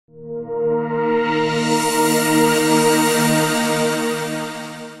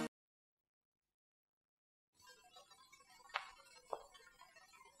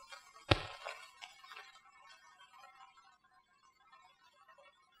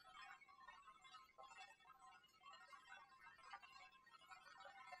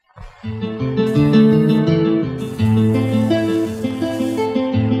Good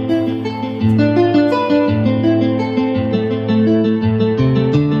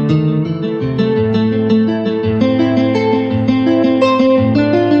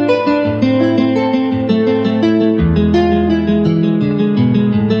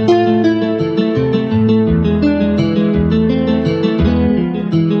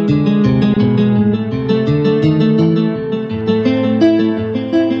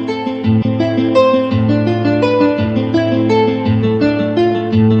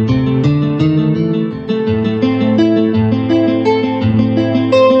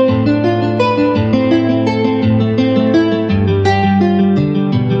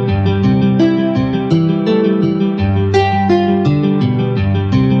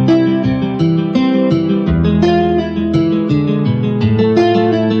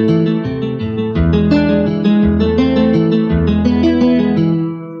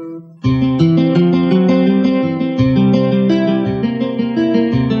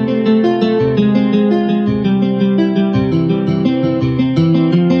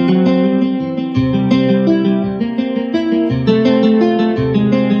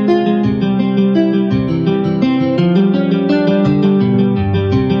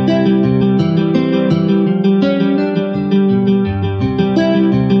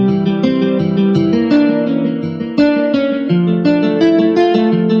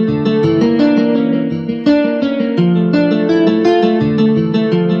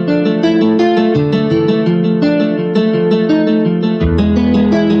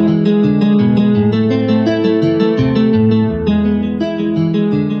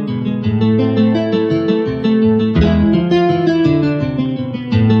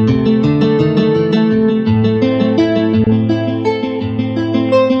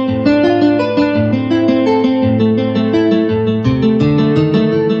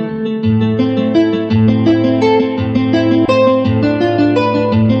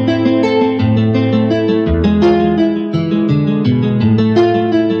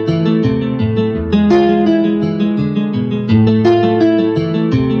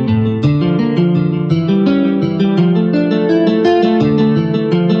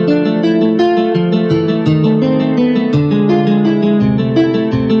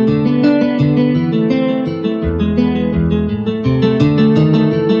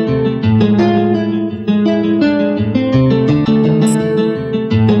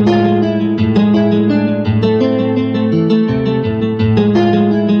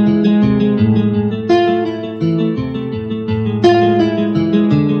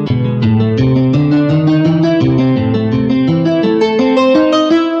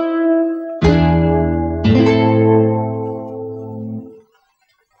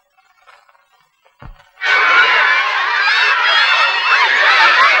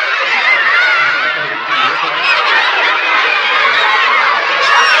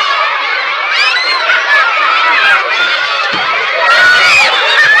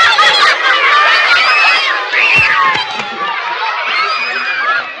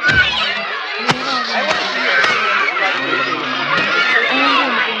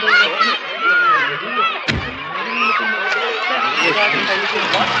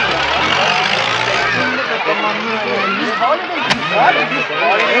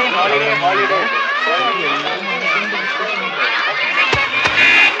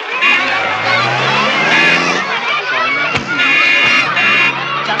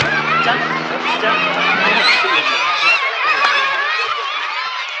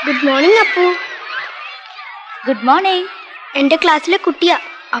morning, Appu. Good morning. എന്റെ ക്ലാസ്സിലെ കുട്ടിയാ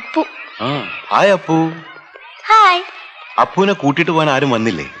അപ്പു. ഹായ് അപ്പു. ഹായ്. അപ്പുവിനെ കൂട്ടിട്ട് പോകാൻ ആരും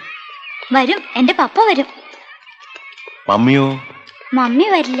വന്നില്ലേ? വരും, എന്റെ പപ്പ വരും. മമ്മിയോ? മമ്മി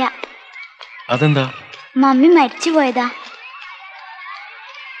വരില്ല. അതെന്താ? മമ്മി മരിച്ചു പോയതാ.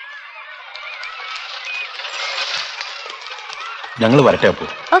 ഞങ്ങൾ വരട്ടെ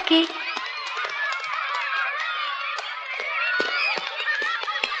അപ്പു. ഓക്കേ.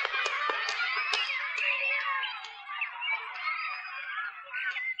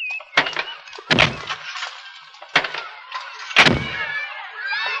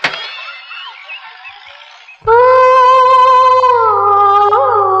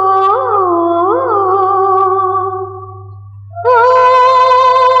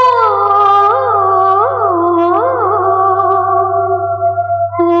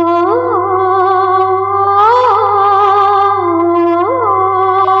 Oh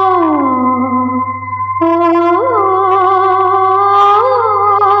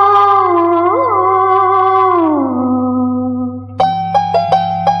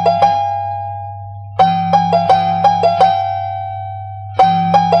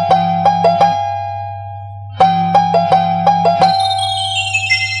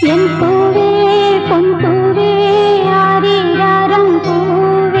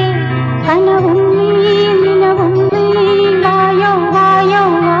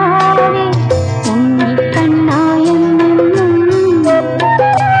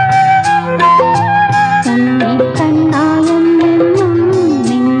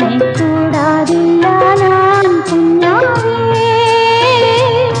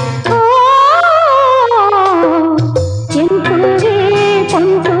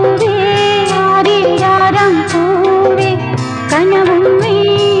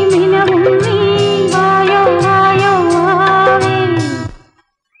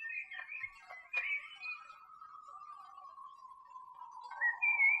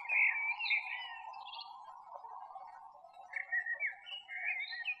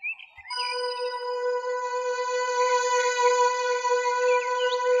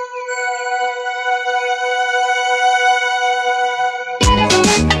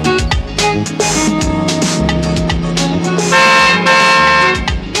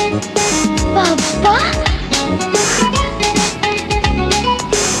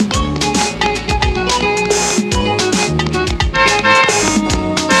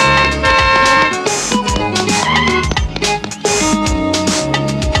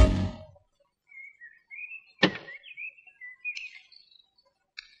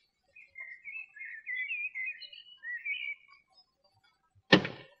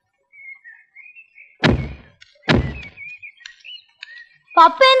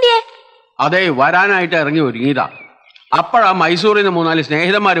എന്തിയെ? അതെ, വരാനായിട്ട് ഇറങ്ങി ഒരുങ്ങിയതാ. അപ്പോഴാ മൈസൂരിൽ നിന്ന് 3-4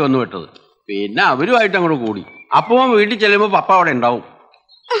 സ്നേഹിതന്മാര് വന്നു വിട്ടത്. പിന്നെ അവരുമായിട്ട് അങ്ങോട്ട് കൂടി. അപ്പം വീട്ടിൽ ചെല്ലുമ്പോ പപ്പ അവിടെ ഉണ്ടാവും.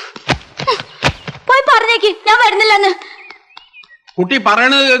 പോയി പറഞ്ഞേക്ക് ഞാൻ വരുന്നില്ലെന്ന്. കുട്ടി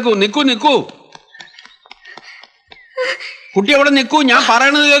പറയണത് കേക്കൂ. നിക്കൂ നിക്കൂ കുട്ടി അവിടെ നിക്കൂ, ഞാൻ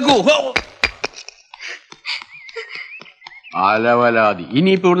പറയണത് കേക്കൂ. അലവലാതി.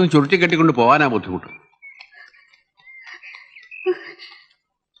 ഇനിയിപ്പോ ഇവിടുന്ന് ചുരുട്ടി കെട്ടിക്കൊണ്ട് പോകാനാ ബുദ്ധിമുട്ട്.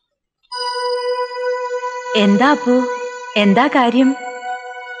 എന്താ അപ്പു, എന്താ കാര്യം?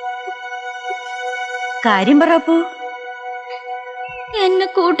 കാര്യം പറ അപ്പു. എന്നെ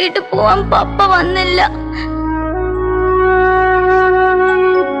കൂട്ടിട്ട് പോവാൻ പപ്പ വന്നില്ല.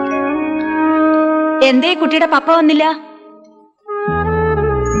 എന്തേ കുട്ടിയുടെ പപ്പ വന്നില്ല?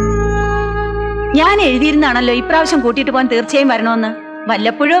 ഞാൻ എഴുതിയിരുന്നാണല്ലോ ഇപ്രാവശ്യം കൂട്ടിയിട്ട് പോകാൻ തീർച്ചയായും വരണമെന്ന്.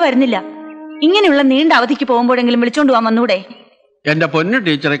 വല്ലപ്പോഴോ വരുന്നില്ല. ഇങ്ങനെയുള്ള നീണ്ട അവധിക്ക് പോകുമ്പോഴെങ്കിലും വിളിച്ചോണ്ട് പോവാൻ വന്നൂടെ? എന്റെ പൊന്നു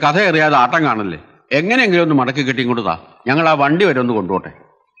ടീച്ചറെ, കഥ അറിയാതെ ആട്ടം കാണല്ലേ. എങ്ങനെയെങ്കിലും ഒന്ന് മടക്കി കെട്ടിക്കൊടുത്താ ഞങ്ങൾ ആ വണ്ടി വരെ ഒന്ന് കൊണ്ടുപോട്ടെ.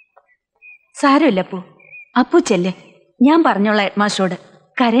 സാരമില്ല അപ്പു. അപ്പു ചെല്ലേ, ഞാൻ പറഞ്ഞോളാം ഹെഡ്മാസ്റ്ററോട്.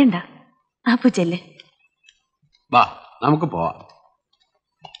 കരയണ്ട. അപ്പു ചെല്ലേ. വാ, നമുക്ക് പോവാം.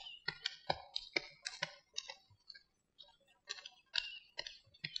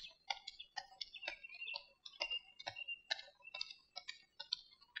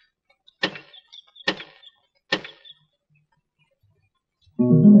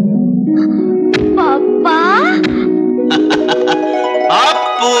 പപ്പ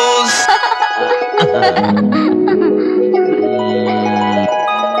അപ്പൂസ്.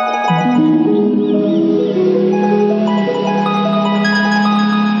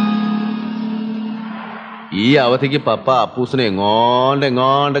 ഈ അവധിക്ക് പപ്പ അപ്പൂസിനെ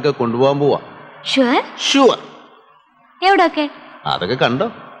എങ്ങോണ്ടൊക്കെ കൊണ്ടുപോകാൻ പോവാ. ഷുവർ. എവിടൊക്കെ? അതൊക്കെ കണ്ടോ.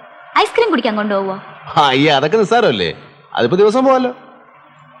 ഐസ്ക്രീം കുടിക്കാൻ കൊണ്ടുപോവോ? അയ്യ, അതൊക്കെ നിസ്സാരമല്ലേ. അതിപ്പോ ദിവസം പോവാലോ.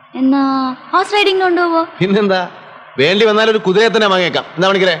 എന്നാ ഹോഴ്സ് റൈഡിങ് കൊണ്ടുപോവോ? പിന്നെന്താ, വേണ്ടി വന്നാലൊരു കുതിരയെ തന്നെ വാങ്ങിയേക്കാം. എന്താ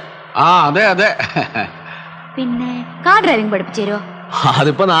മണിക്കരെ? ആ അതെ അതെ. പിന്നെ കാർ ഡ്രൈവിംഗ് പഠിപ്പിച്ചു തരുമോ?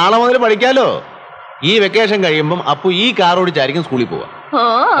 അതിപ്പോ നാളെ മുതൽ പഠിക്കാലോ. ഈ വെക്കേഷൻ കഴിയുമ്പം അപ്പു ഈ കാർ ഓടിച്ചായിരിക്കും സ്കൂളിൽ പോവാ.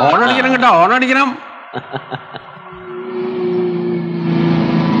 ഓണടിക്കണം കേട്ടോ, ഓണടിക്കണം.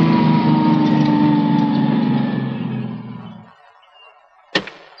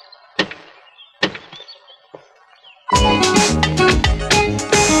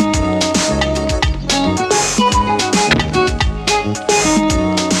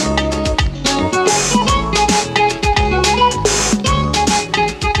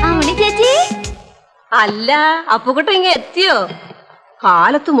 അല്ല, അപ്പുകുട്ടൻ ഇങ്ങ എത്തിയോ?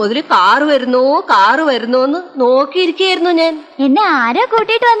 കാലത്ത് മുതൽ കാറ് വരുന്നോന്ന് നോക്കിയിരിക്കായിരുന്നു ഞാൻ. എന്നെ ആരാ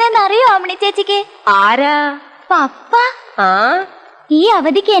കൂട്ടിട്ട് വന്നേന്ന് അറിയോ അമ്മണി ചേച്ചിക്ക്? ആരാ? പപ്പ. ആ, ഈ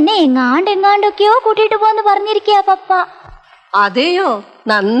അവധിക്ക് എന്നെ എങ്ങാണ്ടൊക്കെയോ കൂട്ടിട്ട് പോന്ന് പറഞ്ഞിരിക്കാ പപ്പ. അതെയോ?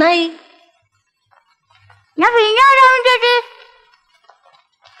 നന്നായി. ഞാൻ ചേച്ചി.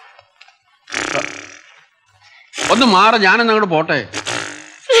 ഒന്ന് മാറ, ഞാനൊന്ന് അങ്ങോട്ട് പോട്ടെ.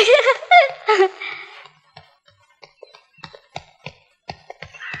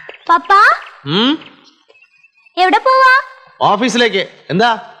 പപ്പ എവിടെ പോവാ? ഓഫീസിലേക്ക്. എന്താ?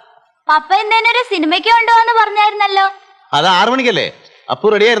 പപ്പ എന്തേനൊരു സിനിമയ്ക്ക് കൊണ്ടുപോവാന്ന് പറഞ്ഞായിരുന്നല്ലോ. അത് 6 മണിക്കല്ലേ?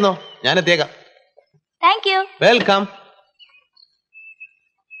 അപ്പു റെഡി ആയിരുന്നോ? ഞാൻ എത്തിയേക്കാം. Thank you. വെൽക്കം.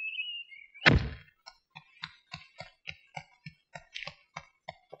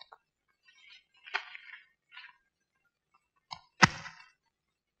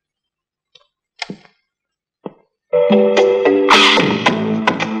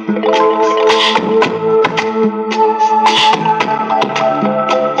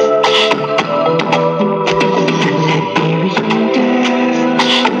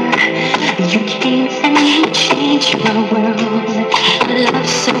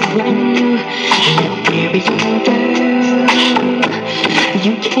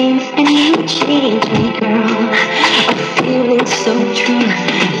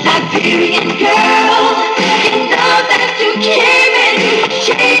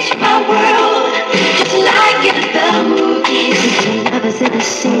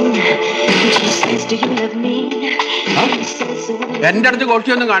 എന്റെ അടുത്ത്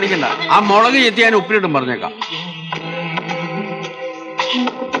കോഷ്ടിയൊന്നും കാണിക്കണ്ട. ആ മുളക് ചെത്തി ഞാൻ ഉപ്പിലിടും പറഞ്ഞേക്കാം.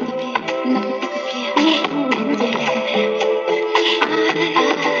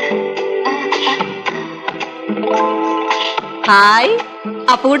 ഹായ്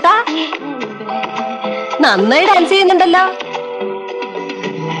അപ്പുകുട്ടാ, നന്നായി ഡാൻസ് ചെയ്യുന്നുണ്ടല്ലോ.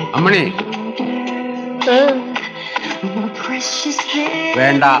 അമ്മണി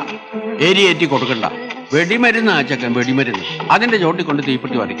വേണ്ട, ഏറ്റി കൊടുക്കണ്ട. വെടിമരുന്ന് ആച്ചക്കൻ, വെടിമരുന്ന്. അതിന്റെ ചോട്ടി കൊണ്ട്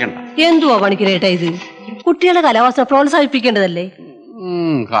തീപ്പെട്ടി വരയ്ക്കണ്ട. എന്തുവാ പണിക്കരേട്ടാ ഇത്? കുട്ടികളെ കലാവാസന പ്രോത്സാഹിപ്പിക്കേണ്ടതല്ലേ?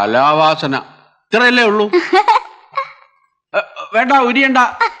 കലാവാസന ഇത്രയല്ലേ ഉള്ളൂ. വേണ്ട, ഉരിയണ്ട.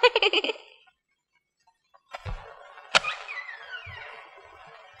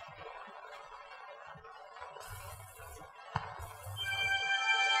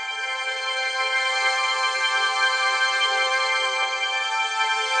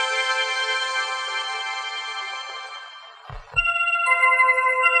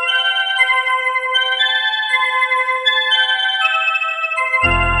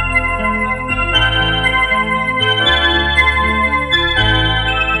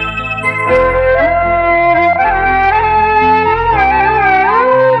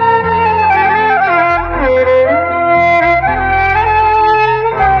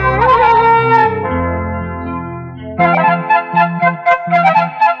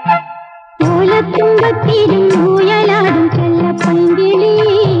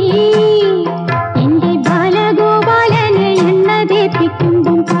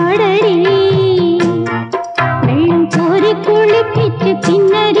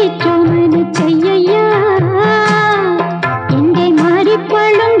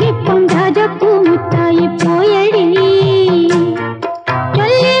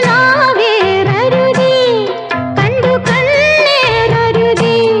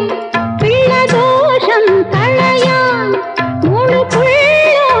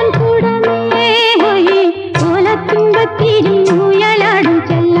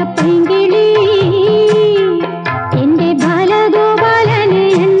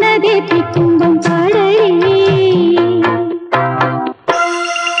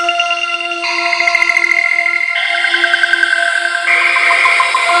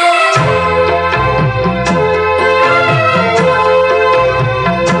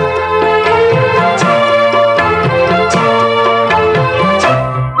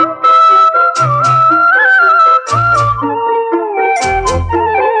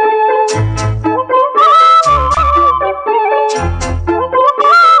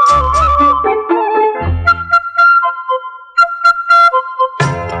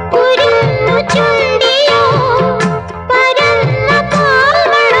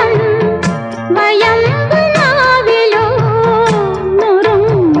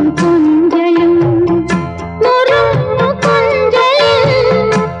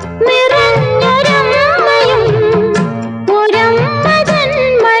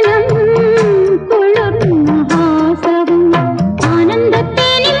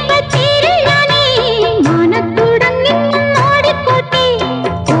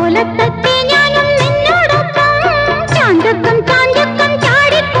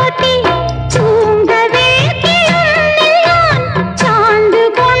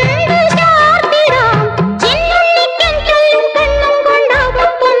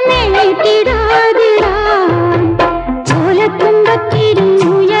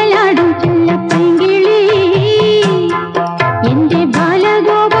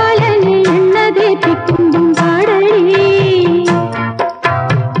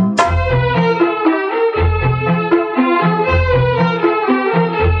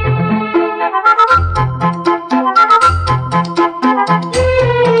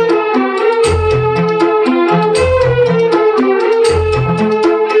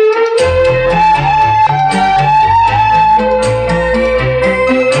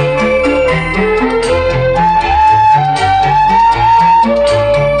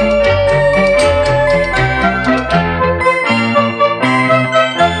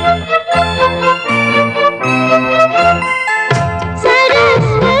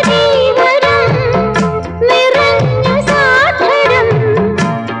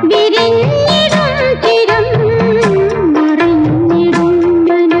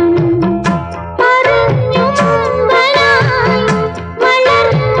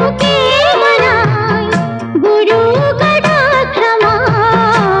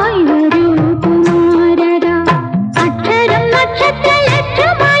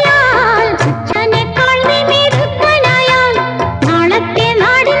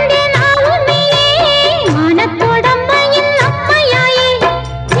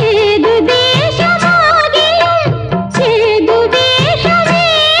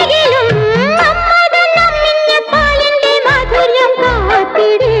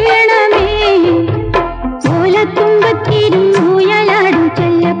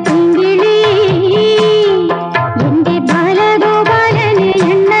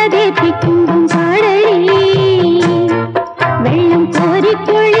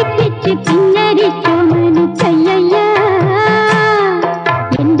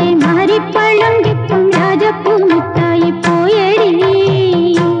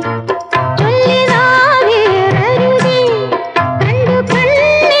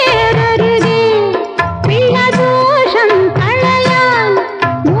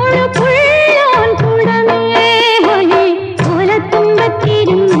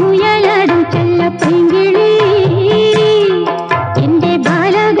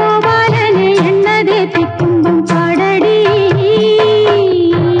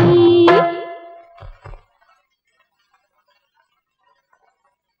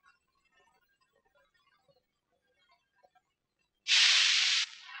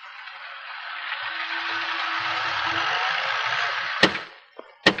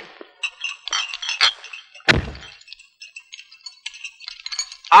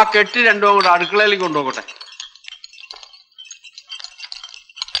 കെട്ടി രണ്ടും കൂടെ അടുക്കളയിലേക്ക് കൊണ്ടുപോകട്ടെ.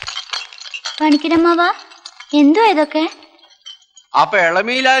 പണിക്കരമ്മാവാ, എന്തോ ഇതൊക്കെ? അപ്പൊ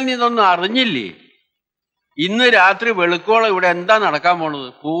ഇളമീലാലിന് ഇതൊന്നും അറിഞ്ഞില്ലേ? ഇന്ന് രാത്രി വെളുക്കോളം ഇവിടെ എന്താ നടക്കാൻ പോണത്?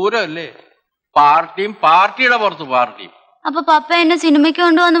 പൂരമല്ലേ? പാർട്ടിയും പാർട്ടിയുടെ പുറത്ത് പാർട്ടിയും. അപ്പൊ പപ്പ എന്നെ സിനിമയ്ക്ക്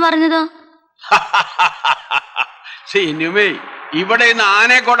കൊണ്ടുവന്ന് പറഞ്ഞതോ? സിനിമ ഇവിടെ ഇന്ന്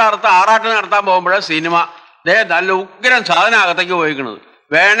ആനയെക്കൊണ്ട് അറുത്ത് ആറാട്ട് നടത്താൻ പോകുമ്പോഴേ സിനിമ. ദേ നല്ല ഉഗ്രം സാധനം അകത്തേക്ക് പോയിക്കണത്.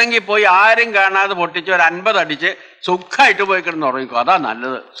 വേണമെങ്കിൽ പോയി ആരും കാണാതെ പൊട്ടിച്ച് ഒരു 50 അടിച്ച് സുഖമായിട്ട് പോയി കിടന്ന് ഉറങ്ങിക്കോ. അതാ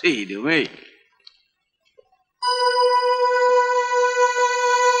നല്ലത്. സിനിമ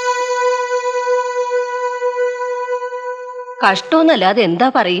കഷ്ടമൊന്നല്ലാതെ എന്താ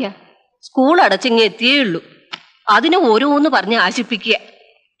പറയുക? സ്കൂൾ അടച്ചിങ്ങ് എത്തിയേ ഉള്ളൂ. അതിന് ഓരോന്ന് പറഞ്ഞ് ആശിപ്പിക്കുക.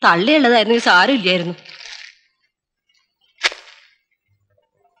 തള്ളിയുള്ളതായിരുന്നു സാരമില്ലായിരുന്നു.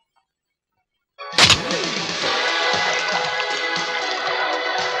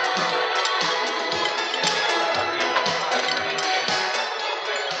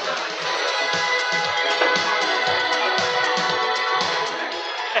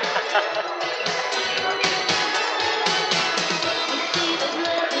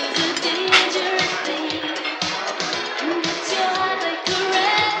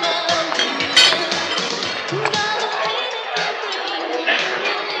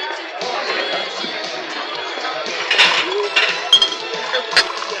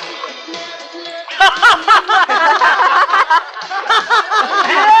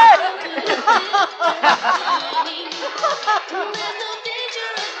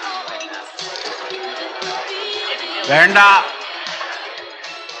 വേണ്ട.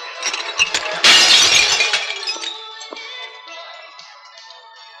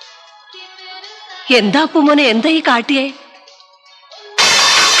 എന്താ അപ്പുമോനെ, എന്താ ഈ കാട്ടിയേ?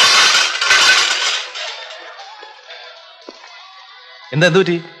 എന്താ എന്ത്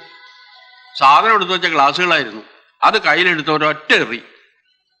പറ്റി? സാധനം എടുത്തു വെച്ച ഗ്ലാസുകളായിരുന്നു. അത് കയ്യിലെടുത്ത ഒരൊറ്റ എറി.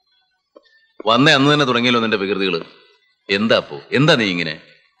 വന്നേ അന്ന് തന്നെ തുടങ്ങിയല്ലോ നിന്റെ വികൃതികള്. എന്താ അപ്പോ? എന്താ നീ ഇങ്ങനെ?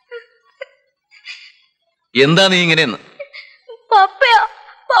 എന്താ നീ ഇങ്ങനെയെന്ന്?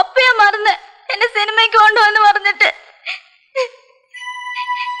 പപ്പയാ മറന്ന് എന്നെ സിനിമയ്ക്ക് കൊണ്ടുവന്ന് പറഞ്ഞിട്ട്.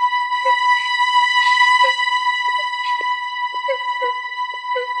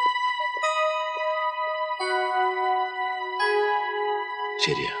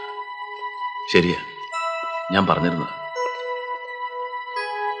 ശരിയാ ശരിയാ, ഞാൻ പറഞ്ഞിരുന്നു.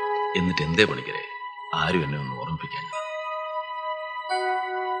 എന്നിട്ട് എന്തേ പണിക്കരെ ആരും എന്നെ ഒന്ന് ഓർമ്മിപ്പിക്കാൻ?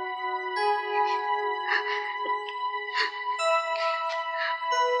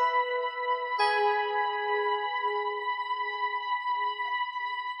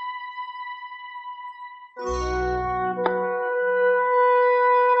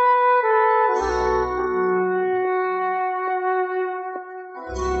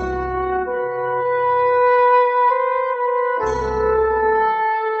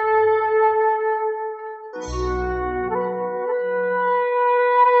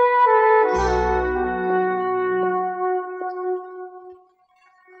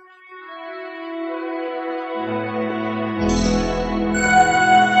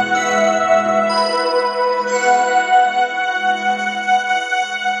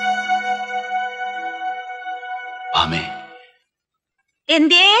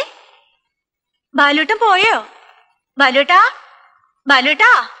 എന്തേ ബാലൂട്ടൻ പോയോ? ബാലൂട്ടാ ബാലൂട്ടാ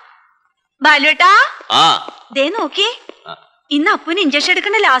ബാലൂട്ടാ, ദേ നോക്കി, ഇന്ന് അപ്പുവിന് ഇഞ്ചക്ഷൻ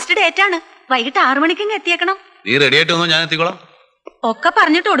എടുക്കുന്ന ലാസ്റ്റ് ഡേറ്റ് ആണ്. വൈകിട്ട് 6 മണിക്ക് എത്തിയേക്കണം. നീ റെഡി ആയിട്ട് വന്നോ, ഞാൻ എത്തിക്കോളാം. ഒക്കെ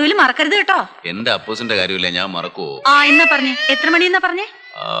പറഞ്ഞിട്ട് ഒടുവിൽ മറക്കരുത് കേട്ടോ. എന്റെ അപ്പൂസിന്റെ കാര്യമില്ല, ഞാൻ മറക്കുവോ? എന്നാ പറഞ്ഞേ? എത്ര മണി എന്നാ പറഞ്ഞേ?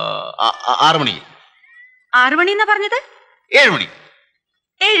 6 മണിക്ക്. 6 മണി എന്നാ പറഞ്ഞത്? 7 മണി.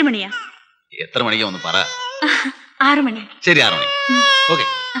 7 മണിയാ? എത്ര മണിക്കാ ഒന്ന് പറ. 6 മണി. ശരി, 6 മണി. ഓക്കെ.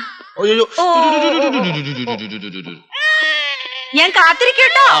 ഞാൻ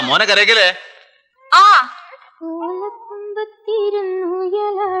കാത്തിരിക്കട്ടോ. മോനെ കരയക്കല്ലേ?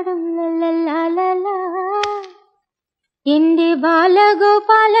 എന്റെ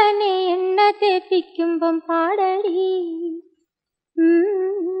ബാലഗോപാലനെ എണ്ണ തേപ്പിക്കുമ്പം പാടടി.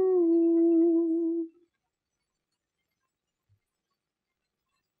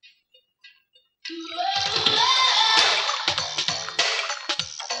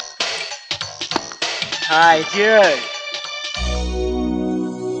 Hi, cheers.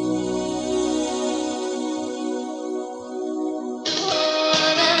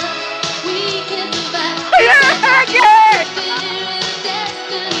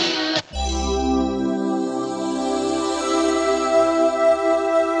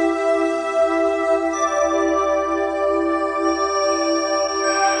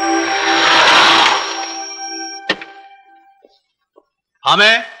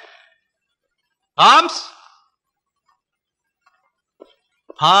 ആമേ ആംസ്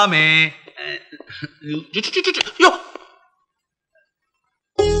ഹാമേ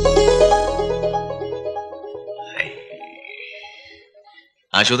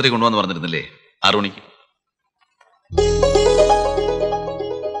ആശുപത്രി കൊണ്ടുവന്ന് പറഞ്ഞിരുന്നില്ലേ 6 മണിക്ക്?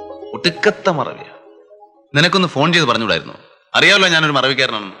 ഒടുക്കത്തെ മറവിയാ. നിനക്കൊന്ന് ഫോൺ ചെയ്ത് പറഞ്ഞുകൂടായിരുന്നു? അറിയാമല്ലോ ഞാനൊരു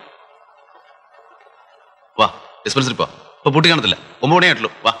മറവിക്കാരനാണെന്ന്. വാ, ഡിസ്പെൻസറി പോ. ഇപ്പൊ പൂട്ടി കാണത്തില്ല. 9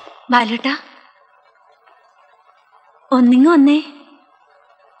 മണിയായിട്ടുള്ളൂ. വാ ബാലുട്ടാ, ഒന്നിങ്ങ വന്നേ.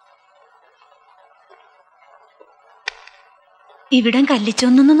 ഇവിടം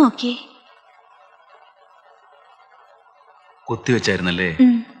കല്ലിച്ചൊന്നു നോക്കിയേ. കുത്തിവെച്ചായിരുന്നല്ലേ?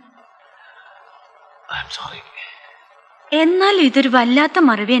 സോറി. എന്നാൽ ഇതൊരു വല്ലാത്ത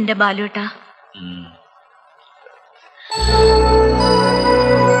മറവി എന്റെ ബാലുട്ടാ.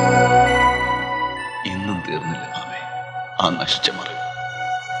 ഇന്നും തീർന്നില്ല മാമേ ആ നശിച്ച മറവി.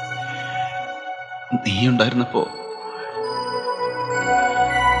 നീ ഉണ്ടായിരുന്നപ്പോ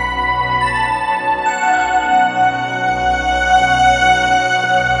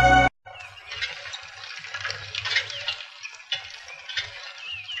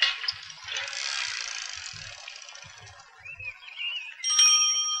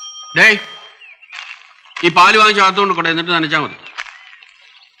ഈ പാല് വാങ്ങിച്ച് അകത്തുകൊണ്ട് കൂടെ, എന്നിട്ട് നനച്ചാ മതി.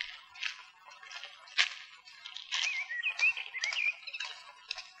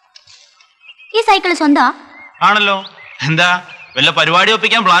 ഈ സൈക്കിൾ സ്വന്തം ആണല്ലോ. എന്താ വല്ല പരിപാടി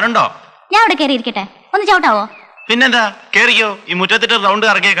ഒപ്പിക്കാൻ പ്ലാൻ ഉണ്ടോ? ഞാൻ അവിടെ കയറി ഇരിക്കട്ടെ, ഒന്ന് ചവിട്ടാവോ? പിന്നെന്താ, കേറിക്കോ. ഈ മുറ്റത്തിട്ട് റൗണ്ട്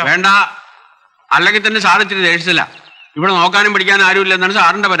കറക്കിയേക്കാം. വേണ്ട, അല്ലെങ്കിൽ തന്നെ സാർ ഇത്തിരി ദേഷ്യത്തില്ല. ഇവിടെ നോക്കാനും പിടിക്കാനും ആരുമില്ല എന്നാണ്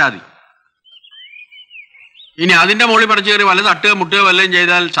സാറിന്റെ പരാതി. ഇനി അതിന്റെ മുകളിൽ പറിച്ചു കയറി വല്ല തട്ടുക മുട്ടുക വല്ലതും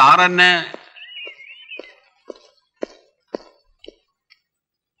ചെയ്താൽ സാർ എന്നെ...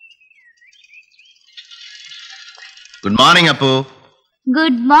 good morning Appu.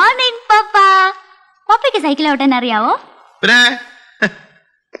 Good morning പപ്പ. പപ്പയ്ക്ക് സൈക്കിൾ ഓട്ടാൻ അറിയാവോ? പിന്നെ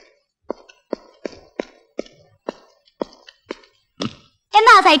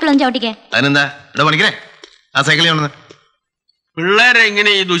എന്നാ ആ സൈക്കിൾ ഒന്ന് ചവിട്ടിക്കേ. അതിനെന്താ? ഇവിടെ പണിക്കണേ ആ സൈക്കിളിൽ കൊണ്ടുവന്ന്. പിള്ളേരെ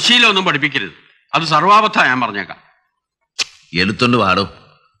ഇങ്ങനെ ഈ ദുശീലമൊന്നും പഠിപ്പിക്കരുത്. അത് സർവാപത്ത, ഞാൻ പറഞ്ഞേക്കാം. എലുത്തോണ്ട് പാടും.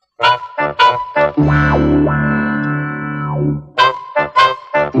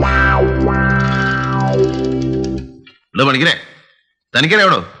 ഇവിടെ പണിക്കണേ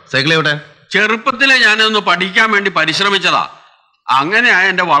തനിക്കറിയാവടോ സൈക്കിൾ ചവിട്ടാൻ? ചെറുപ്പത്തിലെ ഞാനൊന്ന് പഠിക്കാൻ വേണ്ടി പരിശ്രമിച്ചതാ. അങ്ങനെയാ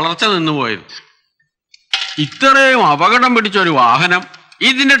എന്റെ വളർച്ച നിന്നുപോയത്. ഇത്രയും അപകടം പിടിച്ച ഒരു വാഹനം,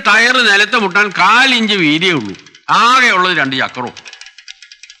 ഇതിന്റെ ടയർ നിലത്ത് മുട്ടാൻ 1/4 ഇഞ്ച് വീതിയേ ഉള്ളൂ. ആകെയുള്ളത് 2 ചക്രവും.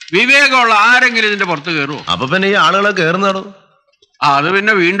 വിവേകമുള്ള ആരെങ്കിലും ഇതിന്റെ പുറത്ത് കയറുമോ? അപ്പൊ പിന്നെ ഈ ആളുകളെ കയറുന്നാടോ? അത്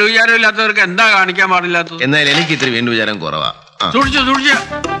പിന്നെ വീണ്ടും വിചാരം ഇല്ലാത്തവർക്ക് എന്താ കാണിക്കാൻ പാടില്ലാത്തത്? എന്നാലും എനിക്ക് ഇത്തിരി വീണ്ടും വിചാരം കുറവാ. സൂക്ഷിച്ചു സൂക്ഷിച്ചു.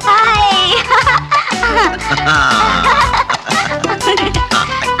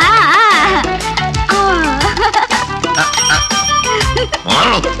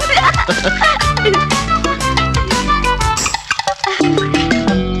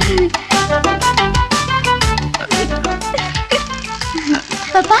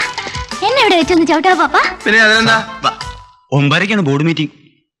 പപ്പ എന്നെ ഇവിടെ വെച്ചൊന്ന് ചവിട്ടാ പപ്പ. പിന്നെ അതെന്താ? 9:30 ബോർഡ് മീറ്റിംഗ്.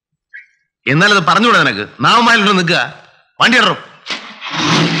 എന്നാലത് പറഞ്ഞുകൂടെ നിനക്ക്? നാവുമായിട്ടോ നിൽക്കുക. വണ്ടി ഇടറും.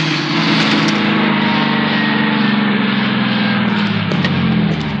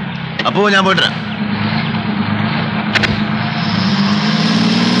 അപ്പോ ഞാൻ പോയിട്ടാ.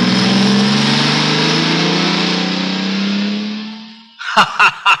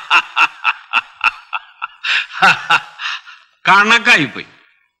 കണക്കായിപ്പോയി.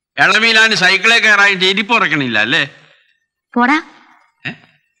 ഇളമീലാന് സൈക്കിളെ കയറായിട്ട് ഇരിപ്പ് ഉറക്കണില്ല അല്ലേ? പോടാ.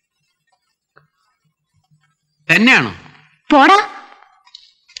 തന്നെയാണോ? പോടാ.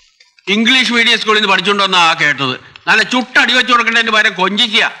 ഇംഗ്ലീഷ് മീഡിയം സ്കൂളിൽ നിന്ന് പഠിച്ചുകൊണ്ടുവന്നാ കേട്ടത്. നല്ല ചുട്ടടി വെച്ച് കൊടുക്കേണ്ടതിന് പകരം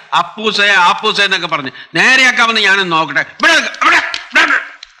കൊഞ്ചിക്കുക. അപ്പൂസേ ആപ്പൂസേ എന്നൊക്കെ പറഞ്ഞ് നേരെയാക്കാമെന്ന് ഞാനൊന്ന് നോക്കട്ടെ.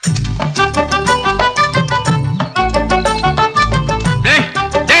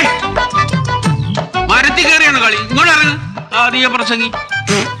 മരത്തിൽ കയറിയാണ് കളി. ഇങ്ങോട്ട് ഇറങ്ങ്. അധിക പ്രസംഗി.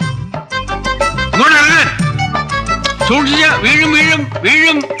 ഇങ്ങോട്ട് ഇറങ്ങ്. സൂക്ഷിച്ച വീഴും വീഴും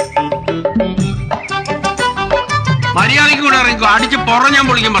വീഴും. മര്യാദയ്ക്ക് കൂടെ ഇറങ്ങിക്കോ. അടിച്ച് പുറം ഞാൻ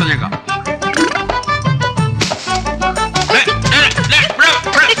പൊളിക്കാൻ പറഞ്ഞേക്കാം.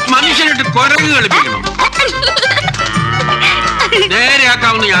 മനുഷ്യനായിട്ട് കുരങ്ങ് കളിപ്പിക്കണം.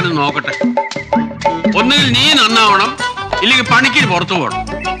 നേരെയാക്കാമെന്ന് ഞാനൊന്ന് നോക്കട്ടെ. ഒന്നുകിൽ നീ നന്നാവണം, ഇല്ലെങ്കിൽ പണിക്കിന് പുറത്തു പോകണം.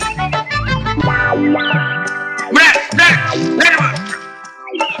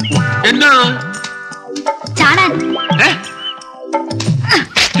 എന്താണ്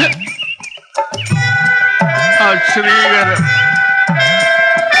ശ്രീകരം?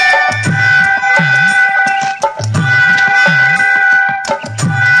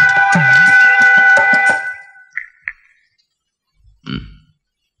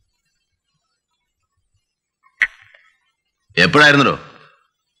 എപ്പോഴായിരുന്നോ?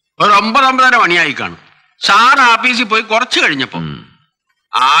 ഒരു 9:30 മണിയായി കാണും. സാർ ആഫീസിൽ പോയി കുറച്ച് കഴിഞ്ഞപ്പോ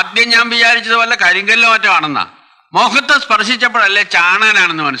ആദ്യം ഞാൻ വിചാരിച്ചത് വല്ല കരിങ്കല്ലോ മറ്റോ ആണെന്നാ. മുഖത്തെ സ്പർശിച്ചപ്പോഴല്ലേ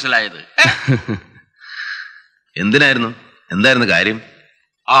ചാണാനാണെന്ന് മനസ്സിലായത്. എന്തായിരുന്നു കാര്യം?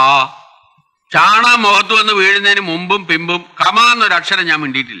 ചാണാൻ മുഖത്ത് വന്ന് വീഴുന്നതിന് മുമ്പും പിമ്പും കമാന്നൊരു അക്ഷരം ഞാൻ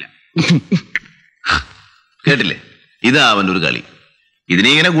മിണ്ടിയിട്ടില്ല. കേട്ടില്ലേ? ഇതാ അവൻ്റെ ഒരു കളി.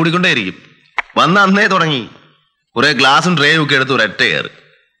 ഇതിനിങ്ങനെ കൂടിക്കൊണ്ടേയിരിക്കും. വന്ന അന്നേ തുടങ്ങി കുറെ ഗ്ലാസും ട്രേയും ഒക്കെ എടുത്ത് ഒരൊറ്റ കയറ്.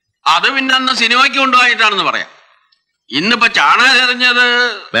 അത് പിന്നെ അന്ന് സിനിമയ്ക്ക് കൊണ്ടുപോയിട്ടാണെന്ന് പറയാം. ഇന്നിപ്പോ ചാണാൻ എറിഞ്ഞത്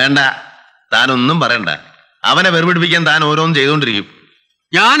വേണ്ട, താനൊന്നും പറയണ്ട. അവനെ വെറുപിടിപ്പിക്കാൻ താൻ ഓരോന്നും ചെയ്തുകൊണ്ടിരിക്കും.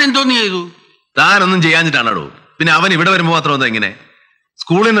 ഞാൻ എന്തോന്ന് ചെയ്തു? താനൊന്നും ചെയ്യാഞ്ഞിട്ടാണോ? പിന്നെ അവൻ ഇവിടെ വരുമ്പോ മാത്രം എങ്ങനെ?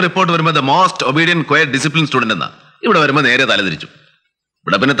 സ്കൂളിൽ നിന്ന് റിപ്പോർട്ട് വരുമ്പോ the most obedient quiet discipline student എന്നാ. ഇവിടെ വരുമ്പോ നേരെ തലതിരിച്ചു.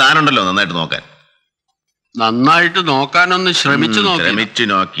 ഇവിടെ പിന്നെ താനുണ്ടല്ലോ നന്നായിട്ട് നോക്കാൻ. നന്നായിട്ട് നോക്കാനൊന്ന് ശ്രമിച്ചു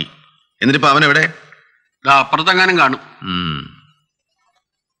നോക്കി. എന്നിട്ടിപ്പോ അവനെവിടെ? അപ്പുറത്തെങ്ങാനും കാണും.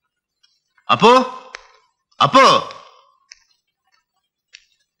 അപ്പോ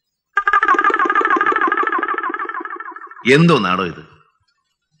എന്തോ നാടോ ഇത്?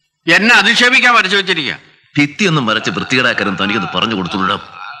 എന്നെ അധിക്ഷേപിക്കാൻ വരച്ചു വെച്ചിരിക്കുക. ഭിത്തിയൊന്നും വരച്ച് വൃത്തികേടാക്കാനും തനിക്കത് പറഞ്ഞു കൊടുത്തുള്ള.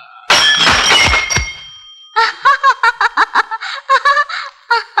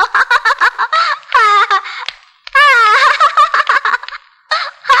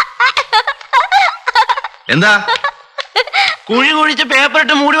 എന്താ? കുഴി കുഴിച്ച് പേപ്പർ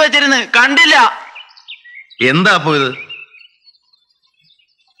ഇട്ട് മൂടി വെച്ചിരുന്ന് കണ്ടില്ല. എന്താ അപ്പോ ഇത്?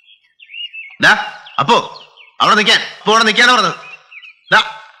 അപ്പോ അവിടെ നിൽക്കാനാ പറഞ്ഞത്.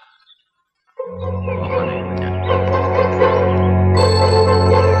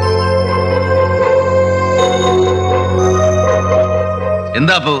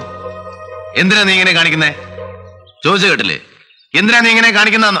 എന്താ അപ്പോ? എന്തിനാ നീ ഇങ്ങനെ കാണിക്കുന്നേ? ചോദിച്ചു കേട്ടില്ലേ? എന്തിനാ നീ ഇങ്ങനെ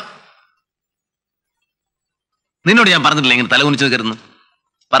കാണിക്കുന്ന? നിന്നോട് ഞാൻ പറഞ്ഞിട്ടില്ല ഇങ്ങനെ തലകുനിച്ച് കയറുന്നു.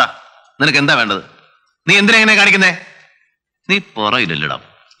 പറ, നിനക്ക് എന്താ വേണ്ടത്? നീ എന്തിനാ ഇങ്ങനെ കാണിക്കുന്നേ? നീ പുറയില്ലല്ലോടാ.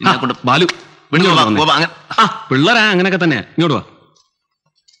 ബാലു പിള്ളേരാ അങ്ങനെയൊക്കെ തന്നെ. ഇങ്ങോട്ട് വാ.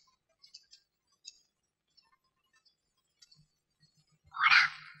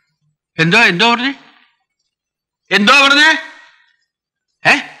 എന്തോ പറഞ്ഞേ?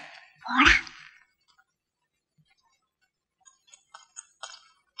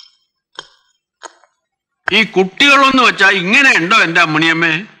 ഈ കുട്ടികളൊന്ന് വെച്ചാ ഇങ്ങനെ ഉണ്ടോ എന്റെ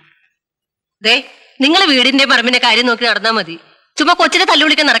അമ്മണിയമ്മേ? ദേ, നിങ്ങൾ വീടിന്റെ പറമ്പിന്റെ കാര്യം നോക്കി നടന്നാ മതി. ചുമ്മാ കൊച്ചിനെ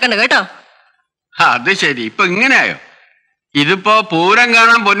തല്ലുവിളിക്കാൻ നടക്കണ്ട കേട്ടോ. അത് ശരി, ഇപ്പൊ ഇങ്ങനെയായോ? ഇതിപ്പോ പൂരം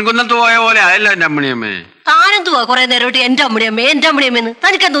കാണാൻ പൊൻകുന്നത്ത് പോയ പോലെ ആയല്ലോ എന്റെ അമ്മണിയമ്മേ. താനെന്തുവാ കുറെ നേരമായിട്ട് എന്റെ അമ്മണിയമ്മേന്ന്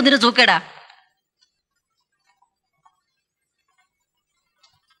തനിക്കെന്തോ ഇതിന് സൂക്കേടാ?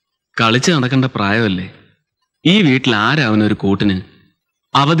 കളിച്ച് നടക്കേണ്ട പ്രായമല്ലേ. ഈ വീട്ടിൽ ആരാ അവനൊരു കൂട്ടിന്?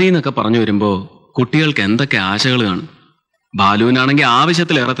 അവധി എന്നൊക്കെ പറഞ്ഞു വരുമ്പോ കുട്ടികൾക്ക് എന്തൊക്കെ ആശകൾ കാണും. ബാലുവിനാണെങ്കിൽ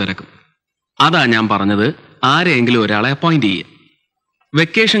ആവശ്യത്തിലേറെ തിരക്കും. അതാ ഞാൻ പറഞ്ഞത്, ആരെയെങ്കിലും ഒരാളെ അപ്പോയിന്റ് ചെയ്യുക.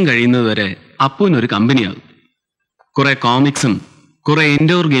 വെക്കേഷൻ കഴിയുന്നതുവരെ അപ്പുവിനൊരു കമ്പനിയാകും. കുറെ കോമിക്സും കുറെ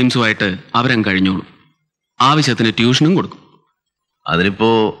ഇൻഡോർ ഗെയിംസുമായിട്ട് അവരങ്ങ് കഴിഞ്ഞോളും. ആവശ്യത്തിന് ട്യൂഷനും കൊടുക്കും. അതിനിപ്പോ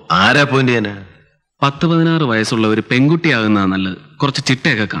ആരാ അപ്പോയിന്റ് ചെയ്യാനാ? 10-16 വയസ്സുള്ള ഒരു പെൺകുട്ടിയാകുന്നതാ നല്ലത്. കുറച്ച്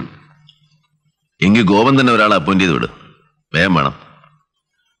ചിട്ടയൊക്കെ കാണും. എങ്കിൽ ഗോപൻ തന്നെ ഒരാളെ അപ്പോയിന്റ് ചെയ്ത് വിട്. വേഗം വേണം.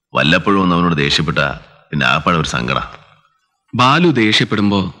 വല്ലപ്പോഴും ഒന്ന് അവനോട് ദേഷ്യപ്പെട്ട പിന്നെ ആപ്പാടെ ഒരു സങ്കട. ബാലു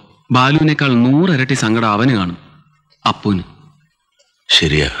ദേഷ്യപ്പെടുമ്പോ ബാലുവിനേക്കാൾ 100 ഇരട്ടി സങ്കടം അവന് കാണും, അപ്പുവിന്.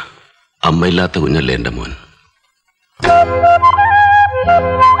 ശരിയാ, അമ്മയില്ലാത്ത കുഞ്ഞല്ലേ എന്റെ മോൻ.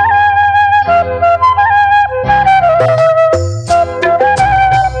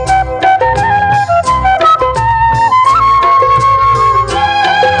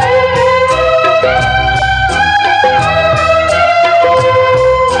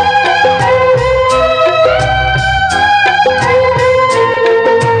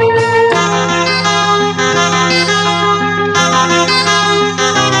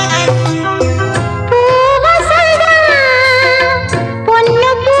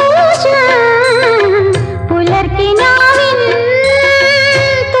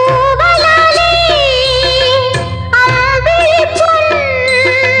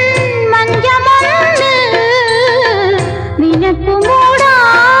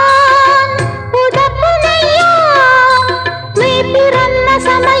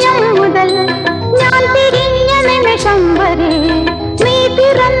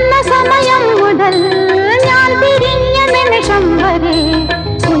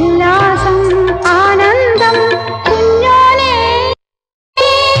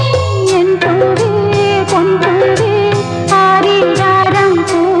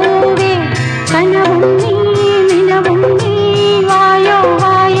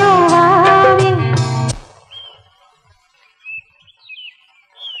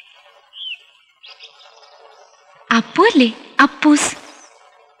 അറിയില്ലേ? അപ്പൂസ്.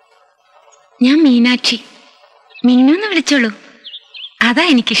 ഞാൻ മീനാക്ഷി. മിന്നുന്ന് വിളിച്ചോളൂ. അതാ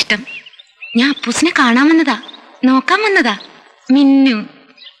എനിക്കിഷ്ടം. ഞാൻ അപ്പൂസിനെ കാണാൻ വന്നതാ, നോക്കാൻ വന്നതാ. മിന്നു.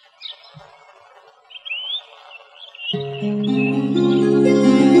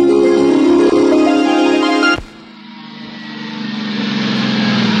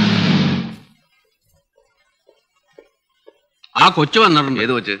 ആ കൊച്ചു വന്നിട്ടുണ്ട്.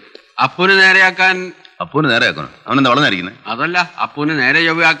 ഏത് കൊച്ച്? അപ്പൂന് നേരെയാക്കാൻ. അപ്പൂന് നേരെയാക്കണം? അവനെന്താ വളർന്നിരിക്കുന്നത്? അതല്ല, അപ്പൂന് നേരെ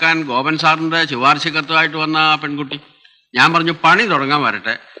ചൊവ്വയാക്കാൻ ഗോപൻ സാറിന്റെ ശുപാർശ കത്തുമായിട്ട് വന്ന ആ പെൺകുട്ടി. ഞാൻ പറഞ്ഞു പണി തുടങ്ങാൻ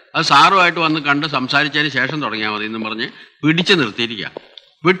വരട്ടെ, അത് സാറുമായിട്ട് വന്ന് കണ്ട് സംസാരിച്ചതിന് ശേഷം തുടങ്ങിയാൽ മതി എന്നും പറഞ്ഞ് പിടിച്ചു നിർത്തിയിരിക്കുക.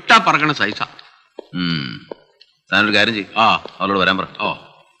 വിട്ടാ പറക്കണ സൈസ. താനൊരു കാര്യം ചെയ്യും. അവളോട് വരാൻ പറ. ഓ,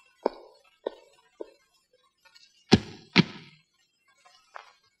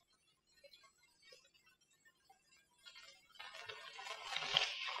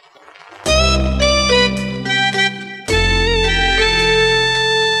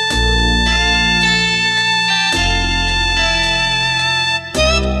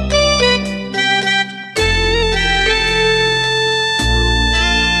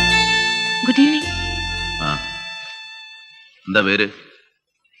 ഗുഡ് ഈവനിങ്. എന്താ പേര്?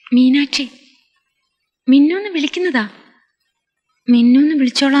 മീനാക്ഷി. മിന്നുന്ന് വിളിക്കുന്നതാ. മിന്നുന്ന്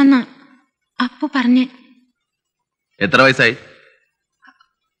വിളിച്ചോളാന്നാ അപ്പു പറഞ്ഞ്. എത്ര വയസ്സായി?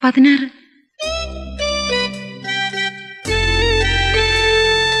 16.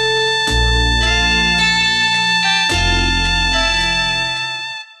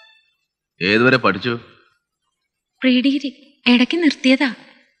 ഏതുവരെ പഠിച്ചു? Pre degree. ഇടയ്ക്ക് നിർത്തിയതാ.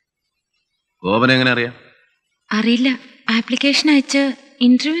 ഗോപനെ എങ്ങനെ അറിയാം? അറിയില്ല, ആപ്ലിക്കേഷൻ അയച്ച്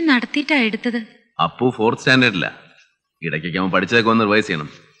ഇന്റർവ്യൂ നടത്തിയിട്ടാ എടുത്തത്. അപ്പു 4th സ്റ്റാൻഡേർഡില്ല. ഇടയ്ക്കൊക്കെ അവൻ പഠിച്ചതൊക്കെ ഒന്ന് റിവൈസ് ചെയ്യണം.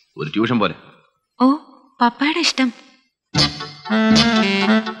 ഒരു ട്യൂഷൻ പോലെ. ഓ, പപ്പായുടെ ഇഷ്ടം.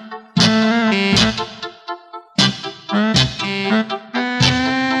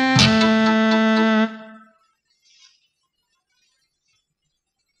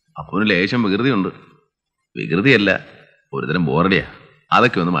 അപ്പുവിന് ലേശം വികൃതിയുണ്ട്. വികൃതിയല്ല, ഒരുതരം ബോറടിയാ.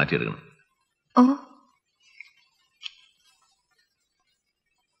 അതൊക്കെ ഒന്ന് മാറ്റിയെടുക്കണം. ഓ,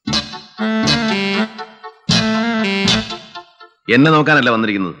 എന്നെ നോക്കാനല്ല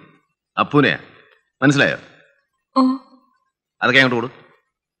വന്നിരിക്കുന്നത്, അപ്പുവിനെയാ. മനസ്സിലായോ? ഓ, അതൊക്കെ അങ്ങോട്ട് കൊടു.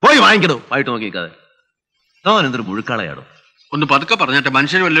 പോയി വാങ്ങിക്കണോ? ആയിട്ട് നോക്കി നിൽക്കാതെ. തോൻ എന്തൊരു മുഴുക്കാളയാടോ. ഒന്ന് പതുക്കെ പറഞ്ഞിട്ട്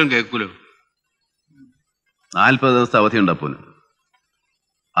മനുഷ്യന് വല്ലതും കേൾക്കൂലോ. 40 ദിവസത്തെ അവധിയുണ്ട് അപ്പുവിന്.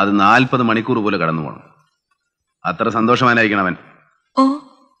 അത് 40 മണിക്കൂർ പോലെ കടന്നു പോകണം. അത്ര സന്തോഷവാനായിരിക്കണം അവൻ. ഓ,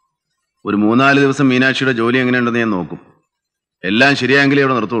 ഒരു 3-4 ദിവസം മീനാക്ഷിയുടെ ജോലി എങ്ങനെയുണ്ടെന്ന് ഞാൻ നോക്കും. എല്ലാം ശരിയായെങ്കിലേ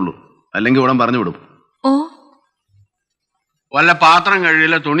ഇവിടെ നിർത്തുള്ളൂ, അല്ലെങ്കിൽ ഉടൻ പറഞ്ഞു വിടും. ഓ, വല്ല പാത്രം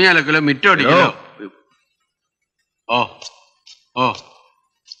കഴുകിലോ തുണി അലക്കലോ മിറ്റടിക്കലോ. ഓ ഓ,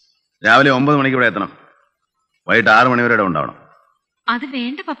 രാവിലെ 9 മണിക്ക് ഇവിടെ എത്തണം. വൈകിട്ട് 6 മണി വരെ ഇവിടെ ഉണ്ടാവണം. അത്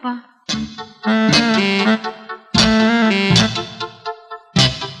വേണ്ട പപ്പ.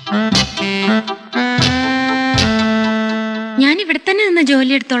 ഞാൻ ഇവിടെ തന്നെ നിന്ന്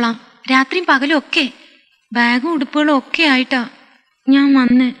ജോലി എടുത്തോളാം. രാത്രിയും പകലും ഒക്കെ. ബാഗും ഉടുപ്പുകളും ഒക്കെ ആയിട്ടാ ഞാൻ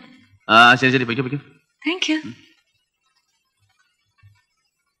വന്ന്. ആ ശരി ശരി, പൊയ്ക്കോ പൊയ്ക്കോ. Thank you.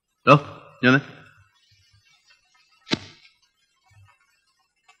 ഞാൻ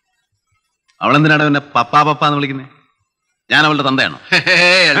അവളെന്തിനാണ് എന്നെ പപ്പാ പപ്പ എന്ന് വിളിക്കുന്നത്? ഞാൻ അവളുടെ തന്തയാണോ?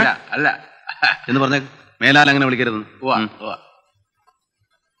 അല്ല അല്ല എന്ന് പറഞ്ഞ മേലാൽ അങ്ങനെ വിളിക്കരുത്.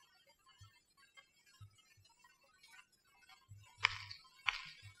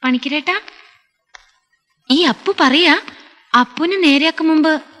 പണിക്കരേട്ടാ, ഈ അപ്പു പറയാ അപ്പുനെ നേരെയാക്കും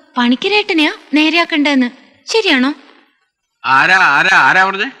മുമ്പ് പണിക്കരേട്ടനെയാ നേരെയാക്കണ്ടെന്ന്. ശരിയാണോ? ആരാ ആരാ ആരാ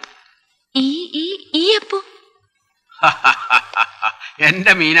പറഞ്ഞേ? ഈ അപ്പു.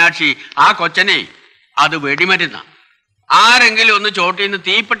 എന്റെ മീനാക്ഷി, ആ കൊച്ചനെ അത് വെടിമരുന്ന. ആരെങ്കിലും ഒന്ന് ചോട്ടിന്ന്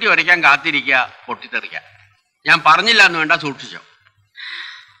തീപ്പെട്ടി വരയ്ക്കാൻ കാത്തിരിക്കുക, പൊട്ടിത്തെറിക്കുക. ഞാൻ പറഞ്ഞില്ല എന്ന് വേണ്ട, സൂക്ഷിച്ചോ.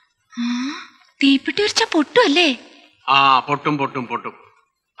 തീപ്പെട്ടി വരച്ച പൊട്ടും അല്ലേ? ആ, പൊട്ടും പൊട്ടും പൊട്ടും.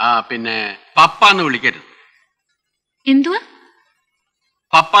 ആ, പിന്നെ പപ്പാന്ന് വിളിക്കരുത്. എന്തുവാ?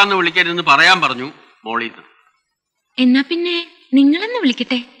 പപ്പാന്ന് വിളിക്കരുതെന്ന് പറയാൻ പറഞ്ഞു മോളീന്ന്. എന്നാ പിന്നെ നിങ്ങളെന്ന്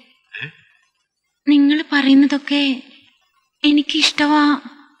വിളിക്കട്ടെ. നിങ്ങൾ പറയുന്നതൊക്കെ എനിക്ക് ഇഷ്ടവാ.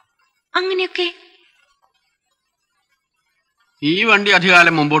 അങ്ങനെയൊക്കെ. ഈ വണ്ടി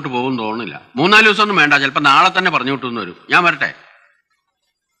അധികാലം മുമ്പോട്ട് പോകും തോന്നുന്നില്ല. 3-4 ദിവസം ഒന്നും വേണ്ട, ചിലപ്പോ നാളെ തന്നെ പറഞ്ഞു വിട്ടുന്ന് വരും. ഞാൻ വരട്ടെ?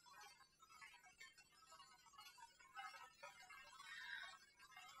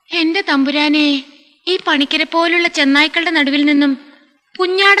 എന്റെ തമ്പുരാനെ, ഈ പണിക്കരെ പോലുള്ള ചെന്നായ്ക്കളുടെ നടുവിൽ നിന്നും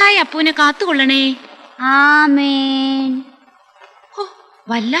കുഞ്ഞാടായ അപ്പൂനെ കാത്തുകൊള്ളണേ. ആമേൻ. ഓ,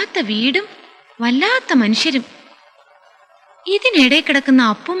 വല്ലാത്ത വീടും വല്ലാത്ത മനുഷ്യരും. ഇതിനിടെ കിടക്കുന്ന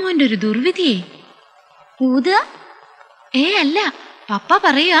അപ്പുമോന്റെ ഒരു ദുർവിധിയെ. ഊതുക? അല്ല, പപ്പ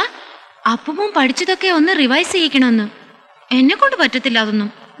പറയാ അപ്പും പഠിച്ചതൊക്കെ ഒന്ന് റിവൈസ് ചെയ്യിക്കണമെന്ന്. എന്നെ കൊണ്ട് പറ്റത്തില്ല അതൊന്നും,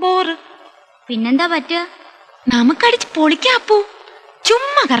 ബോറ്. പിന്നെന്താ പറ്റുക? നമുക്കടിച്ച് പൊളിക്കാം അപ്പു.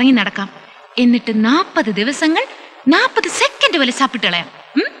 ചുമ്മാ കറങ്ങി നടക്കാം. എന്നിട്ട് 40 ദിവസങ്ങൾ 40 സെക്കൻഡ് വരെ സാപ്പിട്ടളയാം.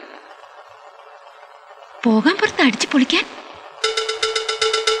 പോകാൻ പുറത്ത് അടിച്ച് പൊളിക്കാൻ.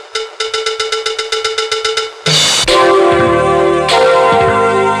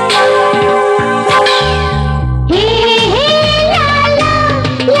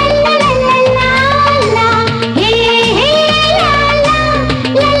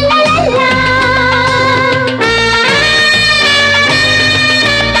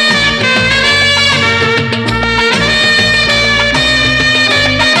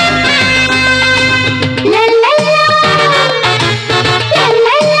 La la la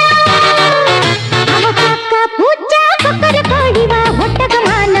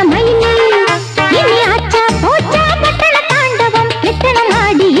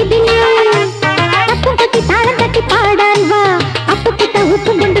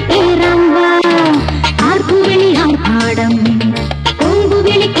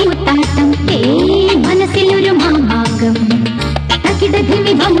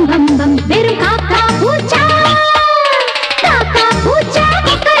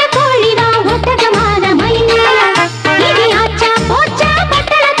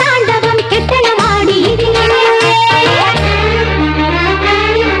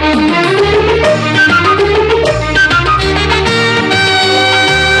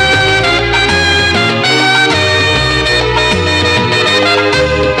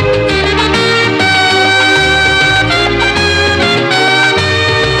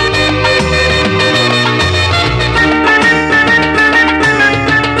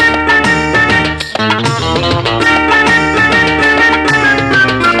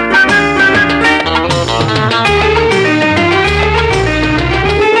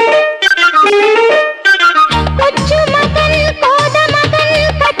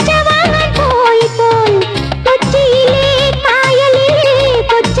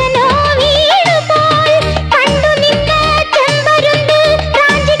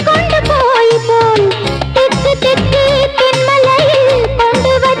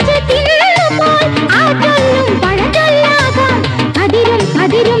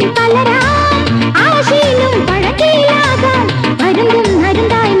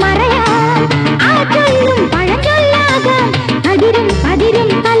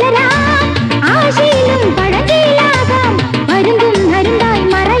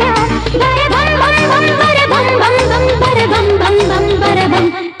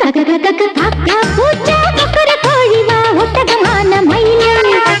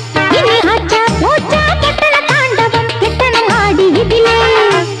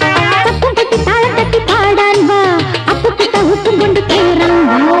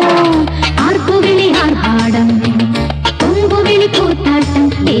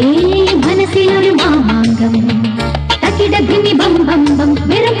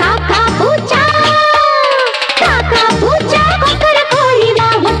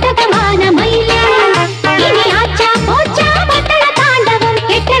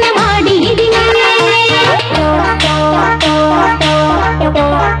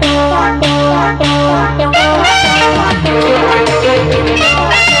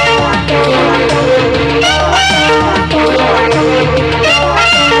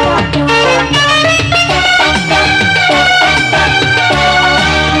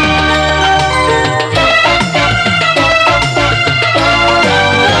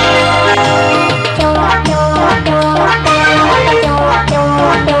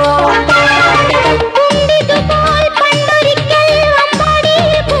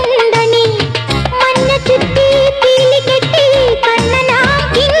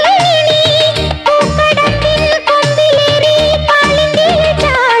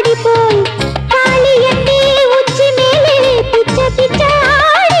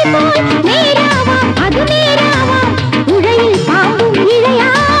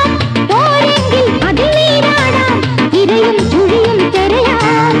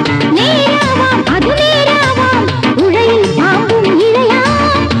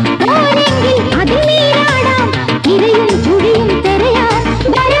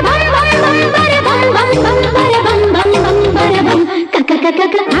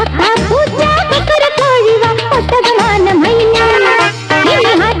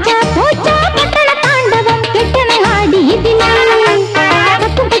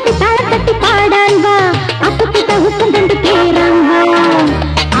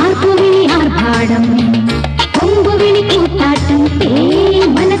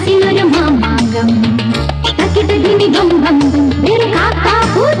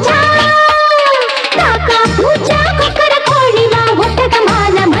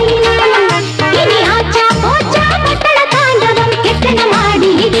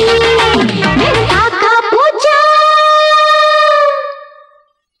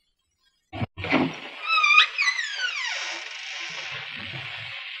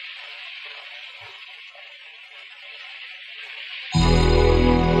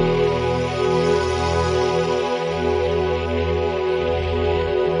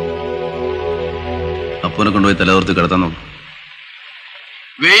അപ്പൂനെ കൊണ്ടുപോയി തലവർത്ത് കിടത്താൻ നോക്കും.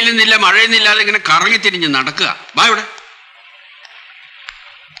 വെയിലുന്നില്ല മഴയൊന്നില്ലാതെ ഇങ്ങനെ കറങ്ങി തിരിഞ്ഞ് നടക്കുക. വാ ഇവിടെ.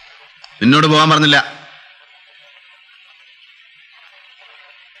 നിന്നോട് പോകാൻ പറഞ്ഞില്ല.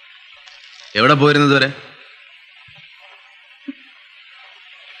 എവിടെ പോയിരുന്നത് വരെ?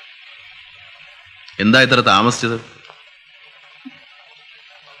 എന്താ ഇത്ര താമസിച്ചത്?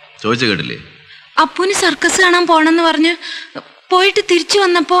 ചോദിച്ചു കേട്ടില്ലേ? അപ്പൂന് സർക്കസ് കാണാൻ പോണെന്ന് പറഞ്ഞ് പോയിട്ട് തിരിച്ചു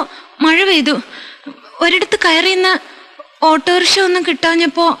വന്നപ്പോ മഴ പെയ്തു. ഒരിടത്ത് കയറിയുന്ന ഓട്ടോറിക്ഷ ഒന്നും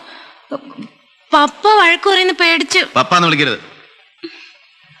കിട്ടാഞ്ഞപ്പോ പപ്പ വഴക്ക് പറയുന്ന പേടിച്ച്. പപ്പാന്ന് വിളിക്കരുത്.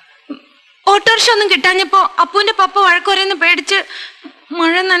 ഓട്ടോറിക്ഷ ഒന്നും കിട്ടാഞ്ഞപ്പോ അപ്പൂന്റെ പപ്പ വഴക്ക് പറയുന്ന പേടിച്ച്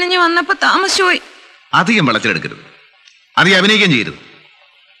മഴ നനഞ്ഞു വന്നപ്പോ താമസിച്ചു പോയി. അധികം വെള്ളത്തിലെടുക്കരുത്. അധികം അഭിനയിക്കുകയും ചെയ്യരുത്.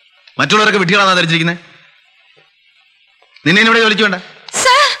 മറ്റുള്ളവരൊക്കെ വിട്ടികളാണ് ധരിച്ചിരിക്കുന്നത്. നിന്നെ ഇവിടെ വിളിച്ചു വേണ്ട.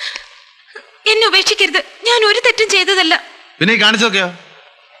 സാർ, എന്നെ ഉപേക്ഷിക്കരുത്. ഞാൻ ഒരു തെറ്റും ചെയ്തതല്ല. പിന്നെ കാണിച്ചു നോക്കിയോ?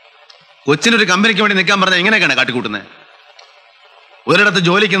 കൊച്ചിനൊരു കമ്പനിക്ക് വേണ്ടി നിൽക്കാൻ പറഞ്ഞാൽ എങ്ങനെയൊക്കെയാണ് കാട്ടിക്കൂട്ടുന്നത്? ഒരിടത്ത്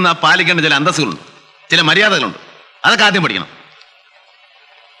ജോലിക്ക് നിന്ന് പാലിക്കേണ്ട ചില അന്തസ്സുകളുണ്ട്, ചില മര്യാദകളുണ്ട്. അതൊക്കെ ആദ്യം പഠിക്കണം.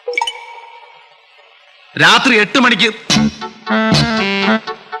 രാത്രി 8 മണിക്ക്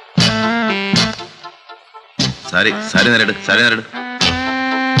സാരി നേരിട്.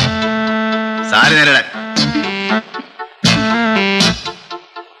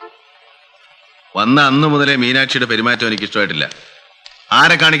 വന്ന അന്ന് മുതലേ മീനാക്ഷിയുടെ പെരുമാറ്റം എനിക്ക് ഇഷ്ടമായിട്ടില്ല.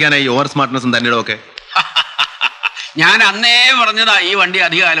 ആരെ കാണിക്കാനായി ഓവർ സ്മാർട്ട്നെസ്സും തന്റെ ഒക്കെ? ഞാൻ അന്നേ പറഞ്ഞതാ ഈ വണ്ടി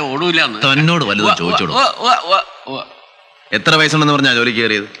അധികകാലം ഓടൂല. തന്നോട് വലുതും ചോദിച്ചോളൂ. എത്ര വയസ്സുണ്ടെന്ന് പറഞ്ഞാ ജോലിക്ക്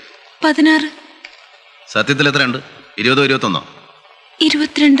കയറിയത്? 16. സത്യത്തിൽ എത്രയുണ്ട്? 20 21?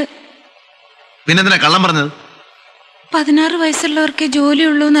 22. പിന്നെന്തിനാ കള്ളം പറഞ്ഞത്? 16 വയസ്സുള്ളവർക്കേ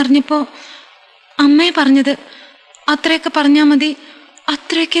ജോലിയുള്ളൂ എന്നറിഞ്ഞപ്പോ അമ്മയെ പറഞ്ഞത്. അത്രയൊക്കെ പറഞ്ഞാ മതി,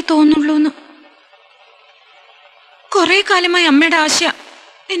 അത്രയൊക്കെ തോന്നുള്ളൂന്ന്. കുറെ കാലമായി അമ്മയുടെ ആശ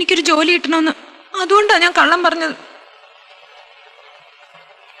എനിക്കൊരു ജോലി കിട്ടണമെന്ന്. അതുകൊണ്ടാ ഞാൻ കള്ളം പറഞ്ഞത്.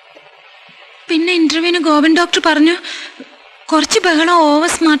 പിന്നെ ഇന്റർവ്യൂവിന് ഗോവൻ ഡോക്ടർ പറഞ്ഞു കുറച്ച് ബഹളം ഓവർ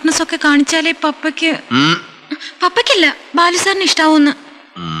സ്മാർട്ട്നെസ് ഒക്കെ കാണിച്ചാലേ പപ്പയ്ക്കല്ല ബാലുസാറിന് ഇഷ്ടാവൂന്ന്.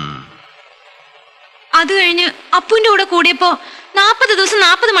 അത് കഴിഞ്ഞ് അപ്പുവിന്റെ കൂടെ കൂടിയപ്പോ 40 ദിവസം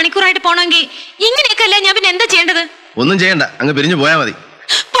 40 മണിക്കൂറായിട്ട് പോണെങ്കിൽ ഇങ്ങനെയൊക്കെ അല്ല. ഞാൻ പിന്നെ എന്താ ചെയ്യേണ്ടത്? ഒന്നും ചെയ്യണ്ട, അങ്ങ് പിരിഞ്ഞു പോയാ മതി.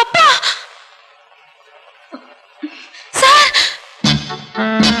 പപ്പ സാർ,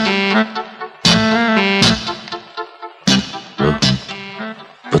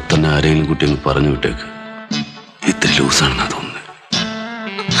 ഇപ്പൊ തന്നെ ആരെങ്കിലും കുട്ടി അങ്ങ് പറഞ്ഞു വിട്ടേക്ക്. ഇത്ര ലൂസാണെന്നാ തോന്നുന്നത്.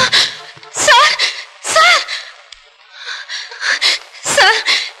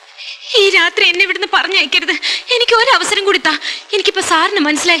 ഈ രാത്രി എന്നെ ഇവിടുന്ന് പറഞ്ഞയക്കരുത്. എനിക്ക് ഒരവസരം കൂടി താ. എനിക്കിപ്പോ സാറിന്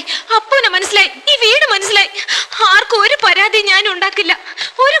മനസ്സിലായി, അപ്പൂനെ മനസ്സിലായി, ഈ വീട് മനസ്സിലായി. ആർക്കും ഒരു പരാതി ഞാൻ ഉണ്ടാക്കില്ല.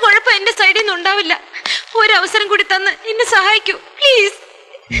 ഒരു കുഴപ്പം എന്റെ സൈഡിൽ നിന്ന് ഉണ്ടാവില്ല. ഒരവസരം കൂടി തന്ന് എന്നെ സഹായിക്കൂ പ്ലീസ്.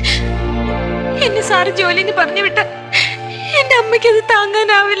 എന്നെ സാറ് ജോലിന്ന് പറഞ്ഞു വിട്ട എന്റെ അമ്മയ്ക്ക് അത്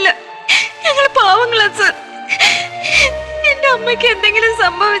താങ്ങാനാവില്ല. ഞങ്ങൾ പാവങ്ങളാ സർ. എന്റെ അമ്മയ്ക്ക് എന്തെങ്കിലും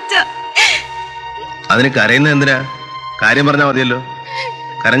സംഭവിച്ച അതിന് കരയുന്നത് എന്തിനാ? കാര്യം പറഞ്ഞാൽ മതിയല്ലോ.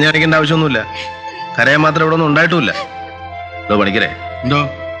 കരഞ്ഞടിക്കേണ്ട ആവശ്യമൊന്നുമില്ല. കരയാൻ മാത്രം ഇവിടെ ഒന്നും ഉണ്ടായിട്ടുമില്ല. പണിക്കരെ,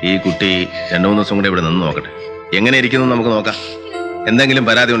 ഈ കുട്ടി 2-3 ദിവസം കൂടെ ഇവിടെ നിന്ന് നോക്കട്ടെ. എങ്ങനെ ഇരിക്കുന്നു നമുക്ക് നോക്കാം. എന്തെങ്കിലും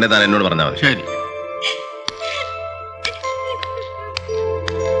പരാതി ഉണ്ടെങ്കിൽ താൻ എന്നോട് പറഞ്ഞാൽ മതി. ശരി.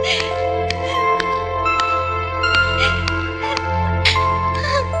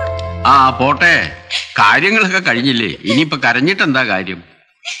 പോട്ടെ, കാര്യങ്ങളൊക്കെ കഴിഞ്ഞില്ലേ? ഇനിയിപ്പൊ കരഞ്ഞിട്ട് എന്താ കാര്യം?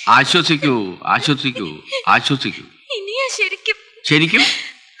 ആശ്വസിക്കൂ. ഇനിയാ ശരിക്കും ശരിക്കും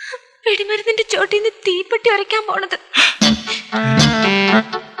വെടിമരുന്നിന്റെ ചോട്ടിന്ന് തീപ്പെട്ടി ഉരയ്ക്കാൻ പോണത്.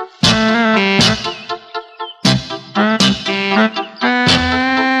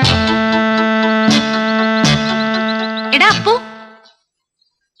 എടാ അപ്പു.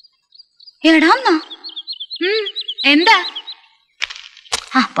 എടാന്നോ? എന്താ?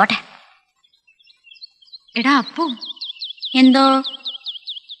 പോട്ടെ. എടാ അപ്പു. എന്തോ?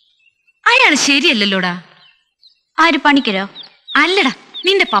 അയാള് ശരിയല്ലല്ലോടാ. ആര്, പണിക്കരോ? അല്ലടാ,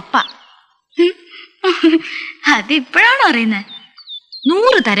 നിന്റെ പപ്പ. അതിപ്പോഴാണോ അറിയുന്നത്?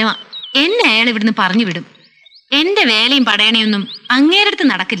 100 തരവാ. എന്നെ അയാൾ ഇവിടുന്ന് പറഞ്ഞു വിടും. എന്റെ വേലയും പടയണയൊന്നും അങ്ങേരുടെ അടുത്ത്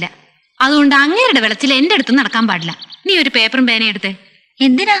നടക്കില്ല. അതുകൊണ്ട് അങ്ങേരുടെ വെളച്ചിൽ എന്റെ അടുത്ത് നടക്കാൻ പാടില്ല. നീ ഒരു പേപ്പറും പേനയും എടുത്തേ.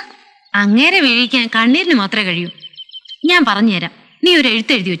 എന്തിനാ? അങ്ങേരെ വീഴിക്കാൻ കണ്ണീരിന് മാത്രമേ കഴിയൂ. ഞാൻ പറഞ്ഞുതരാം. നീ ഒരു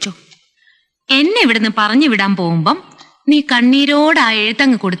എഴുത്തെഴുതി വെച്ചോ. എന്നെ ഇവിടുന്ന് പറഞ്ഞു വിടാൻ പോകുമ്പം നീ കണ്ണീരോട് ആ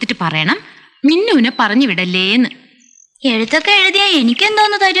എഴുത്തങ്ങ് കൊടുത്തിട്ട് പറയണം, മിന്നുവിനെ പറഞ്ഞു വിടല്ലേന്ന്. എഴുത്തൊക്കെ എഴുതിയാ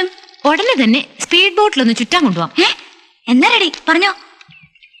എനിക്കെന്തോന്ന് തരും? ഉടനെ തന്നെ സ്പീഡ് ബോട്ടിലൊന്ന് ചുറ്റാൻ കൊണ്ടുപോവാം. എന്നാ റെഡി, പറഞ്ഞോ.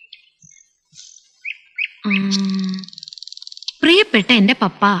 പ്രിയപ്പെട്ട എന്റെ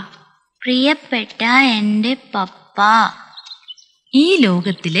പപ്പ. പ്രിയപ്പെട്ട എന്റെ പപ്പ. ഈ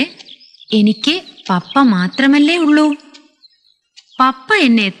ലോകത്തില് എനിക്ക് പപ്പ മാത്രമല്ലേ ഉള്ളൂ. പപ്പ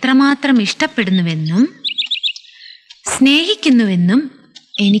എന്നെ എത്രമാത്രം ഇഷ്ടപ്പെടുന്നുവെന്നും സ്നേഹിക്കുന്നുവെന്നും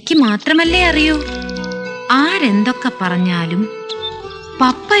എനിക്ക് മാത്രമല്ലേ അറിയൂ. ആരെന്തൊക്കെ പറഞ്ഞാലും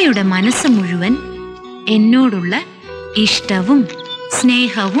പപ്പയുടെ മനസ്സ് മുഴുവൻ എന്നോടുള്ള ഇഷ്ടവും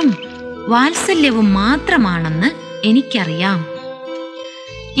സ്നേഹവും വാത്സല്യവും മാത്രമാണെന്ന് എനിക്കറിയാം.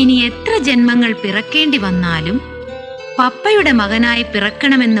 ഇനി എത്ര ജന്മങ്ങൾ പിറക്കേണ്ടി വന്നാലും പപ്പയുടെ മകനായി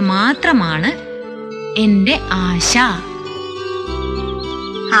പിറക്കണമെന്ന് മാത്രമാണ് എന്റെ ആശ.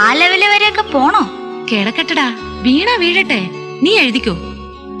 ആ ലെവല് വരെയൊക്കെ പോണോ? കിടക്കട്ടടാ, വീണ വീഴട്ടെ. നീ എഴുതിക്കോ.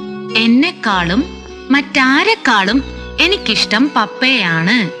 എന്നെക്കാളും മറ്റാരെക്കാളും എനിക്കിഷ്ടം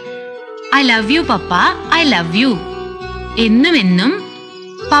പപ്പയാണ്. I love you papa, I love you. എന്നുമെന്നും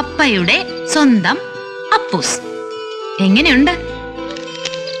പപ്പയുടെ സ്വന്തം അപ്പൂസ്. എങ്ങനെയുണ്ട്?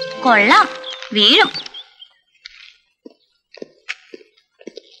 കൊള്ളാം, വീഴും.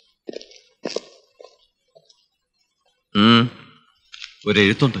 ഒരു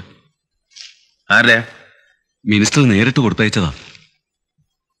എഴുത്തുണ്ട്. ആരുടെ? മിനിസ്റ്റർ നേരിട്ട് കൊടുത്തയച്ചതാ.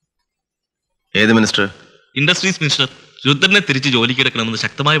 ഏത് മിനിസ്റ്റർ? ഇൻഡസ്ട്രീസ് മിനിസ്റ്റർ രുദ്രനെ തിരിച്ച് ജോലിക്ക് എടുക്കണമെന്ന്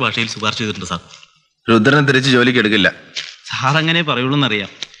ശക്തമായ ഭാഷയിൽ ശുപാർശ ചെയ്തിട്ടുണ്ട് സാർ. രുദ്രനെ തിരിച്ച് ജോലിക്ക് എടുക്കില്ല. സാർ അങ്ങനെ പറയുള്ളൂന്നറിയാം.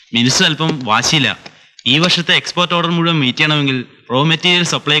 മിനിസ്റ്റർ അല്പം വാശിയില്ല. ഈ വർഷത്തെ എക്സ്പോർട്ട് ഓർഡർ മുഴുവൻ മീറ്റ് ചെയ്യണമെങ്കിൽ റോ മെറ്റീരിയൽ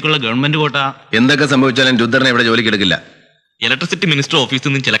സപ്ലൈക്കുള്ള ഗവൺമെന്റ് കോട്ട. എന്തൊക്കെ സംഭവിച്ചാലും രുദ്രനെ ഇവിടെ ജോലിക്ക് എടുക്കില്ല. ഇലക്ട്രിസിറ്റി മിനിസ്റ്റർ ഓഫീസിൽ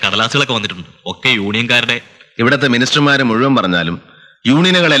നിന്ന് ചില കടലാസുകളൊക്കെ വന്നിട്ടുണ്ട്. ഒക്കെ യൂണിയൻകാരുടെ. ഇവിടത്തെ മിനിസ്റ്റർമാരെ മുഴുവൻ പറഞ്ഞാലും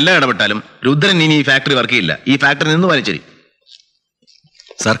യൂണിയനുകൾ എല്ലാം ഇടപെട്ടാലും രുദ്രൻ ഇനി ഈ ഫാക്ടറി വർക്ക് ചെയ്യില്ല. ഈ ഫാക്ടറി നിന്ന് വലിച്ചേരി.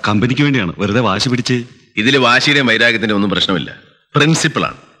 സാർ കമ്പനിക്ക് വേണ്ടിയാണ്, വെറുതെ വാശി പിടിച്ച്. ഇതിൽ വാശിയുടെയും വൈരാഗ്യത്തിന്റെ ഒന്നും പ്രശ്നമില്ല.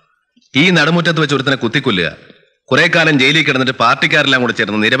 പ്രിൻസിപ്പിളാണ്. ഈ നടുമുറ്റത്ത് വെച്ച് ഒരുത്തനെ കുത്തിക്കൊല്ലുക, കുറെ കാലം ജയിലിൽ കിടന്നിട്ട് പാർട്ടിക്കാരെല്ലാം കൂടെ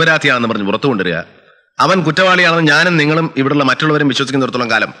ചേർന്ന് നിരപരാധിയാണെന്ന് പറഞ്ഞ് പുറത്തു കൊണ്ടുവരിക, അവൻ കുറ്റവാളിയാണെന്ന് ഞാനും നിങ്ങളും ഇവിടെയുള്ള മറ്റുള്ളവരും വിശ്വസിക്കുന്നിടത്തോളം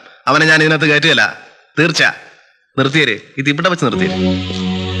കാലം അവനെ ഞാൻ ഇതിനകത്ത് കയറ്റുകയല്ല. തീർച്ച. നിർത്തിയേരെ, ഇത് ഇവിടെ വെച്ച് നിർത്തിയേരെ.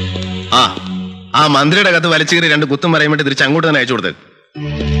 ആ മന്ത്രിയുടെ കത്ത് വലിച്ചു കയറി 2 കുത്തും പറയാൻ വേണ്ടി തിരിച്ച് അങ്ങോട്ട് തന്നെ അയച്ചു കൊടുത്തത്.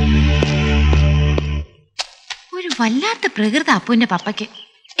 ഒരു വല്ലാത്ത പ്രകൃതി അപ്പുവിന്റെ പപ്പയ്ക്ക്.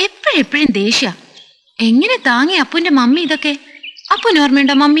 എപ്പോഴെപ്പോഴും ദേഷ്യ. എങ്ങനെ താങ്ങി അപ്പുവിന്റെ മമ്മി ഇതൊക്കെ? അപ്പുവിന്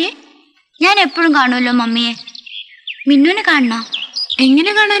ഓർമ്മയുണ്ടോ മമ്മിയെ? ഞാൻ എപ്പോഴും കാണുമല്ലോ മമ്മിയെ. മിന്നുവിനെ കാണണോ?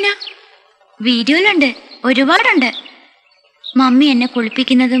 എങ്ങനെ കാണാനാ? വീഡിയോയിലുണ്ട്, ഒരുപാടുണ്ട്. മമ്മി എന്നെ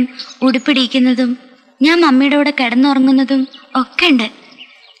കുളിപ്പിക്കുന്നതും ഉടുപ്പിടിക്കുന്നതും ഞാൻ മമ്മിയുടെ കൂടെ കിടന്നുറങ്ങുന്നതും ഒക്കെ ഉണ്ട്.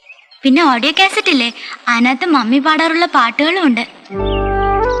 പിന്നെ ഓഡിയോ കാസറ്റ് ഇല്ലേ, അതിനകത്ത് മമ്മി പാടാറുള്ള പാട്ടുകളും ഉണ്ട്.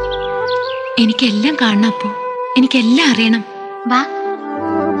 എനിക്കെല്ലാം കാണണം അപ്പു, എനിക്കെല്ലാം അറിയണം. വാ.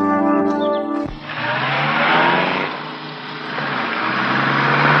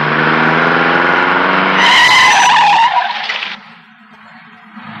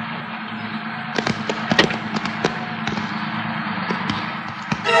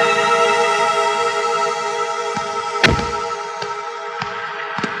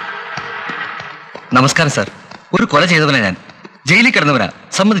 നമസ്കാരം സാർ. ഒരു കൊല ചെയ്തവനാ ഞാൻ. ജയിലിൽ കിടന്നവനാ,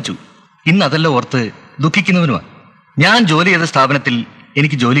 സമ്മതിച്ചു. ഇന്ന് അതെല്ലാം ഓർത്ത് ദുഃഖിക്കുന്നവനുമാ. ഞാൻ ജോലി ചെയ്ത സ്ഥാപനത്തിൽ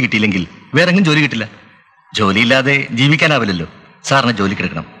എനിക്ക് ജോലി കിട്ടിയില്ലെങ്കിൽ വേറെങ്ങും ജോലി കിട്ടില്ല. ജോലിയില്ലാതെ ജീവിക്കാനാവില്ലല്ലോ. സാറിന് ജോലിക്ക്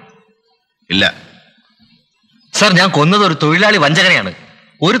എടുക്കണം. ഇല്ല സാർ, ഞാൻ കൊന്നത് ഒരു തൊഴിലാളി വഞ്ചകനെയാണ്.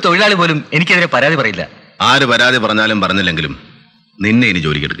 ഒരു തൊഴിലാളി പോലും എനിക്കെതിരെ പരാതി പറയില്ല. ആര് പരാതി പറഞ്ഞാലും പറഞ്ഞില്ലെങ്കിലും നിന്നെ ഇനി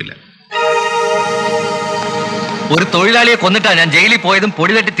ജോലിക്ക് എടുക്കില്ല. ഒരു തൊഴിലാളിയെ കൊന്നിട്ടാ ഞാൻ ജയിലിൽ പോയതും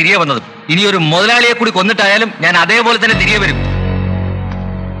പൊടി തട്ടി തിരികെ വന്നതും. ഇനി ഒരു മുതലാളിയെ കൂടി കൊന്നിട്ടായാലും ഞാൻ അതേപോലെ തന്നെ തിരികെ വരും.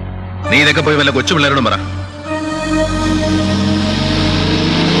 നീ ഇതൊക്കെ പോയി വല്ല കൊച്ചു പിള്ളേരോടും പറ.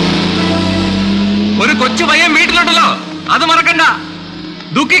 ഒരു കൊച്ചു പയ്യൻ വീട്ടിലുണ്ടല്ലോ, അത് മറക്കണ്ട.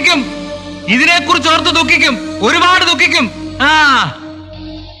 ദുഃഖിക്കും, ഇതിനെക്കുറിച്ച് ഓർത്ത് ദുഃഖിക്കും, ഒരുപാട് ദുഃഖിക്കും.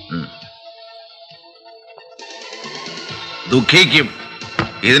 ദുഃഖിക്കും,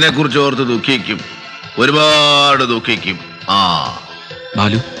 ഇതിനെക്കുറിച്ച് ഓർത്ത് ദുഃഖിക്കും, ഒരുപാട് ദുഃഖിക്കും.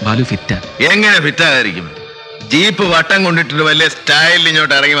 ബാലു ഫിറ്റാ. എങ്ങനെ ഫിറ്റായിരിക്കും? ജീപ്പ് വട്ടം കൊണ്ടിട്ട് വലിയ സ്റ്റൈലിൽ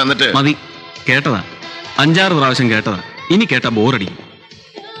ഇങ്ങോട്ട് ഇറങ്ങി വന്നിട്ട്. മതി, കേട്ടതാ, 5-6 പ്രാവശ്യം കേട്ടതാ. ഇനി കേട്ടാ ബോറടിക്കും.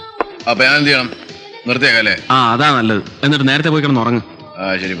 അപ്പൊ ഞാൻ എന്ത് ചെയ്യണം? നിർത്തിയേക്കല്ലേ? അതാ നല്ലത്. എന്നിട്ട് നേരത്തെ പോയി കിടന്ന് ഉറങ്ങും.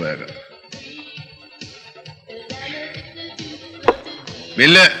 ശരി, പോയേക്കാം.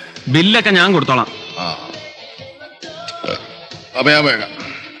 ബില്ലൊക്കെ ഞാൻ കൊടുത്തോളാം. അപ്പൊ ഞാൻ പോയേക്കാം.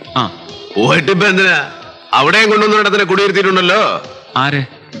 പോയിട്ടിപ്പോ എന്തിനാ? അവിടെയും കൊണ്ടുവന്ന ഇടത്തിനെ കുടിയിരുത്തിയിട്ടുണ്ടല്ലോ. ആര്?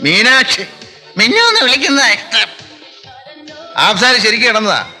 മീനാക്ഷി. മിന്നൊന്ന് വിളിക്കുന്ന ഇഷ്ടം. ആഫ്സാരി ശരിക്കും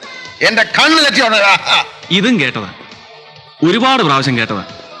കിടന്നതാ. എന്റെ കണ്ണ് തെറ്റിയോണ. ഇതും കേട്ടതാ, ഒരുപാട് പ്രാവശ്യം കേട്ടതാ.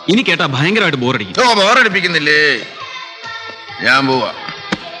 ഇനി കേട്ടാ ഭയങ്കരമായിട്ട് ബോറടിക്കും. ബോറടിപ്പിക്കുന്നില്ലേ? ഞാൻ പോവാ.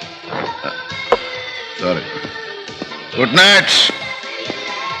 സോറി. Good night.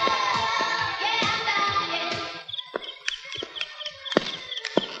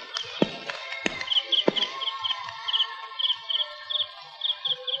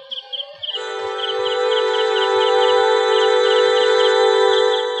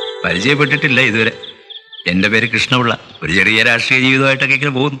 പരിചയപ്പെട്ടിട്ടില്ല ഇതുവരെ. എന്റെ പേര് കൃഷ്ണപിള്ള. ഒരു ചെറിയ രാഷ്ട്രീയ ജീവിതമായിട്ടൊക്കെ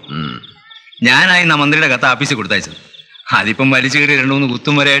ഇങ്ങനെ പോകുന്നു. ഞാനായി മന്ത്രിയുടെ കത്ത് ആഫീസിൽ കൊടുത്തയച്ചത്. അതിപ്പം വലിച്ചു കയറി 2-3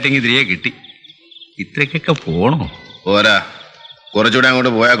 കുത്തും വരെയായിട്ടെങ്കിൽ തിരികെ കിട്ടി. ഇത്രയ്ക്കൊക്കെ പോണോ? പോരാ, കുറച്ചുകൂടെ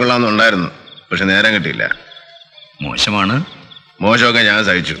അങ്ങോട്ട് പോയാൽ കൊള്ളാമെന്നുണ്ടായിരുന്നു. പക്ഷെ നേരം കിട്ടിയില്ല. മോശമാണ്. മോശമൊക്കെ ഞാൻ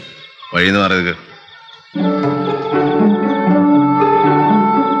സഹിച്ചു. വഴിയെന്ന് പറയുക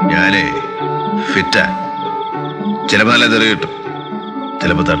ഞാനേ ഫിറ്റാ. ചിലപ്പോൾ നല്ല തെറി കിട്ടും,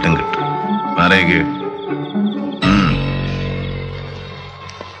 ചിലപ്പോൾ തട്ടും കിട്ടും. മാറിയേക്ക്.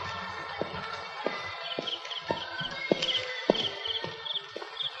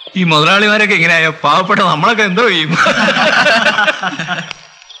 ഈ മുതലാളിമാരൊക്കെ എങ്ങനെയായ പാവപ്പെട്ട നമ്മളൊക്കെ എന്തോ ചെയ്യും?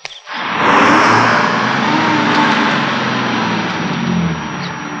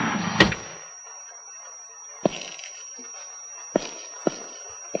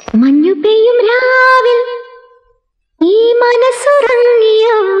 മഞ്ഞു പെയ്യും രാവിൽ ഈ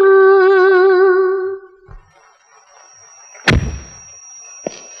മനസ്സുറങ്ങിയോ,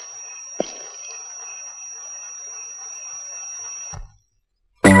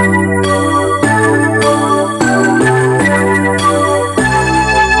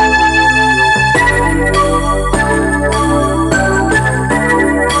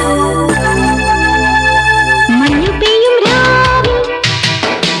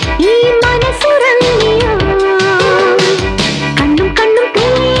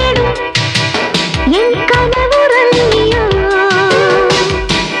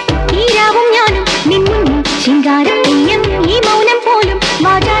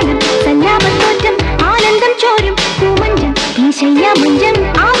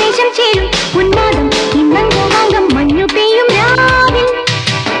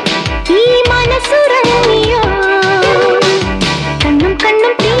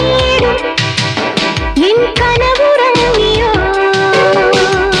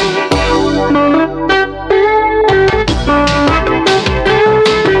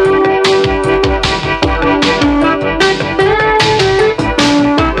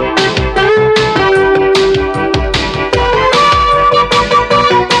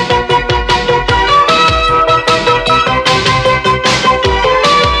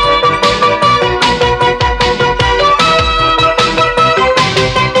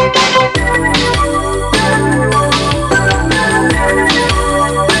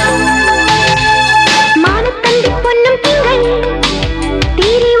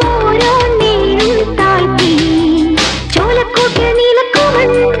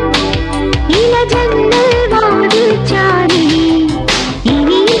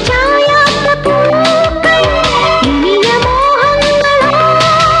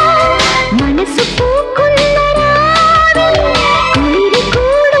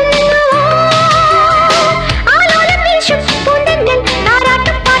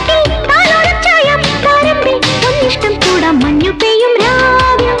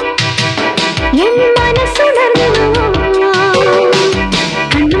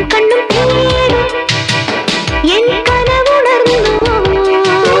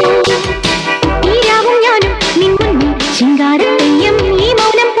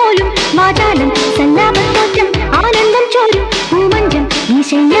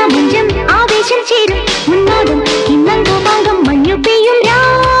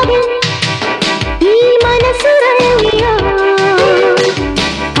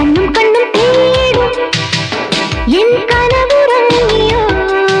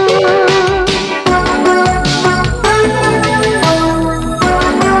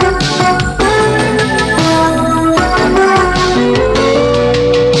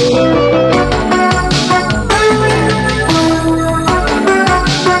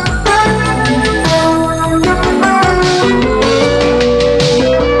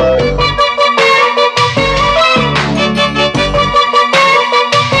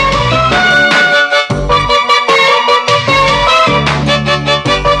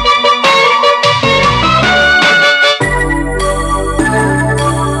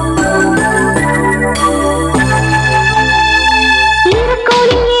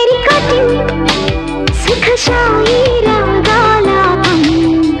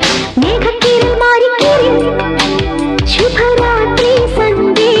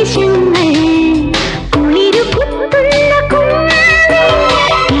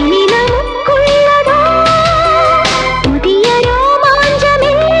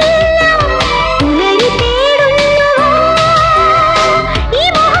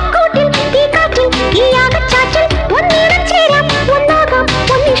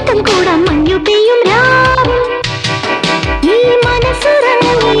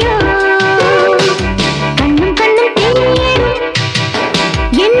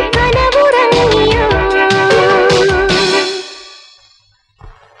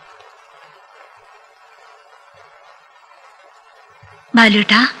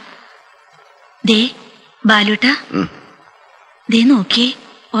 ബാലുട്ടാ, ദേ ബാലുട്ടാ, ദേ നോക്കി,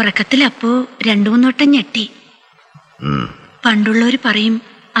 ഉറക്കത്തിൽ അപ്പോ 2-3 വട്ടം ഞെട്ടി. പണ്ടുള്ളവര് പറയും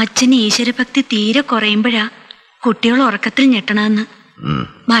അച്ഛന് ഈശ്വരഭക്തി തീരെ കുറയുമ്പോഴാ കുട്ടികൾ ഉറക്കത്തിൽ ഞെട്ടണമെന്ന്.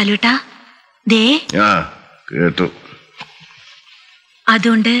 ബാലുട്ടാ, ദേ കേട്ടു.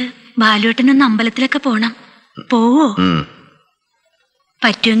 അതുകൊണ്ട് ബാലുട്ടനൊന്ന് അമ്പലത്തിലൊക്കെ പോണം. പോവോ?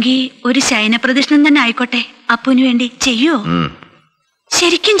 പറ്റുമെങ്കിൽ ഒരു ശയനപ്രദക്ഷിണം തന്നെ ആയിക്കോട്ടെ, അപ്പുവിന് വേണ്ടി ചെയ്യോ?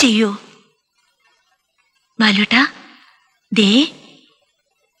 ശരിക്കും ചെയ്യോ ബാലുട്ടാ? ദേ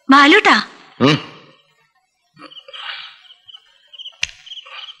ബാലുട്ടാ,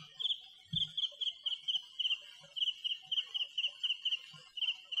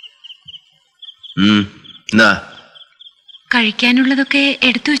 കഴിക്കാനുള്ളതൊക്കെ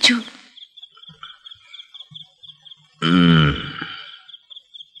എടുത്തു വെച്ചു.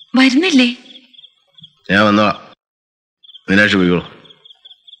 വരുന്നില്ലേ? ഞാൻ വന്നോളാം. മീനാക്ഷി പോയിക്കോളൂ.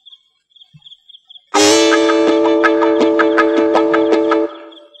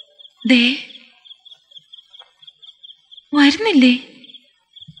 ദേ വരുന്നില്ലേ?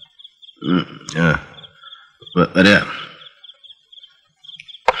 വരാം.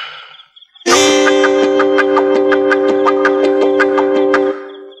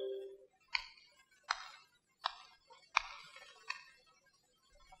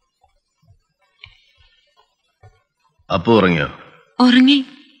 അപ്പു ഉറങ്ങിയോ? ഉറങ്ങി.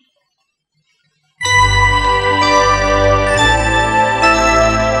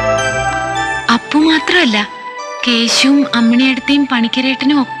 അപ്പു മാത്രമല്ല, കേശുവും അമ്മിണിയടുത്തേയും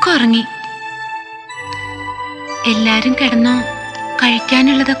പണിക്കരേട്ടനും ഒക്കെ ഉറങ്ങി. എല്ലാരും കിടന്നോ?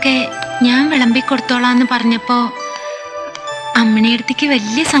 കഴിക്കാനുള്ളതൊക്കെ ഞാൻ വിളമ്പിക്കൊടുത്തോളാന്ന് പറഞ്ഞപ്പോ അമ്മിണിയടുത്തേക്ക്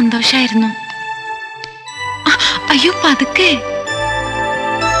വലിയ സന്തോഷായിരുന്നു. അയ്യോ പതുക്കെ.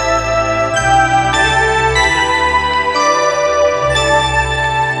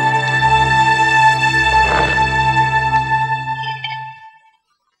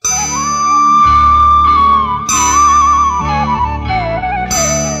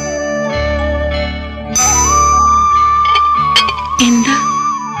 എന്താ?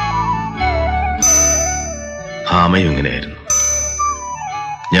 ഭാമയും ഇങ്ങനെയായിരുന്നു.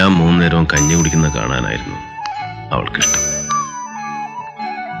 ഞാൻ 3 നേരവും കഞ്ഞി കുടിക്കുന്ന കാണാനായിരുന്നു അവൾക്കിഷ്ടം.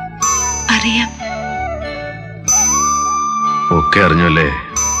 അറിയാം. ഒക്കെ അറിഞ്ഞല്ലേ?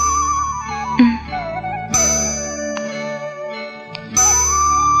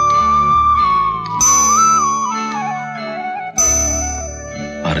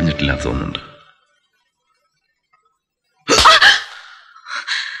 അറിഞ്ഞിട്ടില്ല തോന്നുന്നുണ്ട്.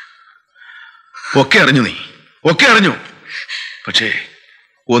 ഒക്കെ അറിഞ്ഞു, നീ ഒക്കെ അറിഞ്ഞു. പക്ഷേ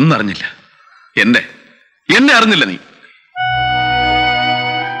ഒന്നറിഞ്ഞില്ല. എന്നെ അറിഞ്ഞില്ല നീ.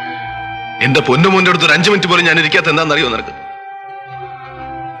 എന്റെ പൊന്നുമോന്റെ അടുത്ത് ഒരു 5 മിനിറ്റ് പോലും ഞാൻ ഇരിക്കാത്ത എന്താണെന്നറിയോ നിനക്ക്?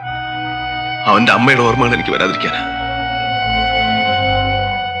 അവന്റെ അമ്മയുടെ ഓർമ്മകൾ എനിക്ക് വരാതിരിക്കാനാ.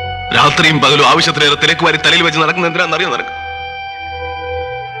 രാത്രിയും പകലും ആവശ്യത്തിലേറെ തിരക്ക് വാരി തലയിൽ വെച്ച് നടക്കുന്ന എന്തിനാണെന്നറിയോ നിനക്ക്?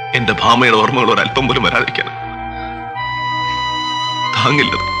 എന്റെ ഭാമയുടെ ഓർമ്മകൾ ഒരല്പം പോലും വരാതിരിക്കാനാ.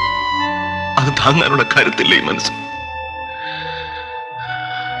 താങ്ങില്ലത്. അത് താങ്ങാനുള്ള കരുത്തില്ല ഈ മനസ്സ്.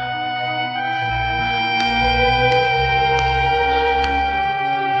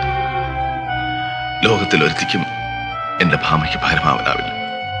 ലോകത്തിൽ ഒരുത്തിക്കും എന്റെ ഭാമയ്ക്ക് ഭാരമാവാനാവില്ല.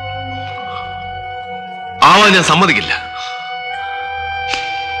 ആവാൻ ഞാൻ സമ്മതിക്കില്ല.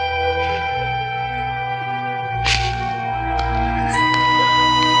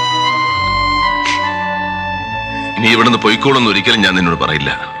 ഇനി ഇവിടുന്ന് പൊയ്ക്കോളൊന്നും ഒരിക്കലും ഞാൻ നിന്നോട്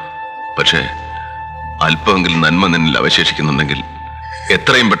പറയില്ല. പക്ഷേ അല്പമെങ്കിലും നന്മ നിന്നിൽ അവശേഷിക്കുന്നുണ്ടെങ്കിൽ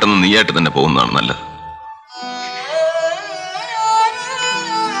എത്രയും പെട്ടെന്ന് നീയായിട്ട് തന്നെ പോകുന്നതാണ് നല്ലത്.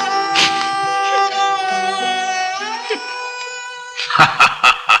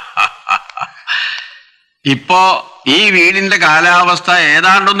 ഇപ്പോ ഈ വീടിന്റെ കാലാവസ്ഥ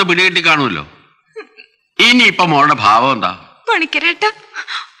ഏതാണ്ടൊന്ന് പിടികിട്ടി കാണുമല്ലോ. ഇനിയിപ്പൊ മോളുടെ ഭാവം എന്താ? പണിക്കരേട്ട,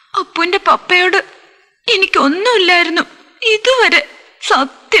 അപ്പുവിന്റെ പപ്പയോട് എനിക്കൊന്നുമില്ലായിരുന്നു ഇതുവരെ,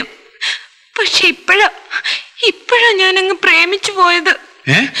 സത്യം. പക്ഷെ ഇപ്പോഴാ ഞാനങ്ങ് പ്രേമിച്ചു പോയത്.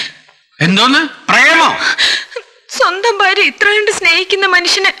 എന്തോന്ന് പ്രേമോ? സ്വന്തം ഭാര്യ ഇത്ര കണ്ട് സ്നേഹിക്കുന്ന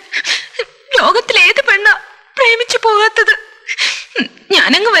മനുഷ്യനെ ലോകത്തിൽ ഏത് പെണ്ണാ പ്രേമിച്ചു പോകാത്തത്?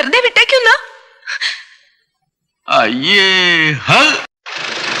 ഞാനങ്ങ് വെറുതെ വിട്ടേക്കുന്ന. അയ്യേ.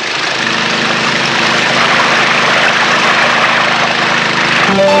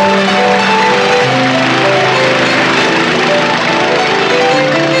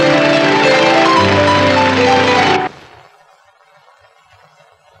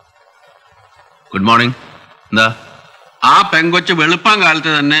 Good morning. എന്താ? ആ പെങ്കൊച്ച് വെളുപ്പാൻ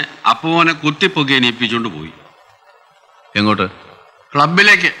കാലത്ത് തന്നെ അപ്പുമോനെ കുത്തിപ്പൊക്കി എണീപ്പിച്ചോണ്ട് പോയി. എങ്ങോട്ട്?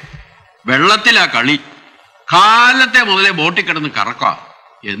 ക്ലബിലേക്ക്. വെള്ളത്തിലാ കളി. കാലത്തെ മുതലേ ബോട്ടിൽ കിടന്ന് കറക്കാം.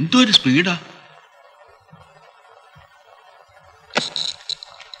 എന്തൊരു സ്പീഡാ.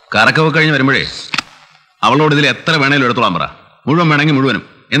 കറക്കമൊക്കെ കഴിഞ്ഞ് വരുമ്പോഴേ അവളോട് ഇതിൽ എത്ര വേണേലും എടുത്തോളാൻ പറ. മുഴുവൻ വേണമെങ്കിൽ മുഴുവനും,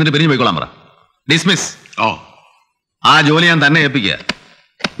 എന്നിട്ട് പിരിഞ്ഞു പോയിക്കോളാൻ പറ. ഡിസ്മിസ്. ഓ, ആ ജോലി ഞാൻ തന്നെ ഏൽപ്പിക്കുക.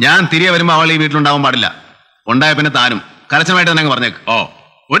 ഞാൻ തിരികെ വരുമ്പോൾ അവൾ ഈ വീട്ടിലുണ്ടാവാൻ പാടില്ല. ഉണ്ടായ പിന്നെ താനും കരച്ചമായിട്ട് തന്നെ പറഞ്ഞേക്ക്. ഓ,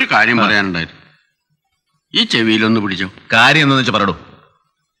 ഒരു കാര്യം പറയാനുണ്ടായിരുന്നു. ഈ ചെവിയിലൊന്ന് പിടിച്ചോ. കാര്യം എന്താന്ന് വെച്ചാൽ പറയൂ.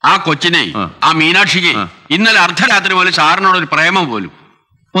 ആ കൊച്ചിനെ, ആ മീനാക്ഷിക്ക് ഇന്നലെ അർദ്ധരാത്രി പോലെ സാറിനോടൊരു പ്രേമം പോലും.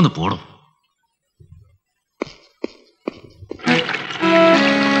 ഒന്ന് പോടോ.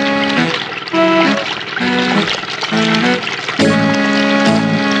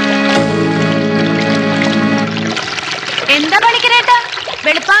 എന്താ പണിക്കരേട്ടാ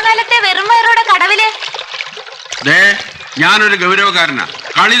വെളുപ്പാങ്കാലത്തെ വെറും വയറോടെ കടവില്? ഞാനൊരു ഗൗരവക്കാരനാ.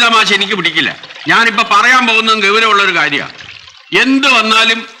 കളി തമാശ എനിക്ക് പിടിക്കില്ല. ഞാനിപ്പോ പറയാൻ പോകുന്നതും ഗൗരവമുള്ള ഒരു കാര്യമാണ്. എന്ത്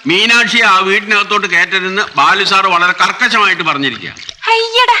വന്നാലും മീനാക്ഷിയെ ആ വീട്ടിനകത്തോട്ട് കയറ്റരുതെന്ന് ബാലു സാറ് വളരെ കർക്കശമായിട്ട് പറഞ്ഞിരിക്കുക.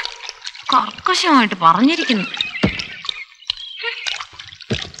 അയ്യടാ, കർക്കശമായിട്ട് പറഞ്ഞിരിക്കുന്നു.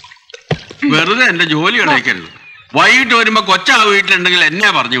 വെറുതെ എന്റെ ജോലി കളയിക്കരുത്. വൈകിട്ട് വരുമ്പോ കൊച്ച ആ വീട്ടിലുണ്ടെങ്കിൽ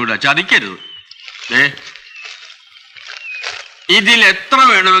എന്നെ പറഞ്ഞു വിടുക, ചതിക്കരുത്. ഇതിൽ എത്ര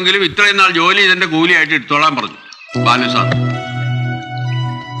വേണമെങ്കിലും ഇത്രയും നാൾ ജോലി ഇതിന്റെ കൂലിയായിട്ട് എടുത്തോളാൻ പറഞ്ഞു ബാലു സാർ.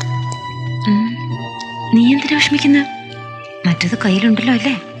 നീ എന്തിനാ വിഷമിക്കുന്ന? മറ്റത് കയ്യിലുണ്ടല്ലോ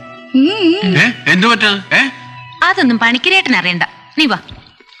അല്ലേ? എന്തു പറ്റാ? അതൊന്നും പണിക്കരേട്ടൻ അറിയണ്ട. നീ വാ.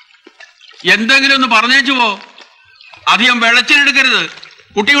 എന്തെങ്കിലും ഒന്ന് പറഞ്ഞേച്ചു പോ. അധികം വെള്ളച്ചിലെടുക്കരുത്.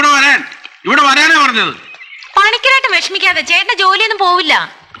 കുട്ടി ഇവിടെ വരാനാ പറഞ്ഞത്. പണിക്കരേട്ടൻ വിഷമിക്കാതെ. ചേട്ടന്റെ ജോലിയൊന്നും പോവില്ല.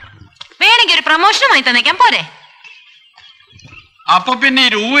 വേണമെങ്കിൽ ഒരു പ്രമോഷനുമായി തന്നേക്കാൻ പോരെ? അപ്പൊ പിന്നെ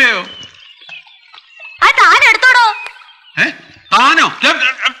ഈ രൂപയോ? താൻ എടുത്തോടോ. താനോ?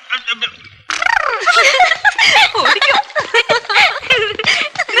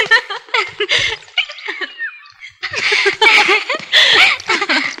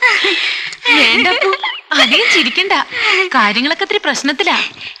 വേണ്ടപ്പൂ, അധികം ചിരിക്കണ്ട. കാര്യങ്ങളൊക്കെ ഇത്തിരി പ്രശ്നത്തിലാ.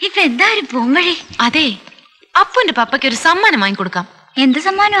 ഇപ്പൊ എന്താ ഒരു പോംവഴി? അതെ, അപ്പുന്റെ പപ്പയ്ക്ക് ഒരു സമ്മാനം വാങ്ങിക്കൊടുക്കാം. എന്ത്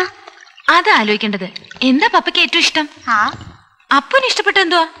സമ്മാനമാ? അതാ ആലോചിക്കേണ്ടത്. എന്താ പപ്പയ്ക്ക് ഏറ്റവും ഇഷ്ടം? അപ്പുന് ഇഷ്ടപ്പെട്ട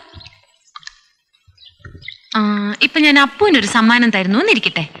എന്തുവാ? ഇപ്പൊ ഞാൻ അപ്പുവിനൊരു സമ്മാനം തരുന്നു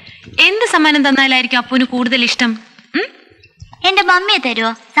എന്നിരിക്കട്ടെ. എന്ത് സമ്മാനം തന്നാലായിരിക്കും അപ്പുവിന് കൂടുതൽ ഇഷ്ടം? എന്റെ മമ്മിയെ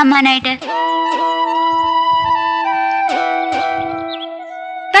തരുവോ സമ്മാനായിട്ട്?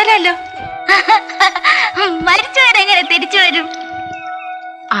 തരാലോ. മരിച്ചവരെങ്ങനെ തിരിച്ചു വരും?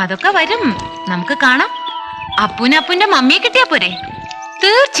 അതൊക്കെ വരും, നമുക്ക് കാണാം. അപ്പുവിന് അപ്പുവിന്റെ മമ്മിയെ കിട്ടിയാ പോരെ?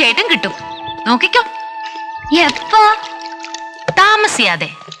 തീർച്ചയായിട്ടും കിട്ടും. നോക്കിക്കോ. എപ്പോ? താമസിയാതെ.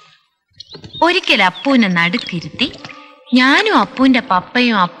 ഒരിക്കൽ അപ്പുവിനെ നടുക്കിരുത്തി ഞാനും അപ്പുവിന്റെ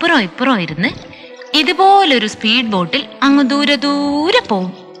പപ്പയും അപ്പുറം ഇപ്പുറം ഇരുന്ന് ഇതുപോലൊരു സ്പീഡ് ബോട്ടിൽ അങ്ങ് ദൂരെ ദൂരെ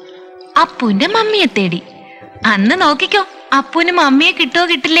പോവും. അപ്പുവിന്റെ മമ്മിയെ തേടി. അന്ന് നോക്കിക്കോ അപ്പുവിന് മമ്മിയെ കിട്ടുവോ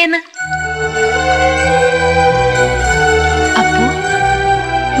കിട്ടില്ലേന്ന്. അപ്പു,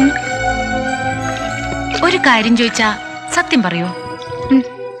 ഒരു കാര്യം ചോദിച്ചാ സത്യം പറയൂ?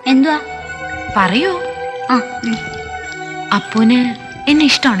 എന്തുവാ? പറയൂ. അപ്പുവിന് എന്നെ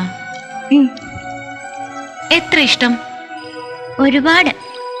ഇഷ്ടമാണോ? എത്ര ഇഷ്ടം? ഒരുപാട്.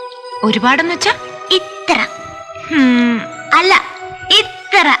 ഒരുപാടെന്ന് വെച്ചാ? ഇത്ര. അല്ല,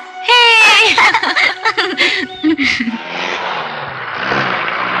 ഇത്ര.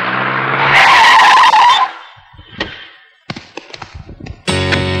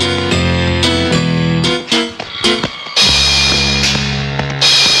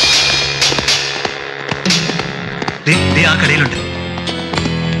 ആ കടയിലുണ്ട്.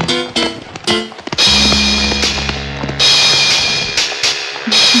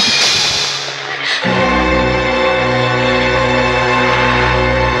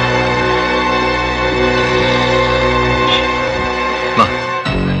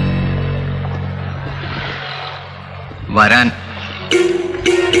 വരാൻ.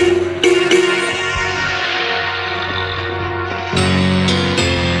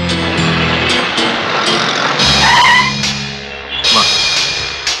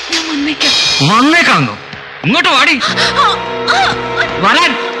 വന്നേക്കാണോ? ഇങ്ങോട്ട് വാടി.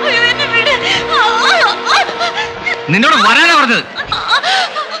 വരാൻ. നിന്നോട് വരാനാ പറഞ്ഞത്.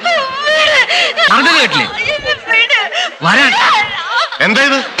 പറഞ്ഞത് കേട്ടില്ലേ? വരാൻ. എന്താ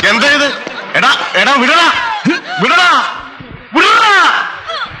ഇത്? എന്താ ഇത്? എടാ എടാ വിടടാ, വിടടാ, വിടടാ.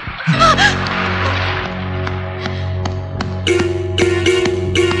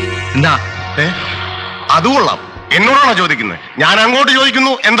 എന്താ? അത് കൊള്ളാം. എന്നോടാണോ ചോദിക്കുന്നത്? ഞാൻ അങ്ങോട്ട്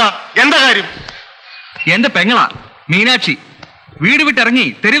ചോദിക്കുന്നു. എന്താ എന്താ കാര്യം? എന്റെ പെങ്ങളാ മീനാക്ഷി വീട് വിട്ടിറങ്ങി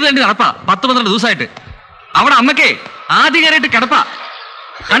തെരുവ് തണ്ടി നടപ്പാ 10-12 ദിവസമായിട്ട്. അവിടെ അമ്മക്കേ ആദ്യം കയറിയിട്ട് കിടപ്പാ.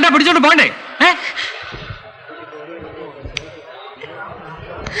 കണ്ടാ പിടിച്ചോണ്ട് പോണ്ടേ?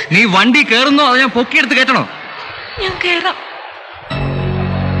 നീ വണ്ടി കേറുന്നോ അതോ ഞാൻ പൊക്കിയെടുത്ത് കയറ്റണോ? ഞാൻ കേറാം.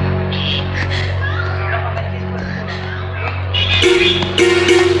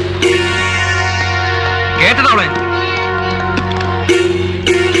 കേട്ടതോളെ.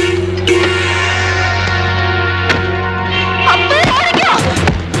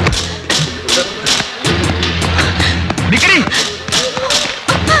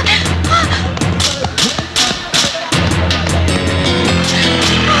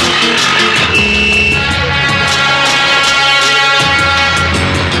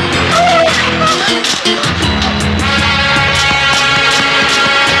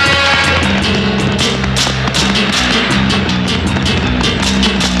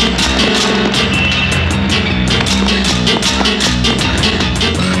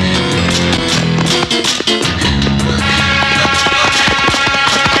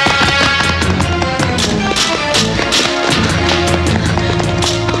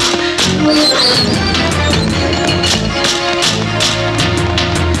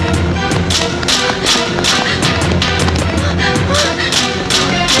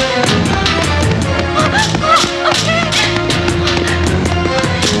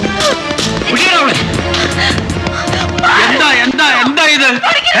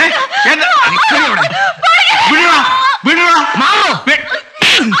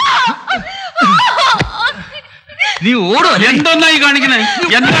 നീ ഓടോ? എന്തൊന്നായി കാണിക്കണേ?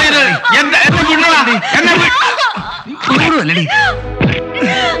 എന്താ ഇത്? ഓടുവല്ലേ?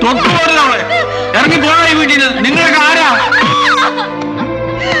 തൊട്ടുപോലവളെ ഇറങ്ങി പോണ ഈ വീട്ടിൽ. നിങ്ങളൊക്കെ ആരാ?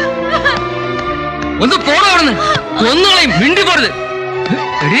 ഒന്ന് പോണോ അവിടുന്ന്? ഒന്നുകളെയും മിണ്ടി പോരുത്.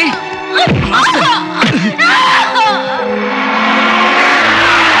 എടീ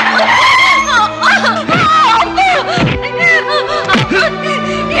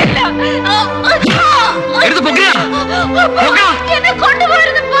എടുത്ത് പൊക്കിയാ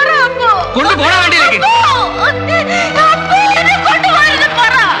കൊണ്ടുപോടാ വേണ്ടിയിലേക്ക്.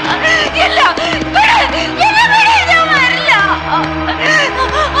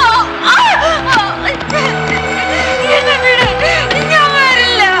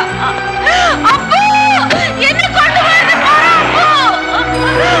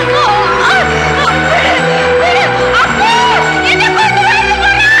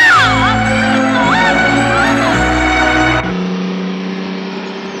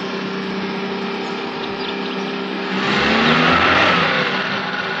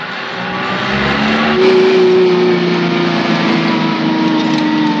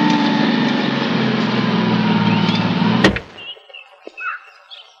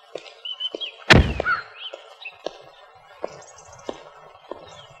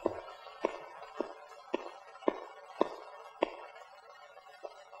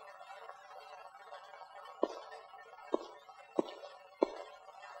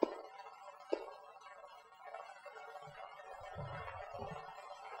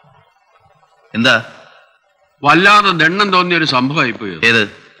 എന്താ? വല്ലാതെ ദണ്ണം തോന്നിയ ഒരു സംഭവമായി പോയി. ഏത്?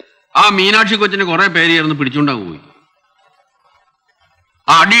 ആ മീനാക്ഷി കൊച്ചിന് കുറെ പേര് ചേർന്ന് പിടിച്ചോണ്ടാ പോയി.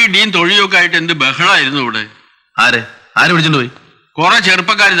 അടി ഇടിയും തൊഴിയൊക്കെ ആയിട്ട് എന്ത് ബഹളായിരുന്നു ഇവിടെ. ആര് പിടിച്ചോണ്ട് പോയി? കുറെ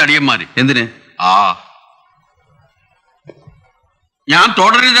ചെറുപ്പക്കാര് തടിയന്മാര്. എന്തിന്? ഞാൻ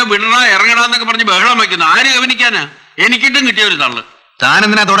തുടരുത്, വിടണ ഇറങ്ങണമെന്നൊക്കെ പറഞ്ഞ് ബഹളം വയ്ക്കുന്നു. ആര് ഗവനിക്കാനാ? എനിക്കിട്ടും കിട്ടിയ ഒരു തള്ളു. താൻ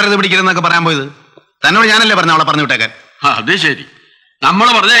എന്തിനാ തുടരുത് പിടിക്കുന്നൊക്കെ പറയാൻ പോയത്? തന്നോട് ഞാനല്ലേ പറഞ്ഞ അവളെ പറഞ്ഞു വിട്ടേക്കാൻ. അത് ശരി. നമ്മൾ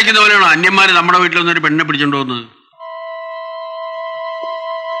പറഞ്ഞയക്കുന്ന പോലെയാണോ അന്യന്മാര് നമ്മുടെ വീട്ടിൽ വന്നൊരു പെണ്ണെ പിടിച്ചോണ്ട് പോകുന്നത്?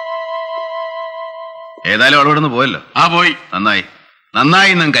 ഏതായാലും അവൾ ഇവിടുന്ന് പോയല്ലോ. പോയി.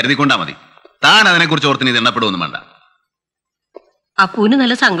 നന്നായി എന്ന് കരുതിക്കൊണ്ടാ മതി. താൻ അതിനെക്കുറിച്ച് ഓർത്തിന് ഇത് എണ്ണപ്പെടുവൊന്നും വേണ്ട. അപ്പൂന്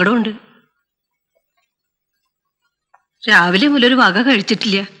നല്ല സങ്കടമുണ്ട്. രാവിലെ മുതലൊരു വക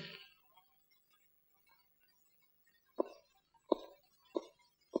കഴിച്ചിട്ടില്ല.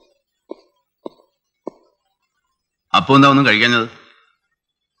 അപ്പോ എന്താ ഒന്നും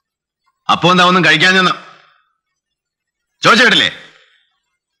കഴിക്കാഞ്ഞത്? ചോദിച്ചു കേട്ടില്ലേ?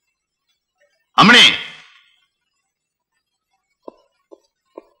 അമ്മണി,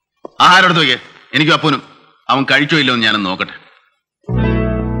 ആഹാരം എടുത്ത് വയ്ക്കേ. എനിക്കും അപ്പൂനും. അവൻ കഴിച്ചോ ഇല്ലോ എന്ന് ഞാനൊന്ന് നോക്കട്ടെ.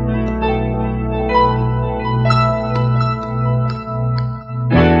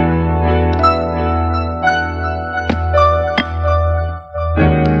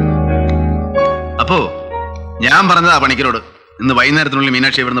 അപ്പോ ഞാൻ പറഞ്ഞതാ പണിക്കരോട്, ഇന്ന് വൈകുന്നേരത്തിനുള്ളിൽ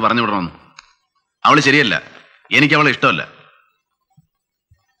മീനാക്ഷി ഇവിടുന്ന് പറഞ്ഞു വിടണമെന്ന്. അവള് ശരിയല്ല, എനിക്ക് അവളെ ഇഷ്ടമല്ല.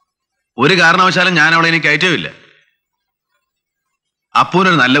 ഒരു കാരണവശാലും ഞാൻ അവളെ എനിക്ക് കയറ്റുമില്ല.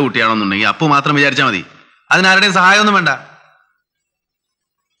 അപ്പൂനൊരു നല്ല കുട്ടിയാണെന്നുണ്ടെങ്കിൽ അപ്പു മാത്രം വിചാരിച്ചാൽ മതി. അതിനാരുടെയും സഹായമൊന്നും വേണ്ട.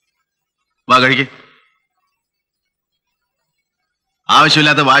 വാ കഴിക്ക്.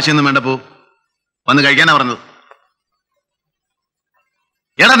 ആവശ്യമില്ലാത്ത വാശിയൊന്നും വേണ്ടപ്പോ വന്ന് കഴിക്കാനാ പറഞ്ഞത്.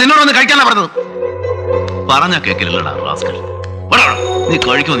 എടാ നിന്നോട് വന്ന് കഴിക്കാനാ പറഞ്ഞത്. പറഞ്ഞ കേക്കില്ലടാ റാസ്കൽ. നീ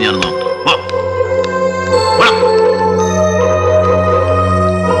കഴിക്കുമെന്ന് ഞാൻ നോക്കാം.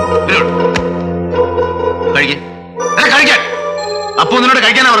 കഴിക്കാൻ അപ്പോ നിന്നോട്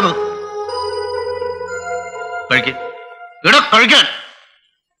കഴിക്കാനാ പറഞ്ഞത്. കഴിക്കാൻ എടാ കഴിക്കാൻ.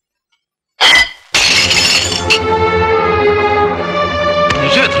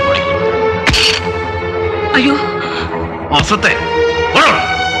 അയ്യോ മാസത്തെ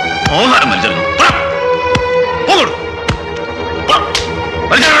ഓഹാരം മത്സരം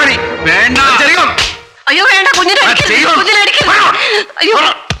വേണ്ട. അയ്യോ വേണ്ട,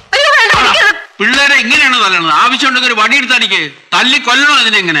 പിള്ളേരെ ഇങ്ങനെയാണ് തല്ലണത്. ആവശ്യമുണ്ടെങ്കിൽ ഒരു വടിയെടുത്തടിക്ക്. തല്ലി കൊല്ലണോ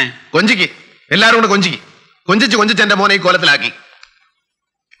അതിനെങ്ങനെ? കൊഞ്ചിക്ക്, എല്ലാരും കൂടെ കൊഞ്ചിക്ക്. കൊഞ്ചിച്ച് എന്റെ മോനെ ഈ കോലത്തിലാക്കി.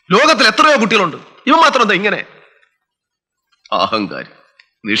 ലോകത്തിൽ എത്രയോ കുട്ടികളുണ്ട്, ഇവൻ മാത്രം എന്താ ഇങ്ങനെ? അഹങ്കാരി,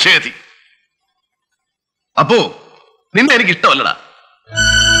 നിഷേധി. അപ്പോ നിന്നെ എനിക്ക് ഇഷ്ടമല്ലടാ.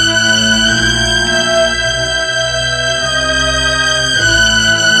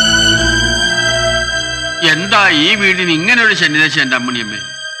 എന്താ ഈ വീടിന് ഇങ്ങനെ ഒരു സന്നിവേശം എന്റെ അമ്മണിയമ്മേ?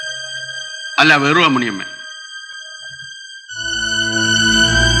 അല്ല, വെറും അമ്മണിയമ്മേ.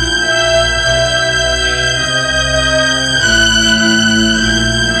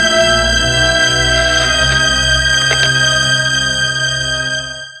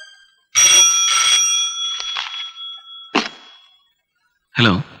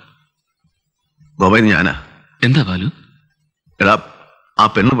 ഹലോ ഗോപാൽ, ഞാനാ. എന്താ ബാലു? എടാ, ആ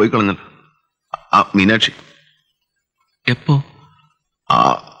പെണ്ണ് പോയി കളഞ്ഞല്ലോ, ആ മീനാക്ഷി. എപ്പോ? ആ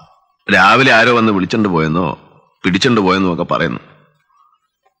രാവിലെ ആരോ വന്ന് വിളിച്ചോണ്ട് പോയെന്നോ പിടിച്ചോണ്ട് പോയെന്നോ ഒക്കെ പറയുന്നു.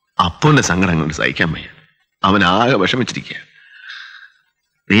 അപ്പൂന്റെ സങ്കടം കൊണ്ട് സഹിക്കാൻ വയ്യ. അവൻ ആകെ വിഷമിച്ചിരിക്കുക.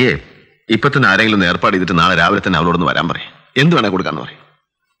 നീയേ ഇപ്പൊ തന്നെ ആരെങ്കിലും ഏർപ്പാട് ചെയ്തിട്ട് നാളെ രാവിലെ തന്നെ അവളോടൊന്ന് വരാൻ പറയും. എന്ത് വേണേ കൊടുക്കാന്ന് പറയും.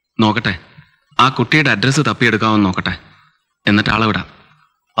 നോക്കട്ടെ, ആ കുട്ടിയുടെ അഡ്രസ്സ് തപ്പിയെടുക്കാമെന്ന് നോക്കട്ടെ, എന്നിട്ട് ആളെ വിടാം.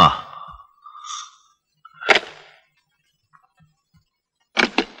 ആ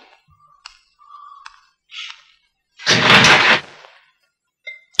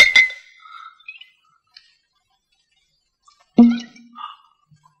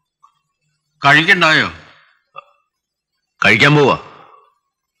കഴിക്കണ്ടായോ? കഴിക്കാൻ പോവാ.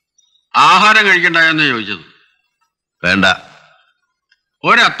 ആഹാരം കഴിക്കണ്ടായോന്ന് ചോദിച്ചത്. വേണ്ട.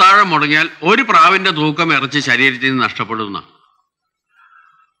 ഒരത്താഴം മുടങ്ങിയാൽ ഒരു പ്രാവിന്റെ തൂക്കം ഇറച്ചി ശരീരത്തിൽ നിന്ന് നഷ്ടപ്പെടുന്ന.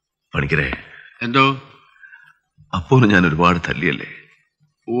 പണിക്കരെ, എന്തോ? അപ്പൂന് ഞാൻ ഒരുപാട് തല്ലിയല്ലേ?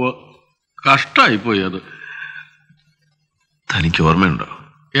 കഷ്ടായി പോയി അത്. തനിക്ക് ഓർമ്മയുണ്ടോ?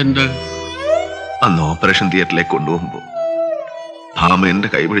 എന്ത്? അന്ന് ഓപ്പറേഷൻ തിയേറ്ററിലേക്ക് കൊണ്ടുപോകുമ്പോ ഭാമ എന്റെ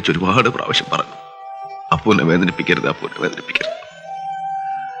കൈ പിടിച്ച് ഒരുപാട് പ്രാവശ്യം പറഞ്ഞു, അപ്പൂനെ വേദനിപ്പിക്കരുത്, അപ്പൂനെ വേദനിപ്പിക്കരുത്.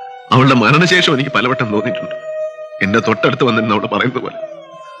 അവളുടെ മരണശേഷം എനിക്ക് പലവട്ടം തോന്നിയിട്ടുണ്ട്, എന്റെ തൊട്ടടുത്ത് വന്നിരുന്ന അവള് പറയുന്നത് പോലെ,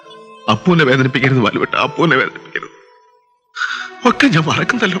 അപ്പൂനെ വേദനിപ്പിക്കരുത് വലുവട്ട, അപ്പൂനെ വേദനിപ്പിക്കരുത്. ഒക്കെ ഞാൻ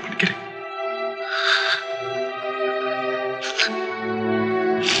മറക്കുന്നല്ലോ പണിക്കരെ.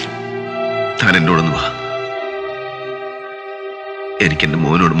 താൻ എന്നോടൊന്ന് വാ. എനിക്ക് എന്റെ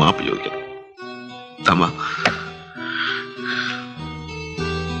മോനോട് മാപ്പ് ചോദിക്കണം. തമ്മ,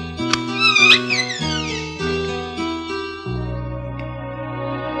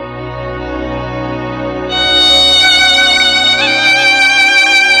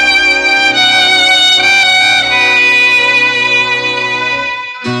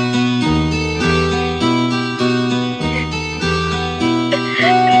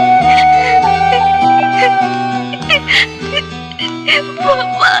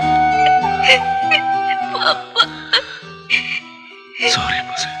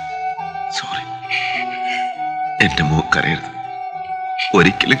 എന്റെ മോൻ കരയരുത്,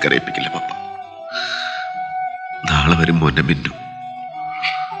 ഒരിക്കലും കരയിപ്പിക്കില്ല പപ്പ. നാളെ വരുമ്പോ എന്റെ മിന്നു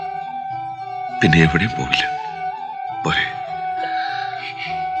പിന്നെ എവിടെയും പോവില്ല പോരെ?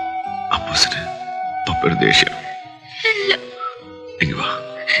 അപ്പൂസിന് പപ്പയുടെ ദേഷ്യം. എങ്കിൽ വാ,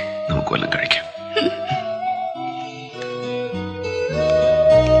 നമുക്ക് വല്ലതും കഴിക്കാം.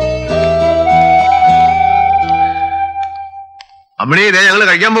 അമ്മണി, ഇതേ ഞങ്ങള്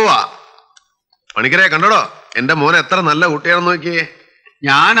കഴിക്കാൻ പോവാ. പണിക്കരെ കണ്ടോടോ, എന്റെ മോൻ എത്ര നല്ല കുട്ടിയാണെന്ന് നോക്കിയേ.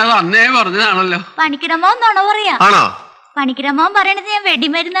 ഞാനത് അന്നേ പറഞ്ഞതാണല്ലോ. പണിക്കരമോൻ നുണ പറയാ. ആണോ? പണിക്കരമോൻ പറയണത് ഞാൻ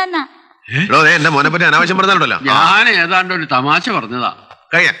വെടിമരുന്നാ. എന്റെ മോനെ പറ്റി അനാവശ്യം പറഞ്ഞാലുണ്ടല്ലോ. ഞാൻ ഏതാണ്ട് ഒരു തമാശ പറഞ്ഞതാ.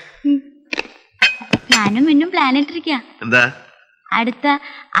 കഴിയാ. ഞാനും മിന്നും പ്ലാൻ ഇട്ടിരിക്കാ. എന്താ?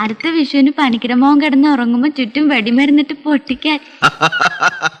 അടുത്ത വിഷുവിന് പണിക്കരമോൻ കിടന്ന് ഉറങ്ങുമ്പോ ചുറ്റും വെടിമരുന്നിട്ട് പൊട്ടിക്കാൻ.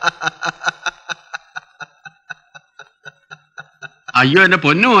 അയ്യോ, എന്റെ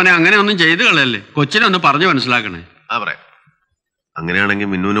പൊന്നു മോനെ, അങ്ങനെ ഒന്നും ചെയ്തു കളയല്ലേ. കൊച്ചിനെ ഒന്ന് പറഞ്ഞു മനസ്സിലാക്കണേ. അങ്ങനെയാണെങ്കിൽ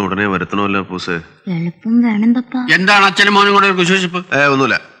മിന്നുവിനെ ഉടനെ വരുത്തണമല്ലോ അപ്പൂസ്. എളുപ്പം വേണം പപ്പ. എന്താണ് അച്ഛനും മോനും കൂടെ ഒരു വിശേഷിപ്പ്?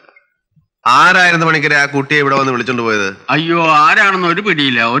 ഒന്നുമില്ല. ആരായിരുന്നു മണിക്കരെ ആ കുട്ടിയെ ഇവിടെ വന്ന് വിളിച്ചോണ്ട് പോയത്? അയ്യോ, ആരാണെന്ന് ഒരു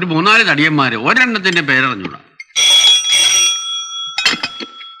പിടിയില്ല. ഒരു 3-4 തടിയന്മാര്, ഒരെണ്ണത്തിന്റെ പേരറിഞ്ഞൂടാ.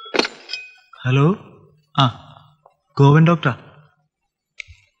 ഹലോ, ആ ഗോവൻ ഡോക്ടറാ?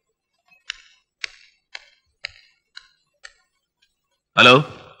 ഹലോ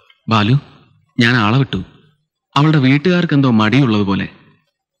ബാലു, ഞാൻ ആളെ വിട്ടു. അവളുടെ വീട്ടുകാർക്ക് എന്തോ മടിയുള്ളതുപോലെ.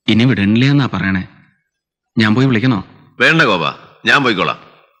 ഇനി വിടണില്ല എന്നാ പറയണേ. ഞാൻ പോയി വിളിക്കണോ? വേണ്ട ഗോപ, ഞാൻ പോയിക്കോളാം.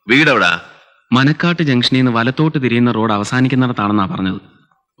 വീടെവിടാ? മനക്കാട്ട് ജംഗ്ഷനിൽ നിന്ന് വലത്തോട്ട് തിരിയുന്ന റോഡ് അവസാനിക്കുന്നിടത്താണെന്നാ പറഞ്ഞത്.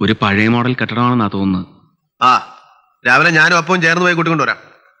 ഒരു പഴയ മോഡൽ കെട്ടിടമാണെന്നാ തോന്നുന്നത്. ആ, രാവിലെ ഞാനും അപ്പവും ചേർന്ന് പോയി കൂട്ടിക്കൊണ്ടുവരാം.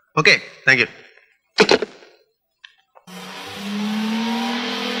 Okay, thank you.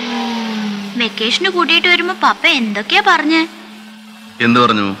 വെക്കേഷന് കൂട്ടിയിട്ട് വരുമ്പോ പപ്പ എന്തൊക്കെയാ പറഞ്ഞേ? എന്ത്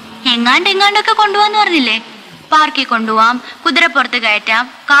പറഞ്ഞു? എങ്ങാണ്ടൊക്കെ കൊണ്ടുപോവാന്ന് പറഞ്ഞില്ലേ? പാർക്കിൽ കൊണ്ടുപോവാം, കുതിരപ്പുറത്ത് കയറ്റാം,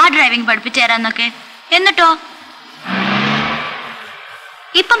 കാർ ഡ്രൈവിംഗ് പഠിപ്പിച്ചേരാന്നൊക്കെ. എന്നിട്ടോ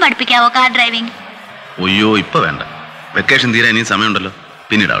ഇപ്പം പഠിപ്പിക്കാവോ കാർ ഡ്രൈവിംഗ്? ഒയ്യോ, ഇപ്പൊ വേണ്ട. വെക്കേഷൻ തീരാൻ ഇനിയും സമയമുണ്ടല്ലോ,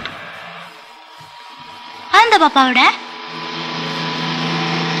 പിന്നീടാവട്ടെ. അതെന്താ പപ്പ അവിടെ?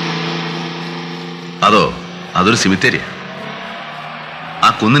 അതൊരു സിമിത്തേരിയ. ആ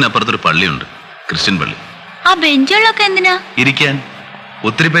കുന്നിനപ്പുറത്തൊരു പള്ളിയുണ്ട്, ക്രിസ്ത്യൻ പള്ളി. ആ ബെഞ്ചുകളൊക്കെ എന്തിനാ? ഇരിക്കാൻ.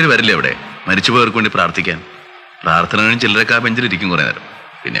 ഒത്തിരി പേര് വരില്ലേ അവിടെ, മരിച്ചുപോയവർക്ക് വേണ്ടി പ്രാർത്ഥിക്കാൻ. പ്രാർത്ഥന കഴിഞ്ഞ് ചിലരൊക്കെ ആ ബെഞ്ചിൽ ഇരിക്കും കുറെ നേരം,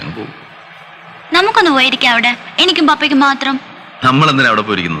 പിന്നെ അങ്ങ് പോകും. നമുക്കൊന്ന് പോയിരിക്കാം അവിടെ, എനിക്കും പപ്പയ്ക്കും മാത്രം. നമ്മൾ എന്തിനാ അവിടെ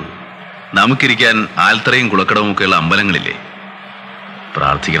പോയിരിക്കുന്നത്? നമുക്കിരിക്കാൻ ആൽത്തറയും കുളക്കടവും ഒക്കെയുള്ള അമ്പലങ്ങളില്ലേ?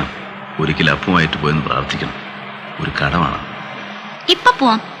 പ്രാർത്ഥിക്കണം. ഒരിക്കലും അപ്പുമായിട്ട് പോയെന്ന് പ്രാർത്ഥിക്കണം. ഒരു കടമാണ്. ഇപ്പൊ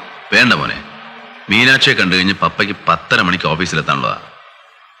പോവാം. വേണ്ട മോനെ, മീനാക്ഷിയെ കണ്ടു കഴിഞ്ഞ് പപ്പയ്ക്ക് 10:30 മണിക്ക് ഓഫീസിലെത്താനുള്ളതാ.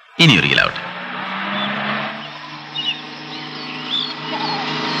 ഇനി ഒരിക്കലാവട്ടെ.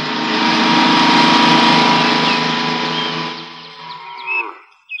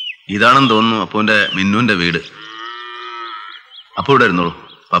 ഇതാണെന്ന് തോന്നുന്നു അപ്പുവിന്റെ മിന്നുവിന്റെ വീട്. അപ്പു ഇവിടെ ഇരുന്നോളൂ,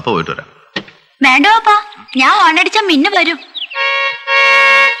 പപ്പ പോയിട്ട് വരാം. വേണ്ട പപ്പ, ഞാൻ ഓണടിച്ച മിന്നു വരും.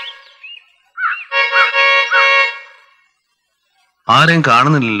 ആരെയും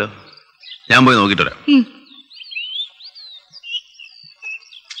കാണുന്നില്ലല്ലോ, ഞാൻ പോയി നോക്കിട്ട് വരാം.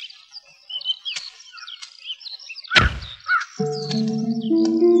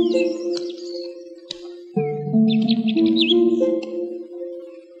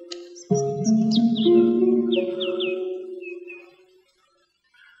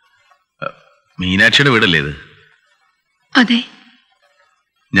 മീനാക്ഷിയുടെ വീടല്ലേ ഇത്? അതെ.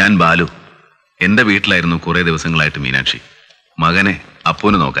 ഞാൻ ബാലു. എന്റെ വീട്ടിലായിരുന്നു കുറെ ദിവസങ്ങളായിട്ട് മീനാക്ഷി. മകനെ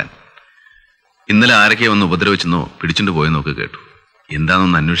അപ്പുവിനെ നോക്കാൻ. ഇന്നലെ ആരൊക്കെയോ ഒന്ന് ഉപദ്രവിച്ചെന്നോ പിടിച്ചുകൊണ്ട് പോയെന്നൊക്കെ കേട്ടു.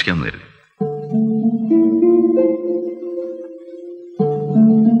 എന്താണെന്നൊന്ന് അന്വേഷിക്കാമെന്ന് കരുതി.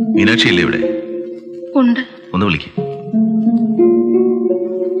 മീനാക്ഷി ഇല്ലേ ഇവിടെ? ഉണ്ട്. ഒന്ന് വിളിക്ക്.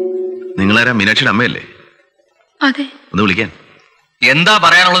 നിങ്ങളാരാ? മീനാക്ഷിയുടെ അമ്മയല്ലേ? അതെ. ഒന്ന് വിളിക്കാൻ. എന്താ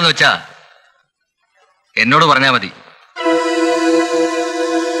പറയാനുള്ളതെന്ന് വെച്ചാ എന്നോട് പറഞ്ഞാ മതി.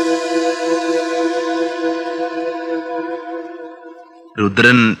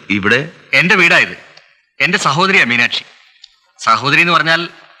 രുദ്രൻ ഇവിടെ? എന്റെ വീടായത്. എന്റെ സഹോദരിയാ മീനാക്ഷി. സഹോദരി എന്ന് പറഞ്ഞാൽ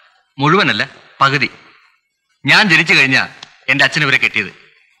മുഴുവനല്ല, പകുതി. ഞാൻ ജനിച്ചു കഴിഞ്ഞാ എന്റെ അച്ഛൻ ഇവരെ കെട്ടിയത്.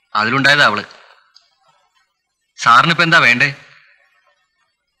 അതിലുണ്ടായതാ അവള്. സാറിനിപ്പോ എന്താ വേണ്ടേ?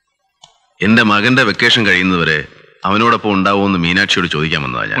 എന്റെ മകന്റെ വെക്കേഷൻ കഴിയുന്നവരെ അവനോടൊപ്പം ഉണ്ടാവുമെന്ന് മീനാക്ഷിയോട് ചോദിക്കാൻ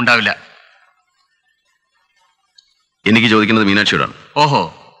വന്നതാ ഞാൻ. ഉണ്ടാവില്ല. എനിക്ക് ചോദിക്കുന്നത് മീനാക്ഷിയോടാണ്. ഓഹോ,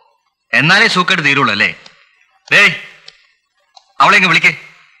 എന്നാലേ സൂക്കേട് തീരുള്ളൂ അല്ലേ? ദേ, അവളെ ഇങ്ങ് വിളിക്കേ.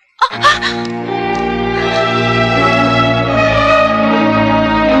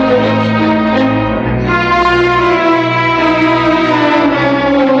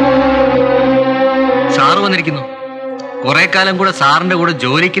 സാറ് വന്നിരിക്കുന്നു. കുറെ കാലം കൂടെ സാറിന്റെ കൂടെ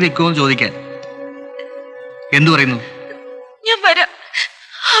ജോലിക്ക് നിൽക്കുമെന്ന് ചോദിക്കാൻ. എന്തു പറയുന്നു? ഞാൻ വരാം.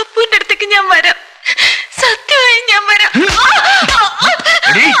 അപ്പുവിന്റെ അടുത്തേക്ക് ഞാൻ വരാം. സത്യമായി ഞാൻ വരാം.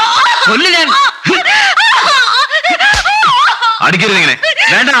 അടിക്കരുത് ഇങ്ങനെ.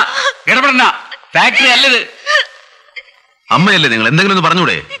 വേണ്ട, ഇടപെടണ്ട. ഫാക്ടറി അല്ലത്. അമ്മയല്ലേ നിങ്ങൾ? എന്തെങ്കിലും ഒന്ന്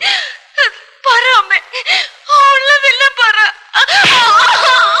പറഞ്ഞൂടെ? പറ അമ്മേ, ഉള്ളതെല്ലാം പറ.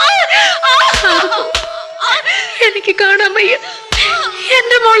 എനിക്ക് കാണാൻ വയ്യ.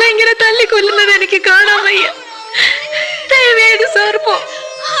 എന്റെ മോളെ ഇങ്ങനെ തല്ലിക്കൊല്ലുന്നത് എനിക്ക് കാണാൻ വയ്യ. ദയവേത് സാർ പോ.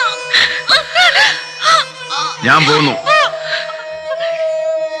 ഞാൻ പോകുന്നു.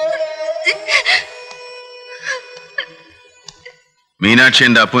 മീനാക്ഷി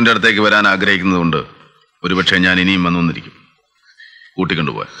എന്റെ അപ്പുവിന്റെ അടുത്തേക്ക് വരാൻ ആഗ്രഹിക്കുന്നതുകൊണ്ട് ഒരുപക്ഷെ ഞാൻ ഇനിയും വന്നിരിക്കും.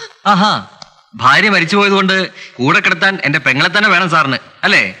 കൂട്ടിക്കൊണ്ടുപോവാൻ. ആഹാ, ഭാര്യ മരിച്ചു പോയതുകൊണ്ട് കൂടെ കിടത്താൻ എന്റെ പെങ്ങളെ തന്നെ വേണം സാറിന്,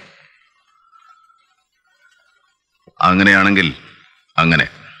 അല്ലേ? അങ്ങനെയാണെങ്കിൽ അങ്ങനെ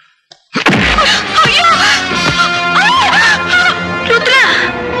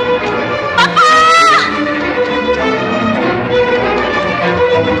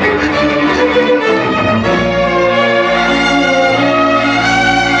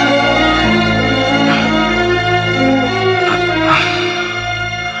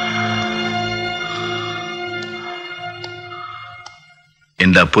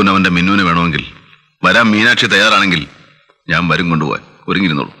എന്റെ അപ്പൂന് അവന്റെ മിന്നുവിന് വേണമെങ്കിൽ വരാൻ മീനാക്ഷി തയ്യാറാണെങ്കിൽ ഞാൻ വരും കൊണ്ടുപോവാൻ.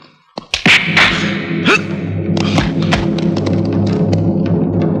 ഒരുങ്ങിരുന്നോളൂ.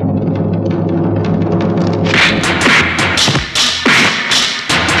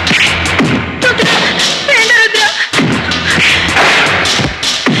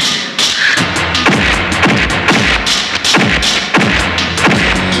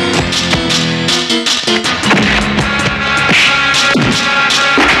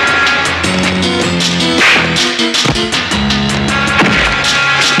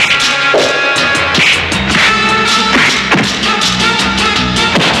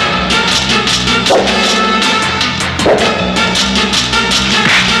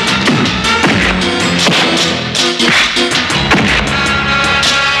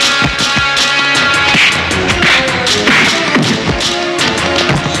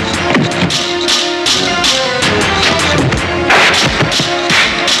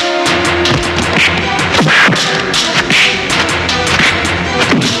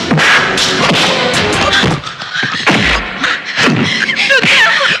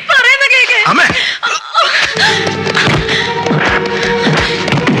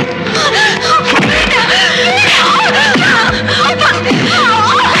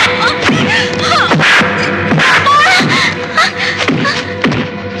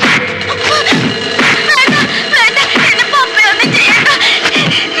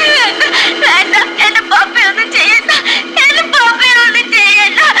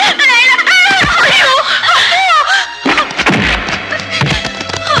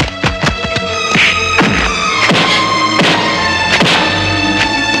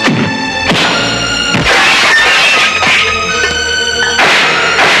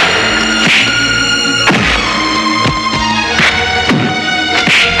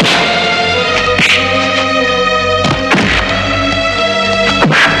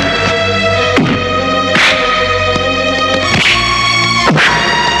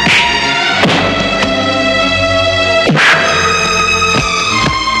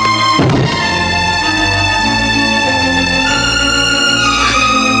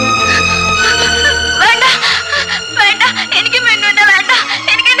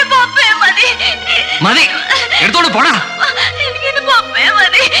 മതി, എടുത്തോണ്ട് പോടാ. എനിക്ക് പപ്പയെ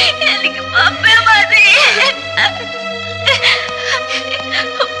മതി, എനിക്ക് പപ്പയെ മതി.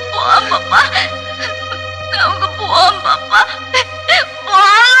 പോവാം പപ്പ, നമുക്ക് പോവാം പപ്പ,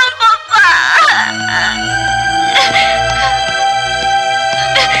 പോവാം പപ്പ.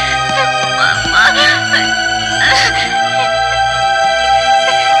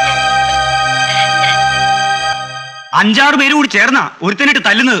 അഞ്ചാറ് പേര് കൂടി ചേർന്നാ ഒരുത്തനിട്ട്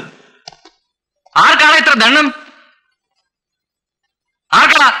തല്ലുന്നത്. ആർക്കാണ് ഇത്ര ദണ്ണം?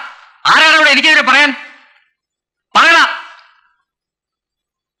 ആർക്കാ? ആരാണ് ഇവിടെ എനിക്കെതിരെ പറയാൻ? പറയണ.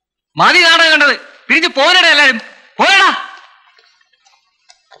 മതി നാടകം കണ്ടത്. പിരിഞ്ഞ് പോരട എല്ലാരും, പോരടാ.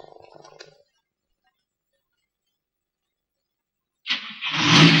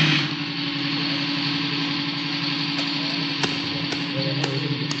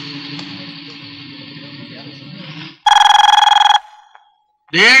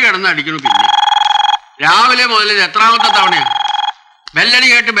 ദേ കിടന്ന് അടിക്കണു. പിന്നെ രാവിലെ മുതൽ എത്രാമത്തെ തവണയാണ് ബെല്ലടി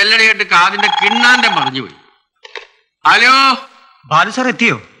കേട്ട് കാതിന്റെ കിണ്ണാന്റെ പറഞ്ഞു പോയി. ഹലോ, ബാലുസാർ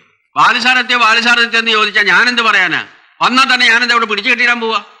എത്തിയോ? ബാലുസാർ എത്തിയെന്ന് ചോദിച്ചാ ഞാനെന്ത് പറയാനാ? വന്നാൽ തന്നെ ഞാനെന്താ ഇവിടെ പിടിച്ചു കെട്ടിയിടാൻ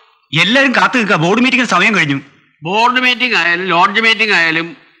പോവാ? എല്ലാരും കാത്തു നിൽക്കുക. ബോർഡ് മീറ്റിംഗിന് സമയം കഴിഞ്ഞു. ബോർഡ് മീറ്റിംഗ് ആയാലും ലോഡ്ജ് മീറ്റിംഗ് ആയാലും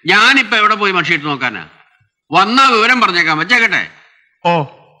ഞാനിപ്പോ എവിടെ പോയി മഷിയിട്ട് നോക്കാനാ? വന്നാ വിവരം പറഞ്ഞേക്കാം, വെച്ചേക്കട്ടെ. ഓ,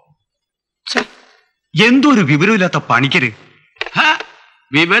 എന്തോ ഒരു വിവരമില്ലാത്ത പണിക്കര്.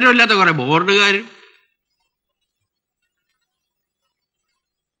 വിവരമില്ലാത്ത കുറെ ബോർഡുകാര്.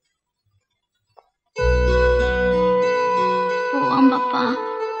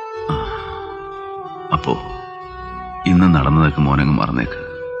 അപ്പോ ഇന്ന് നടന്നതൊക്കെ മോനങ്ങ് മറന്നേക്ക്.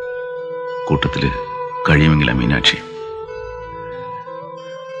 കൂട്ടത്തില് കഴിയുമെങ്കിലാ മീനാക്ഷി.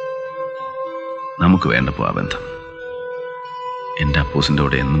 നമുക്ക് വേണ്ടപ്പോ ആ ബന്ധം. എന്റെ അപ്പൂസിന്റെ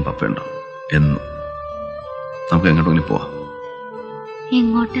കൂടെ എന്നും പപ്പയുണ്ടോ? എന്നും. നമുക്ക് എങ്ങോട്ടെങ്കിലും പോവാം.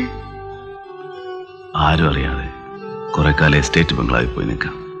 എങ്ങോട്ട്? ആരും അറിയാതെ കുറെ കാലം എസ്റ്റേറ്റ് ബംഗ്ലാവിൽ പോയി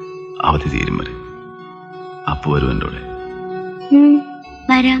നിൽക്കാം. അവധി തീരും വരെ. അപ്പു വരും എൻ്റെ കൂടെ.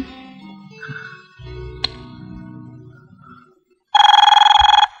 വരാം.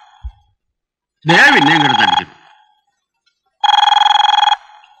 പിന്നെയും കിടന്നടിക്കും.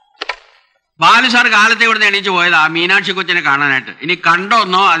 ബാലു സാർ കാലത്തെ ഇവിടുന്ന് എണീച്ച് പോയതാ മീനാക്ഷി കൊച്ചിനെ കാണാനായിട്ട്. ഇനി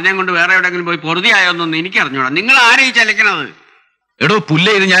കണ്ടോന്നോ അതിനെ കൊണ്ട് വേറെ എവിടെയെങ്കിലും പോയി പൊറുതിയായോന്നൊന്നും എനിക്ക് അറിഞ്ഞൂടാ. നിങ്ങൾ ആരെ ഈ ചലിക്കണത്? എടോ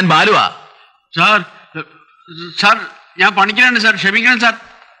പുല്ലേ, ഇത് ഞാൻ ബാലുവാ. സാർ സാർ ഞാൻ പണിക്കലാണ് സാർ, ക്ഷമിക്കണം സാർ.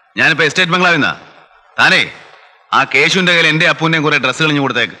 ഞാനിപ്പോ എസ്റ്റേറ്റ് ബംഗ്ലാവിൽ നിന്നാ. താനേ ആ കേശുവിന്റെ കയ്യിൽ എന്റെ അപ്പൂന്റെയും കുറെ ഡ്രസ്സുകൾ ഞാൻ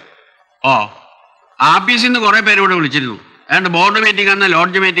കൊടുത്തേക്ക്. ഓ, ആഫീസിൽ നിന്ന് കുറെ പേര് ഇവിടെ വിളിച്ചിരുന്നു. ഏതാണ്ട് ബോർഡ് മീറ്റിംഗ് ആണ്,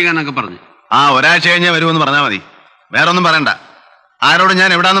 ലോഡ്ജ് മീറ്റിംഗ് എന്നൊക്കെ പറഞ്ഞു. ഒരാഴ്ച കഴിഞ്ഞാൽ വരുമെന്ന് പറഞ്ഞാൽ മതി. വേറെ ഒന്നും പറയണ്ട. ആരോടും ഞാൻ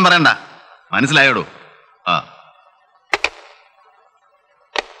എവിടാന്നും പറയണ്ട. മനസ്സിലായോടോ?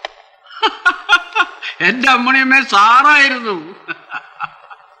 എന്റെ അമ്മണിയമ്മേ സാറായിരുന്നു.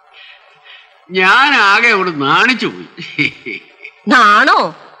 ഞാൻ ആകെ ഇവിടെ നാണിച്ചു പോയി. നാണോ?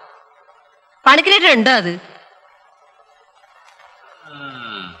 പണിക്കരേറ്റുണ്ടോ അത്?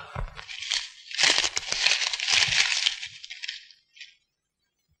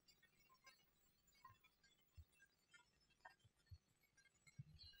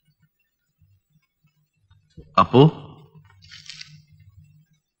 അപ്പോ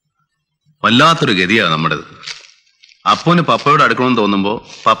വല്ലാത്തൊരു ഗതിയാ നമ്മുടേത്. അപ്പൂന് പപ്പയോട് അടുക്കണമെന്ന് തോന്നുമ്പോ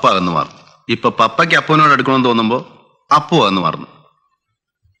പപ്പ അകന്ന് മാറും. ഇപ്പൊ പപ്പയ്ക്ക് അപ്പൂനോട് അടുക്കണമെന്ന് തോന്നുമ്പോ അപ്പു അകന്ന് മാറുന്നു.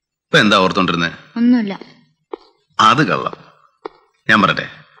 ഇപ്പൊ എന്താ ഓർത്തോണ്ടിരുന്നേ? ഒന്നുമില്ല. അത് കള്ളം. ഞാൻ പറയട്ടെ,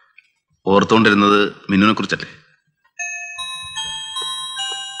 ഓർത്തോണ്ടിരുന്നത് മിന്നുനെ കുറിച്ചല്ലേ?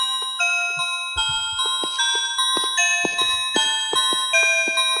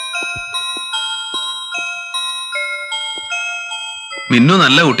 മിന്നു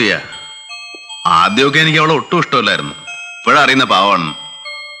നല്ല കുട്ടിയാ. ആദ്യമൊക്കെ എനിക്ക് അവളെ ഒട്ടും ഇഷ്ടമല്ലായിരുന്നു. ഇപ്പോഴറിയുന്ന പാവമാണ്.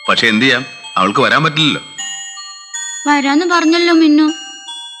 പക്ഷെ എന്ത് ചെയ്യാം, അവൾക്ക് വരാൻ പറ്റില്ലല്ലോ. വരാന്ന് പറഞ്ഞല്ലോ മിന്നു.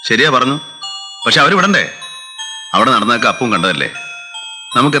 ശരിയാ പറഞ്ഞു. പക്ഷെ അവര് വിടണ്ടേ? അവിടെ നടന്നൊക്കെ അപ്പും കണ്ടതല്ലേ.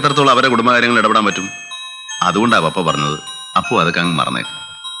 നമുക്ക് എത്രത്തോളം അവരെ കുടുംബകാര്യങ്ങൾ ഇടപെടാൻ പറ്റും? അതുകൊണ്ടാ പപ്പ പറഞ്ഞത്. അപ്പു അതൊക്കെ അങ്ങ് മറന്നേക്ക്.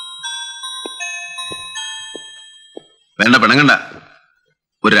 വേണ്ട, പിണങ്ങണ്ട.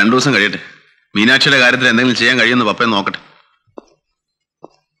 ഒരു 2 ദിവസം കഴിയട്ടെ. മീനാക്ഷിയുടെ കാര്യത്തിൽ എന്തെങ്കിലും ചെയ്യാൻ കഴിയുമെന്ന് പപ്പയെ നോക്കട്ടെ.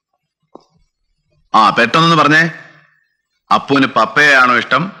 പെട്ടെന്നൊന്ന് പറഞ്ഞേ. അപ്പുവിന് പപ്പയാണോ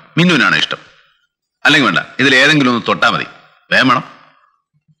ഇഷ്ടം, മിന്നുവിനാണോ ഇഷ്ടം? അല്ലെങ്കിൽ വേണ്ട, ഇതിൽ ഏതെങ്കിലും ഒന്ന് തൊട്ടാ മതി. വേഗം വേണം.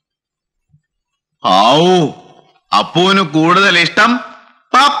 അപ്പുവിന് കൂടുതൽ ഇഷ്ടം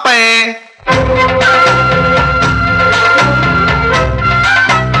പപ്പയെ.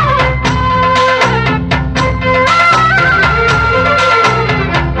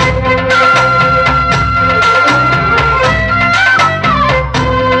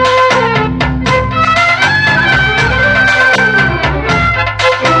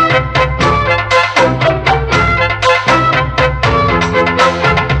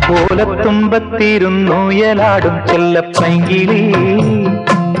 ഓലത്തുമ്പത്തിരുന്നുയലാടും ചെല്ലപ്പൈങ്കിളി,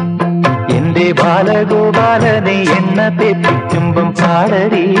 എന്റെ ബാലഗോപാലനെ എണ്ണ തെപ്പിക്കുമ്പം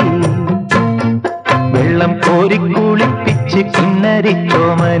പാടരി, വെള്ളം കോരി കുളിപ്പിച്ച്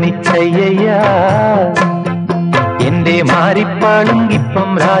കിന്നരിച്ചോമനിച്ചയ്യ, എന്റെ മാരിപ്പാളുങ്കിപ്പം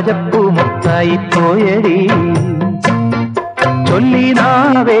രാജപ്പൂ മൊത്തായി പോയടി, ചൊല്ലി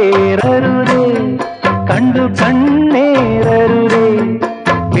നാവേറരുതേ കണ്ടു കണ്ണേറരുതേ,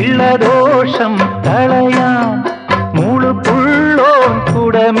 പിള്ളദോഷം കളയാം മൂളുപുള്ളോം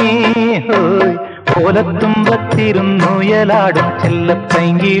കുടമേ ഹോയ്, ഓലത്തുമ്പത്തിരുന്നുയലാടും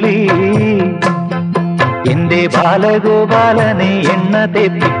ചെല്ലപ്പൈങ്കിളി, എന്റെ ബാലഗോപാലനെ എണ്ണ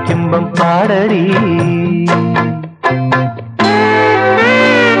തെപ്പിക്കുമ്പം പാടരി.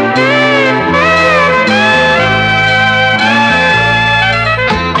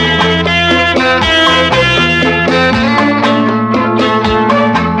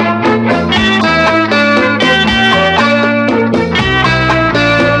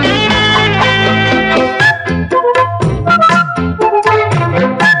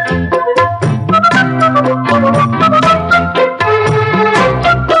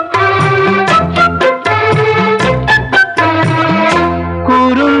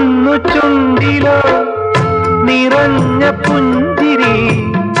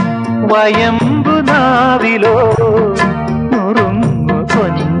 വയമ്പു നാവിലോ നുറുങ്ങു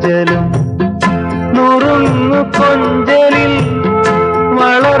കൊഞ്ചലും, നുറുങ്ങു കൊഞ്ചലിൽ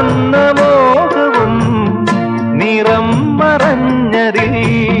വളർന്ന മോഹവും നിറം മറഞ്ഞതിൽ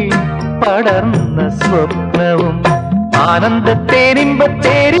പടർന്ന സ്വപ്നവും,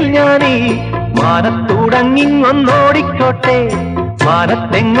 ആനന്ദത്തേരിമ്പത്തേരിൽ ഞാനീ മാനത്തുടങ്ങിങ്ങൊന്നോടിക്കോട്ടെ,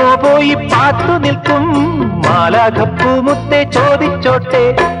 മാനത്തെങ്ങോ പോയി പാത്തു നിൽക്കും മാലാഖപ്പൂമുത്തെ ചോദിച്ചോട്ടെ,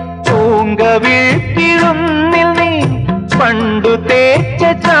 പൂങ്കവീഴ്ത്തിടുന്നിൽ നീ പണ്ടു തേച്ച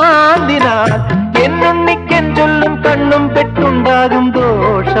ചാന്തിനാൽ എന്നുണ്ണിക്കൻ ചൊല്ലും കണ്ണും പെട്ടുണ്ടാകും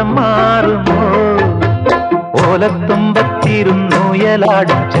ദോഷം മാറുമോ,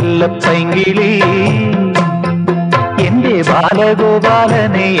 ഓലത്തുമ്പത്തിരുന്നൂയലാടും ചെല്ലപ്പൈങ്കിളി എന്റെ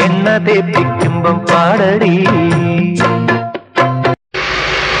ബാലഗോപാലനെ എണ്ണ തേപ്പിക്കുമ്പം പാടടി.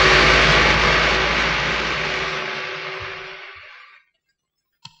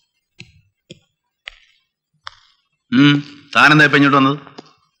 താനെന്താ ഇപ്പൊ ഇങ്ങോട്ട് വന്നത്?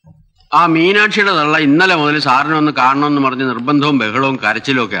 ആ മീനാക്ഷിയുടെ തള്ള ഇന്നലെ മുതൽ സാറിനെ ഒന്ന് കാണണമെന്ന് പറഞ്ഞ് നിർബന്ധവും ബഹളവും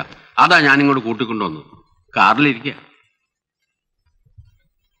കരച്ചിലും ഒക്കെയാ. അതാ ഞാനിങ്ങോട്ട് കൂട്ടിക്കൊണ്ടുവന്നത്. കാറിലിരിക്കുക.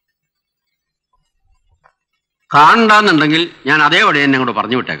 കാണണ്ടെന്നുണ്ടെങ്കിൽ ഞാൻ അതേപടി എന്നെ അങ്ങോട്ട്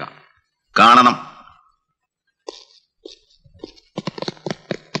പറഞ്ഞു വിട്ടേക്കാം. കാണണം.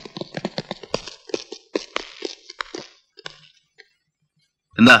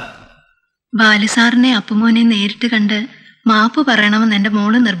 എന്താ? ബാലുസാറിനെ അപ്പുമോനെ നേരിട്ട് കണ്ട് മാപ്പ് പറയണമെന്ന് എന്റെ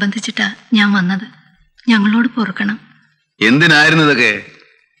മോള് നിർബന്ധിച്ചിട്ടാ ഞാൻ വന്നത്. ഞങ്ങളോട് പൊറുക്കണം. എന്തിനായിരുന്നു ഇതൊക്കെ?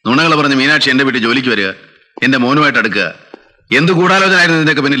 നുണകൾ പറഞ്ഞ് മീനാക്ഷി എന്റെ വീട്ടിൽ ജോലിക്ക് വരിക, എന്റെ മോനുമായിട്ട് അടുക്കുക. എന്ത് ഗൂഢാലോചന ആയിരുന്നു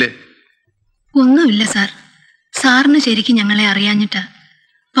ഇതിന്റെയൊക്കെ പിന്നില്? ഒന്നുമില്ല സാർ. സാറിന് ശരിക്കും ഞങ്ങളെ അറിയാഞ്ഞിട്ടാ.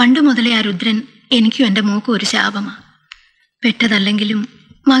 പണ്ട് മുതലേ ആ രുദ്രൻ എനിക്കും എന്റെ മോക്കും ഒരു ശാപമാ. പെട്ടതല്ലെങ്കിലും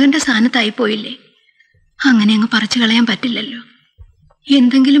മകന്റെ സ്ഥാനത്തായി പോയില്ലേ. അങ്ങനെ അങ്ങ് പറിച്ചു കളയാൻ പറ്റില്ലല്ലോ.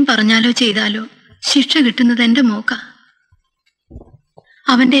 എന്തെങ്കിലും പറഞ്ഞാലോ ചെയ്താലോ ശിക്ഷ കിട്ടുന്നത് എന്റെ മോക്കാ.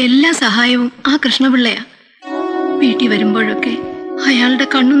 അവന്റെ എല്ലാ സഹായവും ആ കൃഷ്ണപിള്ളയാ. വീട്ടിൽ വരുമ്പോഴൊക്കെ അയാളുടെ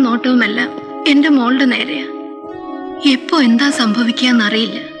കണ്ണും നോട്ടവുമെല്ലാം എന്റെ മോളുടെ നേരെയാ. എപ്പോ എന്താ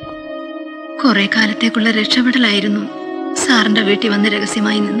സംഭവിക്കാന്നറിയില്ല. കുറെ കാലത്തേക്കുള്ള രക്ഷപ്പെടലായിരുന്നു സാറിന്റെ വീട്ടിൽ വന്ന്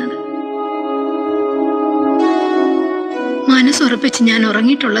രഹസ്യമായി നിന്നത്. മനസ്സുറപ്പിച്ച് ഞാൻ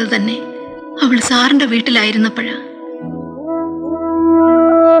ഉറങ്ങിയിട്ടുള്ളത് തന്നെ അവൾ സാറിന്റെ വീട്ടിലായിരുന്നപ്പോഴാ.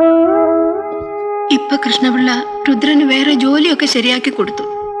 ഇപ്പൊ കൃഷ്ണപിള്ള രുദ്രന് വേറെ ജോലിയൊക്കെ ശരിയാക്കി കൊടുത്തു.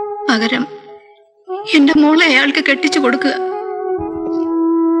 പകരം എന്റെ മോളെ അയാൾക്ക് കെട്ടിച്ചു കൊടുക്കുക.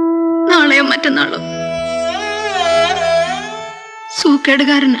 നാളെയോ മറ്റന്നാളോ.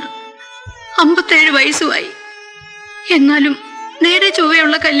 സൂക്കേടുകാരനാ. 57 വയസ്സുമായി. എന്നാലും നേരെ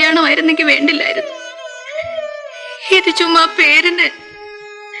ചൊവ്വയുള്ള കല്യാണമായിരുന്നെങ്കിൽ വേണ്ടില്ലായിരുന്നു. ഇത് ചുമ്മാ പേരിന്.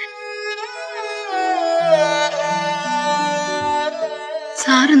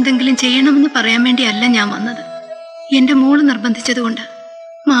 സാർ എന്തെങ്കിലും ചെയ്യണമെന്ന് പറയാൻ വേണ്ടിയല്ല ഞാൻ വന്നത്. എന്റെ മോള് നിർബന്ധിച്ചതുകൊണ്ട്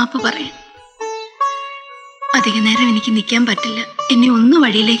മാപ്പ് പറയാൻ. അധിക നേരം എനിക്ക് നിൽക്കാൻ പറ്റില്ല. എന്നെ ഒന്ന്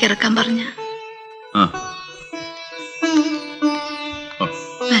വഴിയിലേക്ക് ഇറക്കാൻ പറഞ്ഞ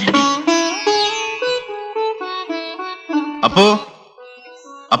വരട്ടെ. അപ്പോ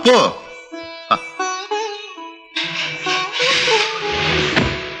അപ്പോ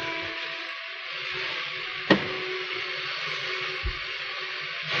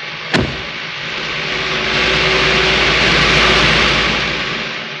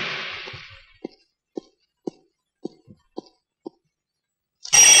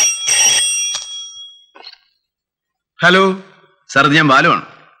ഹലോ സാർ, ഇത് ഞാൻ ബാലുവാണ്.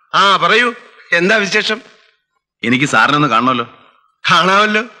 ആ പറയൂ, എന്താ വിശേഷം? എനിക്ക് സാറിനെ ഒന്ന് കാണണമല്ലോ.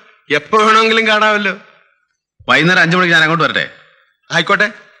 കാണാമല്ലോ, എപ്പോ വേണമെങ്കിലും കാണാമല്ലോ. വൈകുന്നേരം 5 മണിക്ക് ഞാൻ അങ്ങോട്ട് വരട്ടെ? ആയിക്കോട്ടെ,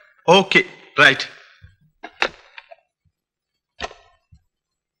 ഓക്കെ, റൈറ്റ്.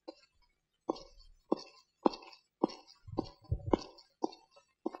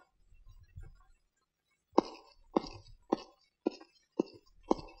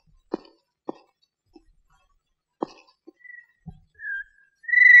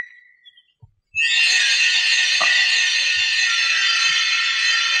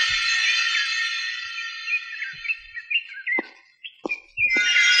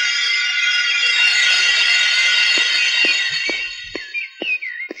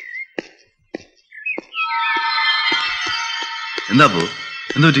 എന്താ പോ?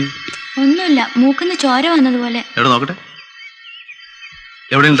 എന്തു പറ്റി? ഒന്നുമില്ല, മൂക്കിന്ന് ചോര വന്നതുപോലെ. എവിടെ നോക്കട്ടെ.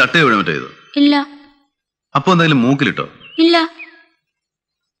 എവിടെയെങ്കിലും തട്ടയോ വീഴാൻ പറ്റോ? ഇല്ല. അപ്പൊ എന്തെങ്കിലും മൂക്കിലിട്ടോ? ഇല്ല.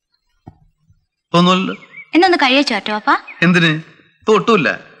 ഒന്നുമല്ലോ. എന്നൊന്ന് കഴിയച്ചോട്ടോ അപ്പാ. എന്തിന്? തൊട്ടുമില്ല.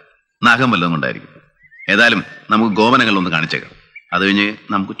 നാഗം വല്ലതും കൊണ്ടായിരിക്കും. ഏതായാലും നമുക്ക് ഗോവനങ്ങളിലൊന്ന് കാണിച്ചേക്കാം. അത് കഴിഞ്ഞ്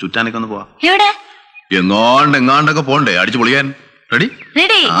നമുക്ക് ചുറ്റാനൊക്കെ ഒന്ന് പോവാം. എവിടെ? എങ്ങാണ്ടൊക്കെ പോണ്ടേ അടിച്ചു പൊളിയാൻ. റെഡി?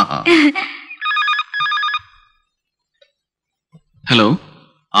 റെഡി. ഹലോ.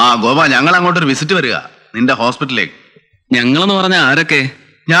 ആ ഗോപ, ഞങ്ങൾ അങ്ങോട്ടൊരു വിസിറ്റ് വരിക, നിന്റെ ഹോസ്പിറ്റലിലേക്ക്. ഞങ്ങളെന്ന് പറഞ്ഞ ആരൊക്കെ?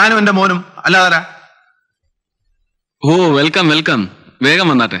 ഞാനും എന്റെ മോനും. അല്ലാതാരാ? ഓ, വെൽക്കം വെൽക്കം. വേഗം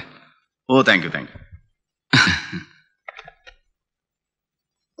വന്നാട്ടെ. ഓ, thank you.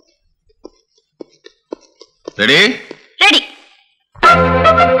 Ready? Ready.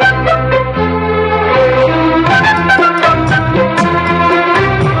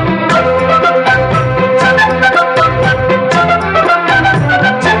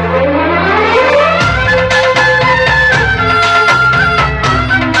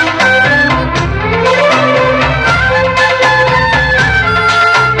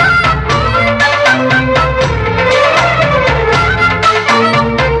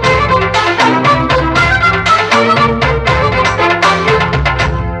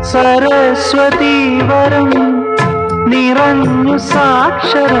 Saraswati വരം നിറഞ്ഞു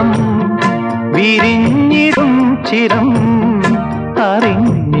സാക്ഷരം വിരിഞ്ഞിടും ചിരം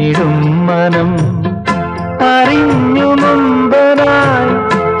അറിഞ്ഞിടും മനം അറിഞ്ഞു നമ്പനായി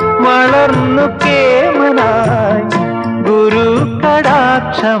വളർന്നു കേമനായി ഗുരു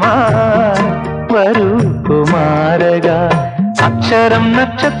കടാക്ഷമായി വരൂ കുമാരക അക്ഷരം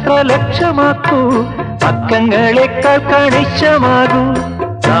നക്ഷത്ര ലക്ഷ്യമാക്കൂ അക്കങ്ങളെക്കാൾ കണിശമാകൂ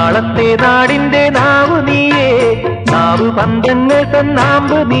നാളത്തെ നാടിന്റെ നാവു നീയേ നാവു പന്തങ്ങൾ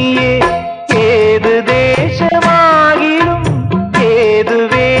തന്നാമ്പു നീയേ ഏത് ദേശമാകിലും ഏത്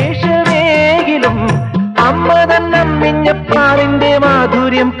വേഷമേകിലും അമ്മ തന്നമ്മിഞ്ഞപ്പാറിന്റെ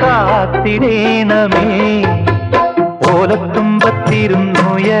മാധുര്യം കാത്തിടേണമേ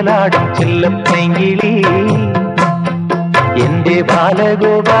ഓലത്തുമ്പത്തിരുന്നുയലാടും ചെല്ലപ്പൈങ്കിളി എന്റെ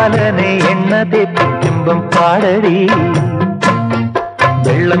ബാലഗോപാലനെ എണ്ണ തേപ്പിക്കുമ്പം പാടടി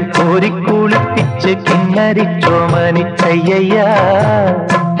വെള്ളം കോരിക്കുളിപ്പിച്ച് കിന്നരിച്ചോമനിച്ചയ്യ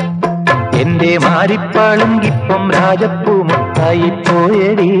എന്റെ മാരിപ്പാളുങ്കിപ്പം രാജപ്പൂ മുട്ടായി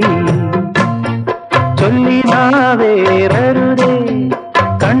പോയടി ചൊല്ലി നാവേറരുതേ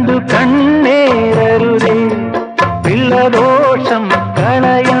കണ്ടു കണ്ണേറരുതേ പിള്ളദോഷം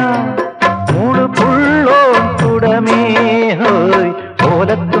കളയാ മൂളു പുള്ളോ തുടമേ ഹോയ്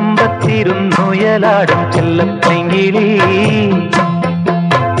ഓലത്തുമ്പത്തിരുന്നുയലാടും ചെല്ലപ്പൈങ്കിളി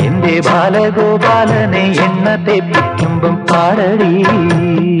എന്റെ ബാലഗോപാലനെ എണ്ണ തേപ്പിക്കുമ്പം പാടടി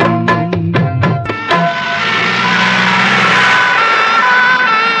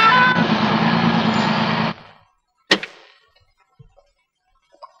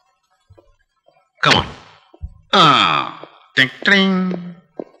Come on. Ting, ting.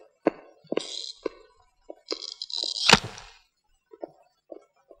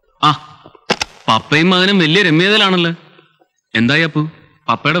 ആ പപ്പയും മകനും വലിയ രമ്യതയിലാണല്ലോ. എന്തായി അപ്പു,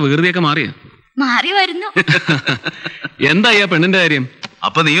 പപ്പയുടെ വികൃതിയൊക്കെ മാറിയ? മാറി വരുന്നു. എന്തായി ആ പെണ്ണിന്റെ കാര്യം?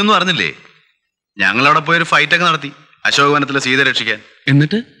 അപ്പൊ നീയൊന്നും അറിഞ്ഞില്ലേ? ഞങ്ങളവിടെ പോയൊരു ഫൈറ്റ് ഒക്കെ നടത്തി അശോകവനത്തിലെ സീത രക്ഷിക്കാൻ.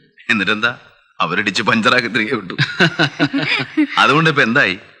 എന്നിട്ടെന്താ, അവരിടിച്ച് പഞ്ചറാക്കി തിരികെ വിട്ടു. അതുകൊണ്ട് ഇപ്പൊ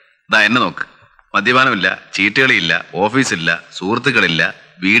എന്തായി? ഇതാ എന്നെ നോക്ക്. മദ്യപാനമില്ല, ചീട്ടുകളിയില്ല, ഓഫീസില്ല, സുഹൃത്തുക്കളില്ല,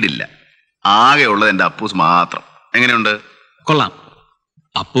 വീടില്ല. ആകെ ഉള്ളത് എന്റെ അപ്പൂസ് മാത്രം. എങ്ങനെയുണ്ട്? കൊള്ളാം.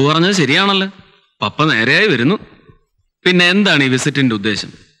 അപ്പു പറഞ്ഞത് ശരിയാണല്ലോ. പപ്പ നേരെയായി വരുന്നു. പിന്നെ എന്താണ് ഈ വിസിറ്റിന്റെ ഉദ്ദേശം?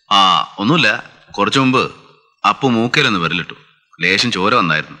 ഒന്നുമില്ല. കുറച്ചു മുമ്പ് അപ്പു മൂക്കയിലൊന്ന് വിരലിട്ടു. ലേശം ചോര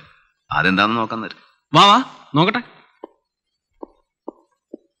വന്നായിരുന്നു. അതെന്താന്ന് നോക്കാൻ തരും. വാ വാ നോക്കട്ടെ.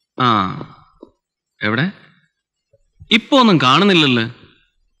 ആ എവിടെ? ഇപ്പൊ ഒന്നും കാണുന്നില്ലല്ലോ.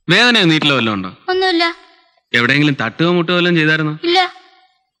 വേദനയോ നീട്ടിലോ വല്ലതും ഉണ്ടോ? ഒന്നുമില്ല. എവിടെയെങ്കിലും തട്ടുകയോ മുട്ടുകയോ വല്ലതും ചെയ്തായിരുന്നോ? ഇല്ല.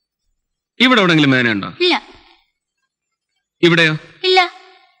 ഇവിടെ എവിടെയെങ്കിലും വേദന ഉണ്ടോ? ഇല്ല. ഇവിടെയോ? ഇല്ല.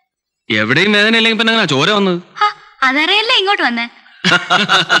 എവിടെയും വേദന ഇല്ലെങ്കിൽ പിന്നെ എങ്ങനെ ചോര വന്നത്? അതറിയല്ലേ ഇങ്ങോട്ട് വന്നേ.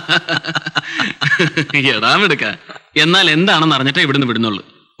 എടാമെടുക്ക. എന്നാൽ എന്താണെന്ന് അറിഞ്ഞിട്ടേ ഇവിടുന്ന് വിടുന്നുള്ളൂ.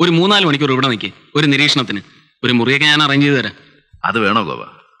 ഒരു 3-4 മണിക്കൂർ ഇവിടെ നിൽക്കേ, ഒരു നിരീക്ഷണത്തിന്. ഒരു മുറിയൊക്കെ ഞാൻ അറേഞ്ച് ചെയ്ത് തരാം. അത് വേണോ ഗോപ?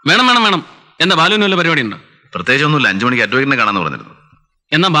 വേണം വേണം വേണം. എന്താ ബാലുവിന് വല്ല പരിപാടി ഉണ്ടോ? പ്രത്യേകിച്ച് ഒന്നുമില്ല. 5 മണിക്ക് അഡ്വക്കേറ്റിനെ കാണാന്ന് പറഞ്ഞിരുന്നു.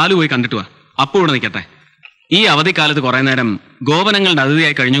 എന്നാ ബാലു പോയി കണ്ടിട്ട് വാ. അപ്പു ഇവിടെ നിൽക്കട്ടെ. ഈ അവധിക്കാലത്ത് കുറെ നേരം ഗോപനങ്ങളുടെ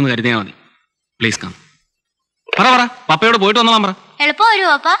അതിഥിയായി കഴിഞ്ഞു എന്ന് കരുതിയാൽ മതി. Please come. പറ പറ, പപ്പയോട് പോയിട്ട് വന്നോളാം പറ. എളുപ്പം വരുമോ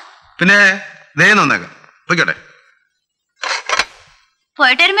പപ്പ? പിന്നെ വന്നേക്കാം. പോയിക്കോട്ടെ.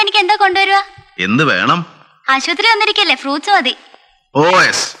 പോയിട്ട് വരുമ്പോ എനിക്ക് എന്താ കൊണ്ടുവരുക? എന്ത് വേണം? ആശുപത്രി വന്നിരിക്കല്ലേ, ഫ്രൂട്ട്സ് മതി. ഓ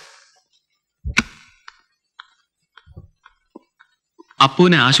യെസ്.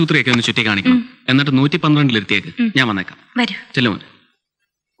 അപ്പുവിനെ ആശുപത്രിയൊക്കെ ഒന്ന് ചുറ്റി കാണിക്കണം. എന്നിട്ട് 112 ഇരുത്തിയേക്ക്. ഞാൻ വന്നേക്കാം. വരൂ. ചെല്ലുമോ?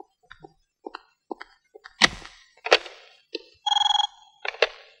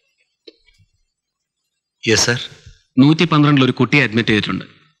 Yes sir. 112 ഒരു കുട്ടിയെ അഡ്മിറ്റ് ചെയ്തിട്ടുണ്ട്.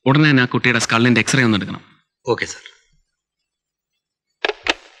 ഉടനെ തന്നെ ആ കുട്ടിയുടെ സ്കള്ളിന്റെ എക്സ്റേ ഒന്ന് എടുക്കണം. Okay sir.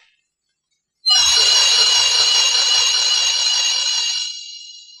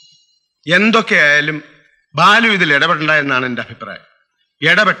 എന്തൊക്കെയായാലും ബാലു ഇതിൽ ഇടപെടണ്ട എന്നാണ് എൻ്റെ അഭിപ്രായം.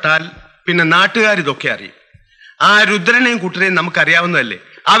 ഇടപെട്ടാൽ പിന്നെ നാട്ടുകാർ ഇതൊക്കെ അറിയും. ആ രുദ്രനെയും കുട്ടനെയും നമുക്കറിയാവുന്നതല്ലേ.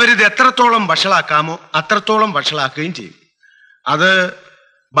 അവരിത് എത്രത്തോളം വഷളാക്കാമോ അത്രത്തോളം വഷളാക്കുകയും ചെയ്യും. അത്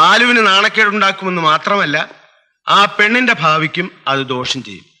ബാലുവിന് നാണക്കേടുണ്ടാക്കുമെന്ന് മാത്രമല്ല, ആ പെണ്ണിന്റെ ഭാവിക്കും അത് ദോഷം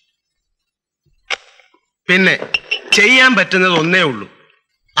ചെയ്യും. പിന്നെ ചെയ്യാൻ പറ്റുന്നത് ഒന്നേ ഉള്ളൂ.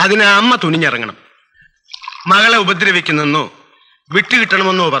 അതിന് അമ്മ തുനിഞ്ഞിറങ്ങണം. മകളെ ഉപദ്രവിക്കുന്നെന്നോ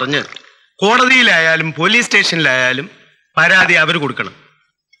വിട്ടുകിട്ടണമെന്നോ പറഞ്ഞ് കോടതിയിലായാലും പോലീസ് സ്റ്റേഷനിലായാലും പരാതി അവർ കൊടുക്കണം.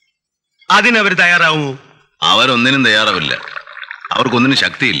 അതിനവർ തയ്യാറാവുമോ? അവരൊന്നിനും തയ്യാറാവില്ല. അവർക്കൊന്നിനും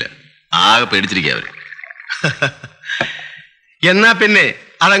ശക്തിയില്ല. ആകെ പേടിച്ചിരിക്കുക അവര്. എന്നാ പിന്നെ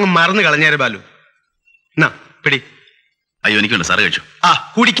അതങ്ങ് മറന്നു കളഞ്ഞേരെ ബാലു. എന്നാ പിടി. അയ്യോ എനിക്കുണ്ട്. സാറ് കഴിച്ചു. ആ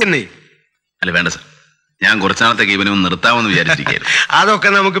കുടിക്കുന്നേ. അല്ല വേണ്ട സാർ, ഞാൻ കുറച്ചാളത്തേക്ക് ഇവനെ ഒന്ന് നിർത്താമെന്ന് വിചാരിച്ചിരിക്കുന്നു. അതൊക്കെ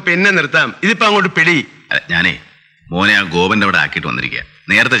നമുക്ക് പിന്നെ നിർത്താം. ഇതിപ്പോ അങ്ങോട്ട് പിടി. ഞാനേ മോനെ ആ ഗോപന്റെ അവിടെ ആക്കിയിട്ട് വന്നിരിക്കുക.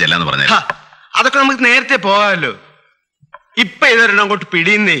 നേരത്തെ ചെല്ലാന്ന് പറഞ്ഞ അതൊക്കെ നമുക്ക് നേരത്തെ പോകാമല്ലോ. ഇപ്പൊ ഇതൊരെണ്ണം അങ്ങോട്ട്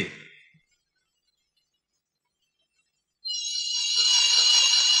പിടിയുന്നേ.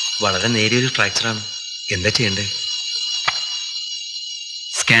 വളരെ നേരിയൊരു ഫ്രാക്ചറാണ്. എന്താ ചെയ്യണ്ടേ?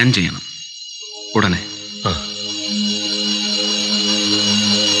 സ്കാൻ ചെയ്യണം ഉടനെ.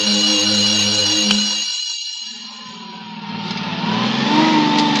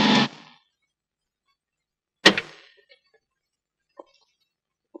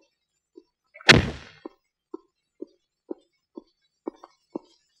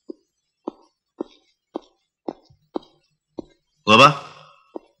 ഗോപ,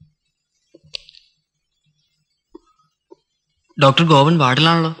 ഡോക്ടർ ഗോവൻ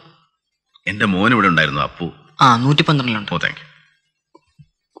വാർഡിലാണല്ലോ. എന്റെ മോൻ ഇവിടെ ഉണ്ടായിരുന്നു, അപ്പു. 112 ഓ, താങ്ക് യു.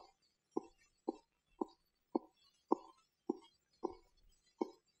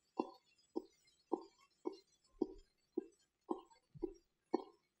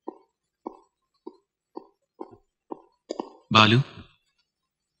 ബാലു,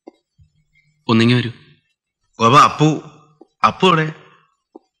 ഒന്നിങ്ങി വരൂ. ഗോപ, അപ്പു ഇവിടെ?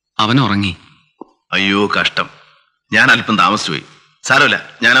 അവൻ ഉറങ്ങി. അയ്യോ കഷ്ടം, ഞാൻ അല്പം താമസിച്ചു പോയി. സാരമില്ല,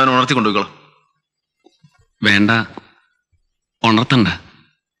 ഞാൻ അവനെ ഉണർത്തി കൊണ്ടുപോയിക്കോളാം. വേണ്ട, ഉണർത്തണ്ട.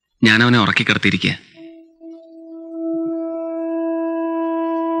 ഞാൻ അവനെ ഉറക്കി കിടത്തിയിരിക്കുക.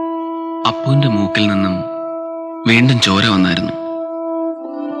 അപ്പുവിന്റെ മൂക്കിൽ നിന്നും വീണ്ടും ചോര വന്നായിരുന്നു.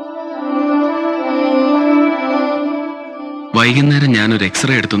 വൈകുന്നേരം ഞാനൊരു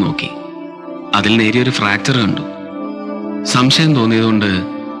എക്സ്റേ എടുത്തു നോക്കി. അതിൽ നേരിയൊരു ഫ്രാക്ചർ കണ്ടു. സംശയം തോന്നിയതുകൊണ്ട്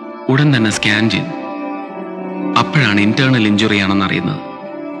ഉടൻ തന്നെ സ്കാൻ ചെയ്തു. അപ്പോഴാണ് ഇന്റേണൽ ഇഞ്ചുറി ആണെന്ന് അറിയുന്നത്.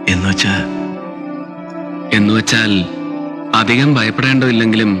 എന്നുവെച്ചാൽ അധികം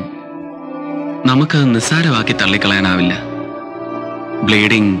ഭയപ്പെടേണ്ടതില്ലെങ്കിലും നമുക്കത് നിസ്സാരമാക്കി തള്ളിക്കളയാനാവില്ല.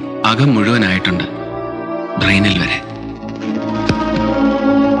 ബ്ലീഡിംഗ് അകം മുഴുവനായിട്ടുണ്ട്, ബ്രെയിനിൽ വരെ.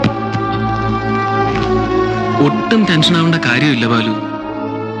 ഒട്ടും ടെൻഷനാവേണ്ട കാര്യമില്ല ബാലു.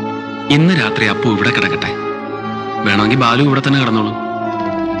 ഇന്ന് രാത്രി അപ്പു ഇവിടെ കിടക്കട്ടെ. വേണമെങ്കിൽ ബാലു ഇവിടെ തന്നെ കിടന്നോളൂ.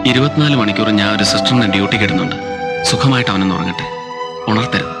 24 മണിക്കൂർ ഞാൻ ഒരു സിസ്റ്ററിനെ ഡ്യൂട്ടിക്ക് ഇടുന്നുണ്ട്. സുഖമായിട്ട് അവനൊന്ന് ഉറങ്ങട്ടെ,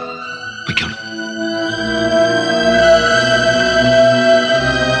 ഉണർത്തരുത്. വയ്ക്കോളൂ.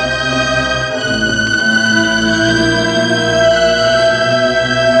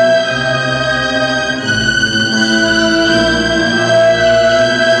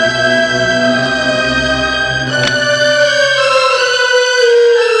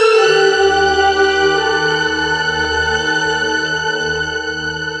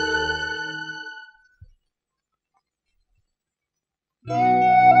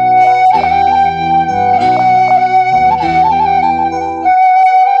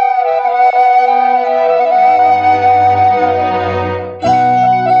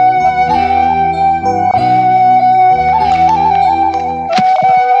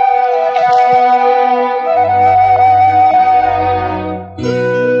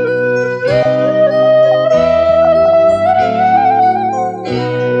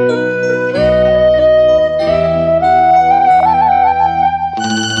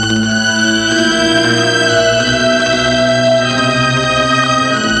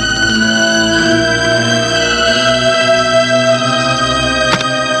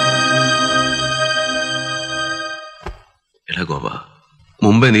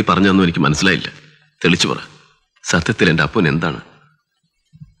 മുമ്പേ നീ പറഞ്ഞൊന്നും എനിക്ക് മനസ്സിലായില്ല. തെളിച്ചു പറ, സത്യത്തിൽ എന്റെ അപ്പൻ എന്താണ്?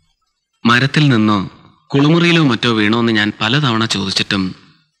 മരത്തിൽ നിന്നോ കുളിമുറിയിലോ മറ്റോ വീണോന്ന് ഞാൻ പലതവണ ചോദിച്ചിട്ടും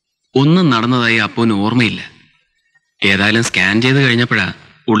ഒന്നും നടന്നതായി അപ്പുവിന് ഓർമ്മയില്ല. ഏതായാലും സ്കാൻ ചെയ്ത് കഴിഞ്ഞപ്പോഴാ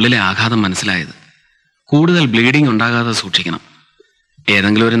ഉള്ളിലെ ആഘാതം മനസ്സിലായത്. കൂടുതൽ ബ്ലീഡിംഗ് ഉണ്ടാകാതെ സൂക്ഷിക്കണം.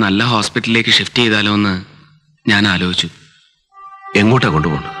 ഏതെങ്കിലും ഒരു നല്ല ഹോസ്പിറ്റലിലേക്ക് ഷിഫ്റ്റ് ചെയ്താലോ എന്ന് ഞാൻ ആലോചിച്ചു. എങ്ങോട്ടാ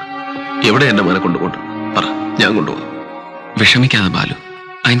കൊണ്ടുപോകണം? എവിടെ എന്റെ മോനെ കൊണ്ടുപോകണം? പറ, ഞാൻ കൊണ്ടുപോകും. വിഷമിക്കാതെ ബാലു,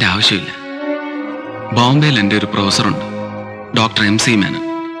 അതിന്റെ ആവശ്യമില്ല. ബോംബെയിൽ എൻ്റെ ഒരു പ്രൊഫസറുണ്ട്, ഡോക്ടർ MC മേനൻ.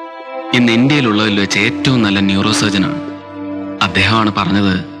 ഇന്ന് ഇന്ത്യയിലുള്ളതിൽ വെച്ച് ഏറ്റവും നല്ല ന്യൂറോ സർജനാണ്. അദ്ദേഹമാണ്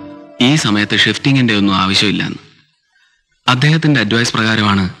പറഞ്ഞത് ഈ സമയത്ത് ഷിഫ്റ്റിങ്ങിന്റെ ഒന്നും ആവശ്യമില്ലെന്ന്. അദ്ദേഹത്തിന്റെ അഡ്വൈസ്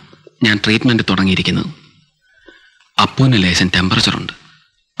പ്രകാരമാണ് ഞാൻ ട്രീറ്റ്മെന്റ് തുടങ്ങിയിരിക്കുന്നത്. അപ്പുവിന് ലേശം ടെമ്പറേച്ചറുണ്ട്,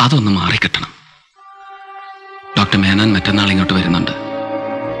 അതൊന്ന് മാറിക്കിട്ടണം. ഡോക്ടർ മേനൻ മറ്റന്നാൾ ഇങ്ങോട്ട് വരുന്നുണ്ട്.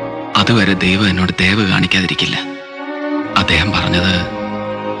 അതുവരെ ദൈവം എന്നോട് ദയവ് കാണിക്കാതിരിക്കില്ല. അദ്ദേഹം പറഞ്ഞത്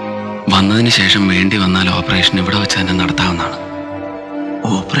വന്നതിന് ശേഷം വേണ്ടി വന്നാൽ ഓപ്പറേഷൻ ഇവിടെ വെച്ച് തന്നെ നടത്താവുന്നതാണ്.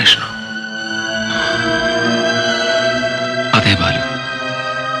 ഓപ്പറേഷനോ? അതെ ബാലു,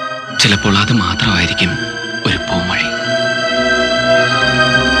 ചിലപ്പോൾ അത് മാത്രമായിരിക്കും ഒരു പോംവഴി.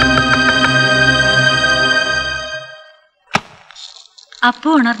 അപ്പു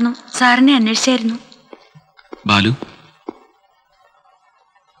ഉണർന്നു. സാറിനെ അന്വേഷിച്ചായിരുന്നു. ബാലു,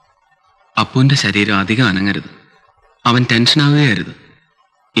 അപ്പുവിന്റെ ശരീരം അധികം അനങ്ങരുത്. അവൻ ടെൻഷനാവുകയരുത്.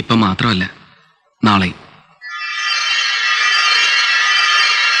 ഇപ്പം മാത്രമല്ല, നാളെ.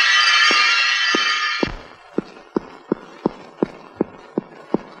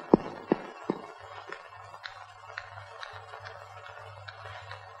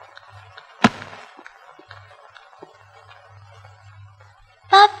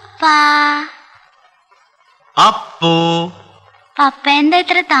 അപ്പോ പപ്പ എന്താ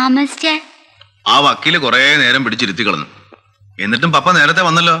ഇത്ര താമസിച്ചേ? ആ വക്കീല് കുറെ നേരം പിടിച്ചിരുത്തി കളഞ്ഞു. എന്നിട്ടും പപ്പ നേരത്തെ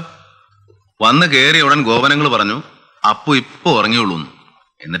വന്നല്ലോ. വന്ന് കേറിയ ഉടൻ ഗോപനങ്ങൾ പറഞ്ഞു അപ്പു ഇപ്പൊ ഉറങ്ങിയുള്ളൂ.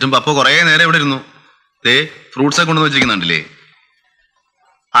 എന്നിട്ടും പപ്പ കുറെ നേരം ഇവിടെ ഇരുന്നു. ദേ ഫ്രൂട്ട്സൊക്കെ കൊണ്ടുവന്ന് വെച്ചിരിക്കുന്നുണ്ടല്ലേ.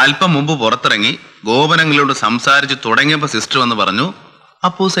 അല്പം മുമ്പ് പുറത്തിറങ്ങി ഗോപനങ്ങളോട് സംസാരിച്ച് തുടങ്ങിയപ്പോ സിസ്റ്റർ വന്ന് പറഞ്ഞു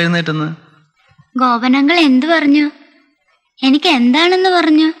അപ്പൂസ് എഴുന്നേറ്റെന്ന്. ഗോപനങ്ങൾ എന്തു പറഞ്ഞു? എനിക്ക് എന്താണെന്ന്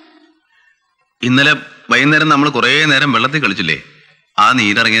പറഞ്ഞു? ഇന്നലെ വൈകുന്നേരം നമ്മൾ കുറെ നേരം വെള്ളത്തിൽ കളിച്ചില്ലേ, ആ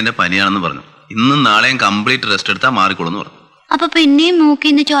നീരിറങ്ങിയതിന്റെ പനിയാണെന്ന് പറഞ്ഞു. ഇന്നും നാളെയും കംപ്ലീറ്റ് റെസ്റ്റ് എടുത്താൽ മാറിക്കോളൂന്ന് പറഞ്ഞു. അപ്പൊ പിന്നെയും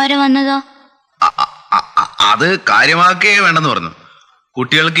മൂക്കിന്ന് ചോര വന്നതോ? അത് കാര്യമാക്കേ വേണ്ടെന്ന് പറഞ്ഞു.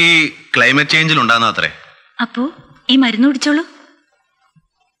 കുട്ടികൾക്ക് ഈ ക്ലൈമറ്റ് ചേഞ്ചിൽ ഉണ്ടാകുന്ന അത്രേ. അപ്പോ ഈ മരുന്ന് കുടിച്ചോളൂ.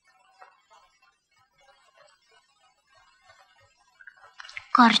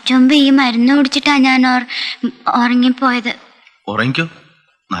 കുറച്ചു മുമ്പ് ഈ മരുന്ന് കുടിച്ചിട്ടാ ഞാൻ ഉറങ്ങിപ്പോയത്. ഉറങ്ങിക്കോ,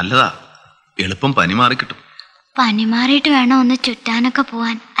 നല്ലതാ. എളുപ്പം പനി മാറിക്കിട്ടും. പനി മാറിയിട്ട് വേണം ഒന്ന് ചുറ്റാനൊക്കെ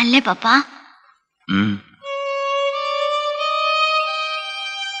പോവാൻ, അല്ലേ പപ്പാ?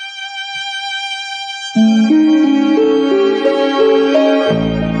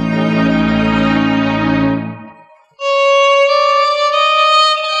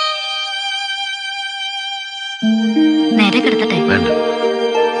 നേരെ കിടത്തട്ടെ. വേണ്ട.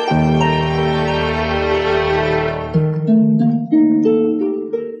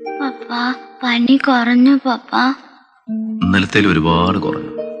 പപ്പാ പനി കുറഞ്ഞു പപ്പാ? ഇന്നലത്തേൽ ഒരുപാട്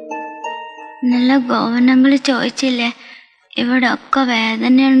കുറഞ്ഞു. നല്ല ഗോവനങ്ങൾ ചോദിച്ചില്ലേ ഇവിടെ ഒക്കെ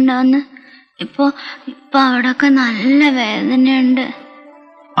വേദനയുണ്ടോന്ന്? ഇപ്പൊ അവിടൊക്കെ നല്ല വേദനയുണ്ട്.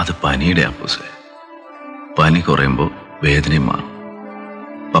 അത് പനിയുടെ അപ്പൂസേ. പനി കുറയുമ്പോ വേദനയും മാറും.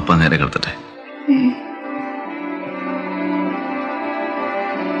 പപ്പ നേരെ കിടത്തട്ടെ.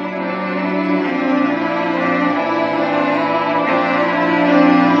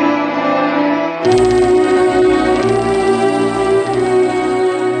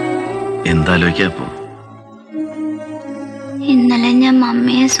 എന്താലോചിക്കാപ്പോ? ഇന്നലെ ഞാൻ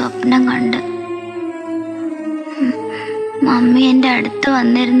മമ്മിയെ സ്വപ്നം കണ്ട്. മമ്മി എൻ്റെ അടുത്ത്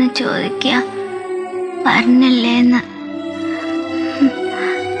വന്നിരുന്ന് ചോദിക്കുക വരുന്നില്ലേന്ന്.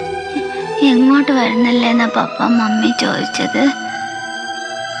 എങ്ങോട്ട് വരുന്നില്ലേന്നാ പപ്പ മമ്മി ചോദിച്ചത്.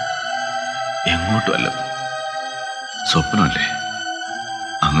 എങ്ങോട്ടും അല്ല, സ്വപ്നമല്ലേ,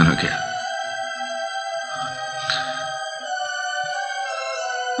 അങ്ങനെയൊക്കെയാ.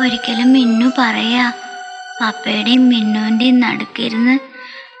 ഒരിക്കലും മിന്നു പറയാ പപ്പയുടെയും മിന്നുവിൻ്റെയും നടുക്കിരുന്ന്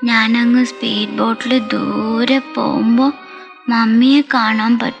ഞാനങ്ങ് സ്പീഡ് ബോട്ടിൽ ദൂരെ പോകുമ്പോ മമ്മിയെ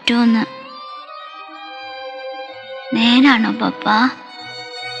കാണാൻ പറ്റുമെന്ന്. നേരാണോ പപ്പ?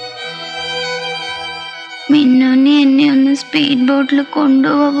 മിന്നുവിനെ എന്നെ ഒന്ന് സ്പീഡ് ബോട്ടിൽ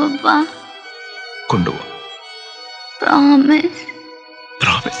കൊണ്ടുപോവാ പപ്പ? കൊണ്ടുപോവാ. പ്രോമിസ്?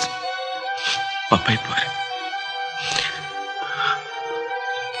 പ്രോമിസ്. പപ്പ ഇപ്പോ വരാം.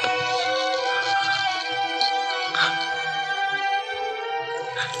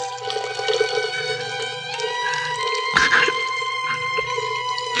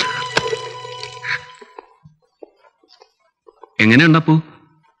 എങ്ങനെയുണ്ട് Appu?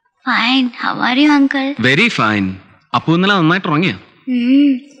 Fine. How are you uncle? Very fine. Appu ഇന്നലെ നന്നായിട്ട് ഉറങ്ങിയോ?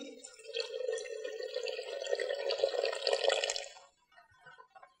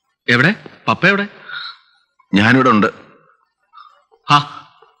 എവിടെ പപ്പ? എവിടെ? ഞാനിവിടെ ഉണ്ട്. ഹാ,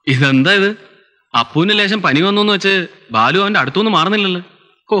 ഇതെന്താ ഇത്? അപ്പുവിന് ലേശം പനി വന്നു വെച്ച് ബാലു അവന്റെ അടുത്തൊന്നും മാറുന്നില്ലല്ലോ.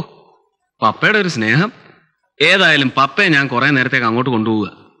 ഓ, പപ്പയുടെ ഒരു സ്നേഹം. ഏതായാലും പപ്പയെ ഞാൻ കുറെ നേരത്തേക്ക് അങ്ങോട്ട് കൊണ്ടുപോവുക.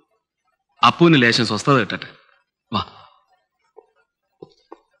 അപ്പുവിന് ലേശം സ്വസ്ഥത കിട്ടട്ടെ. വാ.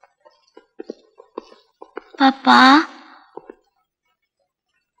 പപ്പാ,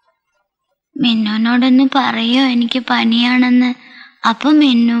 മിന്നുനോടൊന്ന് പറയോ എനിക്ക് പനിയാണെന്ന്? അപ്പൊ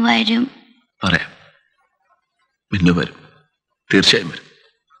മിന്നു വരും. പറയാം, മിന്നു വരും, തീർച്ചയായും വരും.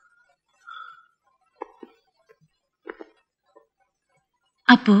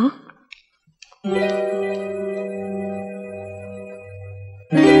 അപ്പോ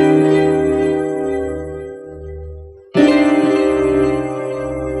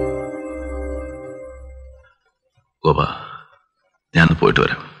ഗോപ, ഞാൻ പോയിട്ട്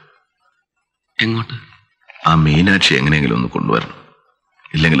വരാം. എങ്ങോട്ട്? ആ മീനാക്ഷി എങ്ങനെയെങ്കിലും ഒന്ന് കൊണ്ടുവരണം,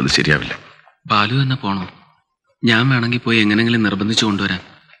 ഇല്ലെങ്കിൽ അത് ശരിയാവില്ല. ബാലു തന്നെ പോണോ? ഞാൻ വേണമെങ്കിൽ പോയി എങ്ങനെങ്കിലും നിർബന്ധിച്ചു കൊണ്ടുവരാൻ.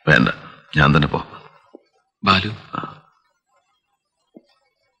 വേണ്ട, ഞാൻ തന്നെ പോ. ബാലു,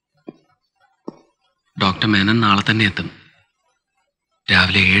 ഡോക്ടർ മേനൻ നാളെ തന്നെ എത്തും.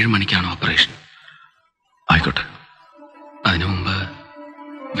 രാവിലെ 7 മണിക്കാണ് ഓപ്പറേഷൻ. ആയിക്കോട്ടെ. അതിനു മുമ്പ്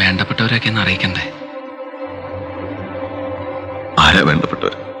വേണ്ടപ്പെട്ടവരൊക്കെ ഒന്ന് അറിയിക്കണ്ടേ? ആരാ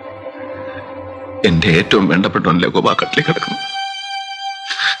വേണ്ടപ്പെട്ടവർ? എന്റെ ഏറ്റവും വേണ്ടപ്പെട്ടവനല്ലേ ഗോപാ കട്ടിലേക്ക് കിടക്കുന്നു.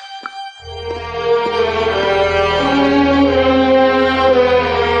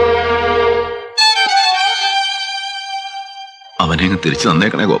 അവനെ തിരിച്ചു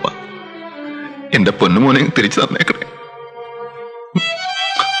തന്നേക്കണേ ഗോപ. എന്റെ പൊന്നുമോനെ തിരിച്ചു തന്നേക്കണേ.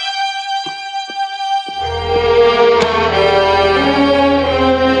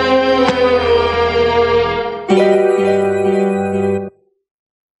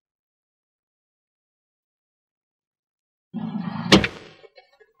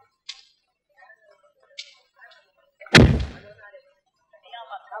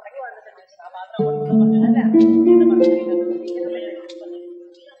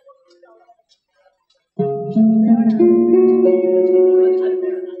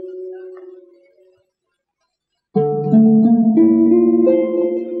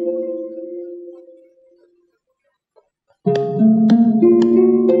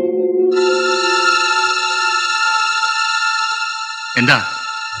 എന്താ?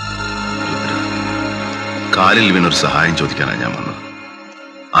 കാലിൽ വീണൊരു സഹായം ചോദിക്കാനാണ് ഞാൻ വന്നത്.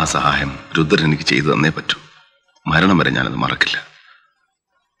 ആ സഹായം രുദ്രൻ എനിക്ക് ചെയ്തു തന്നേ പറ്റൂ. മരണം വരെ ഞാനത് മറക്കില്ല.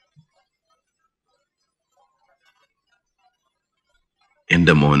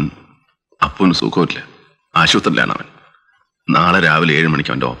 എന്റെ മോൻ അപ്പുവിന് സുഖമില്ല, ആശുപത്രിയിലാണ് അവൻ. നാളെ രാവിലെ 7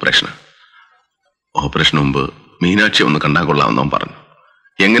 മണിക്ക് അവന്റെ ഓപ്പറേഷന്. ഓപ്പറേഷന് മുമ്പ് മീനാക്ഷി ഒന്ന് കണ്ടാൽ കൊള്ളാമെന്ന് അവൻ പറഞ്ഞു.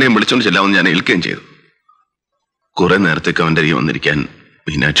 എങ്ങനെയും വിളിച്ചോണ്ട് ചെല്ലാമെന്ന് ഞാൻ ഏൽക്കുകയും ചെയ്തു. കുറെ നേരത്തേക്ക് അവന്റെ അരികെ വന്നിരിക്കാൻ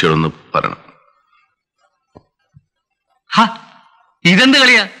മീനാക്ഷിയോടൊന്ന് പറയണം. ഇതെന്ത്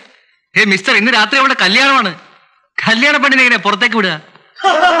കളിയാ? മിസ്റ്റർ, ഇന്ന് രാത്രി അവിടെ കല്യാണമാണ്. കല്യാണ പെണ്ണിനെ എങ്ങനെ പുറത്തേക്ക് വിടുക?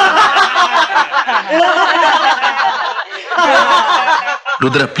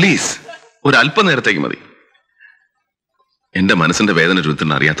 രുദ്ര പ്ലീസ്, ഒരു അല്പനേരത്തേക്ക് മതി. എന്റെ മനസ്സിന്റെ വേദന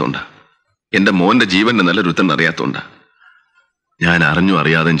രുദ്രൻ അറിയാത്തോണ്ടാ. എന്റെ മോന്റെ ജീവന്റെ നല്ല രുദ്രൻ അറിയാത്തോണ്ടാ. ഞാൻ അറിഞ്ഞു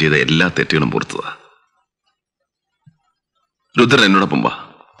അറിയാതെയും ചെയ്ത എല്ലാ തെറ്റുകളും പുറത്തതാ. രുദ്രൻ എന്നോടൊപ്പം വാ.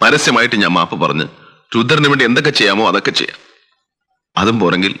 പരസ്യമായിട്ട് ഞാൻ മാപ്പ് പറഞ്ഞ് രുദ്രന് വേണ്ടി എന്തൊക്കെ ചെയ്യാമോ അതൊക്കെ ചെയ്യാം. അതും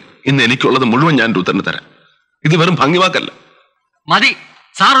പോരെങ്കിൽ ഇന്ന് എനിക്കുള്ളത് മുഴുവൻ ഞാൻ രുദ്രന് തരാം. ഇത് വെറും ഭംഗിവാക്കല്ല. മതി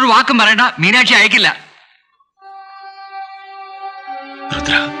സാർ, ഒരു വാക്കും പറയണ്ട. മീനാക്ഷി അയക്കില്ല.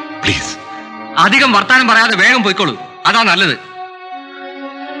 രുദ്ര പ്ലീസ്. അധികം വർത്താനം പറയാതെ വേഗം പോയിക്കോളൂ, അതാ നല്ലത്.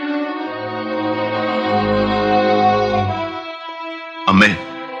 അമ്മേ,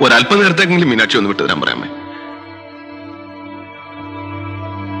 ഒരല്പനേരത്തേക്കെങ്കിലും മീനാക്ഷി ഒന്ന് വിട്ടുതരാൻ പറയാമേ.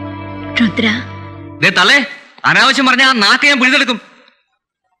 രുദ്ര, തള്ളേ, അനാവശ്യം പറഞ്ഞ ആ നാക്ക് ഞാൻ പിഴുതെടുക്കും.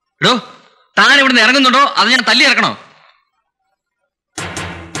 എടോ, താൻ ഇവിടുന്ന് ഇറങ്ങുന്നുണ്ടോ അത് ഞാൻ തല്ലി ഇറക്കണോ?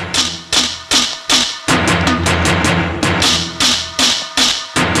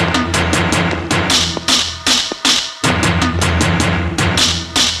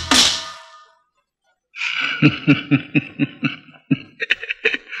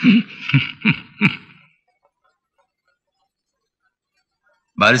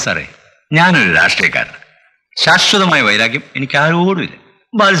 ബാലു സാറേ, ഞാനൊരു രാഷ്ട്രീയക്കാരൻ. ശാശ്വതമായ വൈരാഗ്യം എനിക്ക് ആരോടുമില്ല.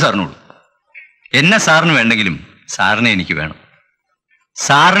 ബാലു സാറിനോട്. എന്നെ സാറിന് വേണ്ടെങ്കിലും സാറിനെ എനിക്ക് വേണം.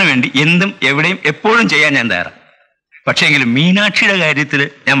 സാറിന് വേണ്ടി എന്തും എവിടെയും എപ്പോഴും ചെയ്യാൻ ഞാൻ തയ്യാറാണ്. പക്ഷേങ്കിലും മീനാക്ഷിയുടെ കാര്യത്തിൽ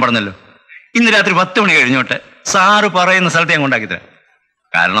ഞാൻ പറഞ്ഞല്ലോ, ഇന്ന് രാത്രി 10 മണി കഴിഞ്ഞോട്ടെ സാറ് പറയുന്ന സ്ഥലത്ത് ഞാൻ കൊണ്ടാക്കി തരാം.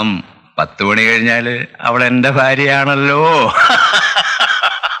 കാരണം 10 മണി കഴിഞ്ഞാൽ അവൾ എൻ്റെ ഭാര്യയാണല്ലോ.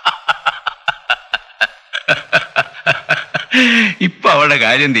 ഇപ്പൊ അവളുടെ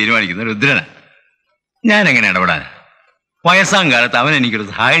കാര്യം തീരുമാനിക്കുന്ന രുദ്രനാ. ഞാൻ എങ്ങനെ ഇടപെടാൻ? വയസ്സാം കാലത്ത് അവൻ എനിക്കൊരു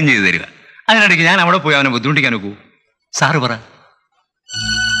സഹായം ചെയ്തു തരിക. അതിനിടയ്ക്ക് ഞാൻ അവിടെ പോയി അവനെ ബുദ്ധിമുട്ടിക്കാൻ നോക്കൂ? സാറ് പറ.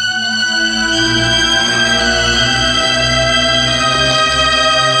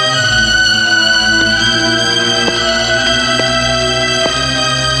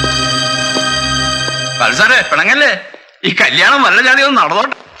 സാറേ, പിണങ്ങല്ലേ? ഈ കല്യാണം വല്ല ജാതി ഒന്ന്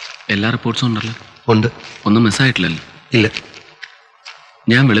നടന്നോട്ടെ. എല്ലാ റിപ്പോർട്ട്സും ഉണ്ടല്ലോ? ഉണ്ട്. ഒന്നും മിസ്സായിട്ടില്ലല്ലോ? ഇല്ല.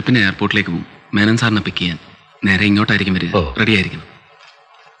 ഞാൻ വെളുപ്പിന് എയർപോർട്ടിലേക്ക് പോകും. മേനൻ സാറിനെ പിക്ക് ചെയ്യാൻ. നേരെ ഇങ്ങോട്ടായിരിക്കും വരിക. റെഡി ആയിരിക്കണം.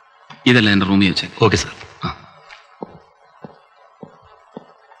 ഇതല്ല എൻ്റെ റൂമിൽ വെച്ചേ. Okay sir.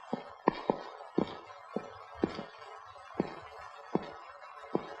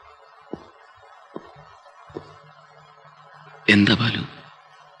 എന്താ ബാലു?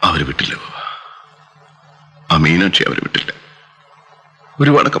 അവര് വിട്ടില്ല. ആ മീനാക്ഷി അവര് വിട്ടില്ല.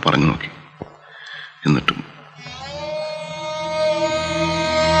 ഒരുപാടൊക്കെ പറഞ്ഞു നോക്കി. എന്നിട്ടും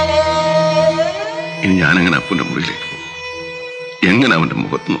ഇനി ഞാനെങ്ങനെ അപ്പുന്റെ മുറിയിലേക്ക് പോകും? എങ്ങനെ അവന്റെ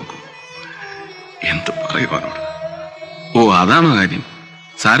മുഖത്ത് നോക്കും? എന്ത് പറയുവാനോട്? ഓ, അതാണോ കാര്യം?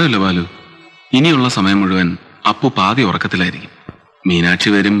 സാരമില്ല ബാലു, ഇനിയുള്ള സമയം മുഴുവൻ അപ്പു പാതി ഉറക്കത്തിലായിരിക്കും. മീനാക്ഷി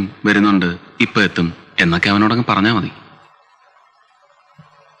വരുന്നുണ്ട്, ഇപ്പൊ എത്തും എന്നൊക്കെ അവനോടങ്ങ് പറഞ്ഞാൽ മതി.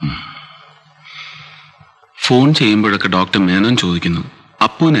 ഫോൺ ചെയ്യുമ്പോഴൊക്കെ ഡോക്ടർ മേനോൻ ചോദിക്കുന്നു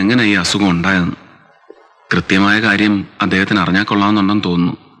അപ്പുവിന് എങ്ങനെ ഈ അസുഖം ഉണ്ടായതെന്ന്. കൃത്യമായ കാര്യം അദ്ദേഹത്തിന് അറിഞ്ഞാൽ കൊള്ളാമെന്നുണ്ടെന്ന്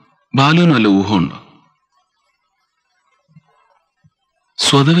തോന്നുന്നു. ബാലുവിന് വല്ല ഊഹമുണ്ടോ?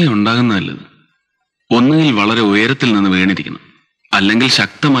 സ്വതവേ ഉണ്ടാകുന്നതല്ലത്. ഒന്നുകിൽ വളരെ ഉയരത്തിൽ നിന്ന് വീണിരിക്കണം, അല്ലെങ്കിൽ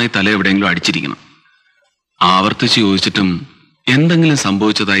ശക്തമായി തല എവിടെയെങ്കിലും അടിച്ചിരിക്കണം. ആവർത്തിച്ച് ചോദിച്ചിട്ടും എന്തെങ്കിലും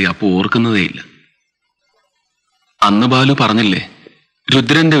സംഭവിച്ചതായി അപ്പു ഓർക്കുന്നതേയില്ല. അന്ന് ബാലു പറഞ്ഞില്ലേ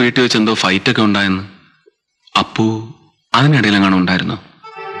രുദ്രന്റെ വീട്ടിൽ വെച്ച് എന്തോ ഫൈറ്റൊക്കെ ഉണ്ടായെന്ന്. അപ്പു അതിനിടയിലെങ്ങാനും ഉണ്ടായിരുന്നോ?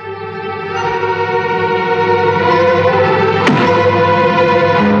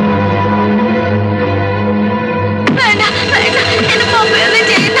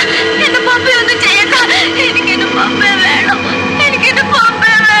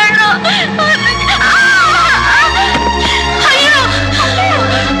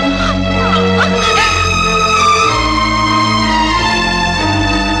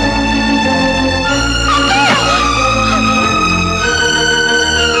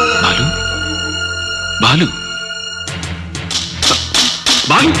 ബാലു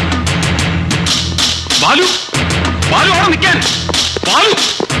ബാലു ബാലു ബാലു അവിടെ നിൽക്കാൻ, ബാലു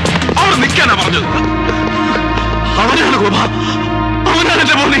അവിടെ നിൽക്കാനാ പറഞ്ഞത്. അവനാണ് ഗോപ, അവനാണ്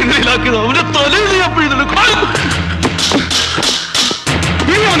എന്റെ മോനെ ഇന്നലെയാക്കിയത്. അവന്റെ തലയിൽ അപ്പോഴും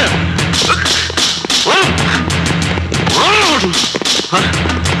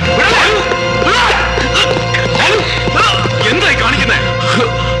എന്തായി കാണിക്കുന്നേ?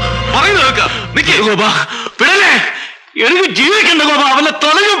 പറയുന്നത് കേൾക്ക. നിക്ക് ഗോപ, പിഴലേ, എനിക്ക് ജീവിക്കണ്ട ഗോപ. അവന്റെ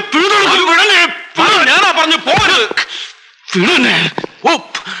തലയും പിഴുതെടുക്കും. പിഴലേ, ഞാനാ പറഞ്ഞു പോകരുത്. പിഴലേ, ഓ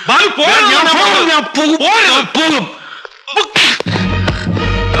ബാലു പോകും. ഞാൻ പോകും.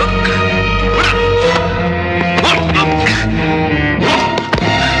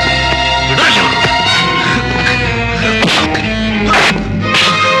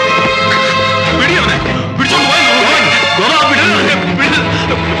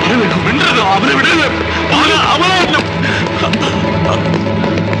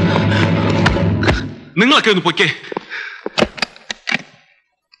 നിങ്ങളൊക്കെ ഒന്ന് പൊയ്ക്കേ.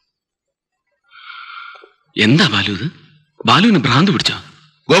 എന്താ ബാലു ഇത്? ബാലുവിന് ഭ്രാന്ത് പിടിച്ചോ?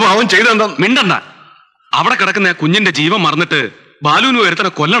 ഗോപ, അവൻ ചെയ്തെന്താ? മിണ്ടണ്ട. അവിടെ കിടക്കുന്ന കുഞ്ഞിന്റെ ജീവൻ മറന്നിട്ട് ബാലുവിന്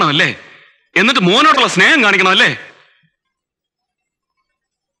ഒരുത്തനെ കൊല്ലണമല്ലേ? എന്നിട്ട് മോനോടുള്ള സ്നേഹം കാണിക്കണമല്ലേ?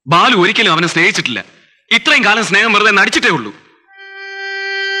 ബാലു ഒരിക്കലും അവനെ സ്നേഹിച്ചിട്ടില്ല. ഇത്രയും കാലം സ്നേഹം വെറുതെ നടിച്ചിട്ടേ ഉള്ളൂ.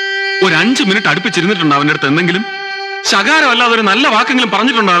 ഒരു 5 മിനിറ്റ് അടുപ്പിച്ചിരുന്നിട്ടുണ്ടോ അവന്റെ അടുത്ത്? എന്തെങ്കിലും ശകാരമല്ലാതെ ഒരു നല്ല വാക്കെങ്കിലും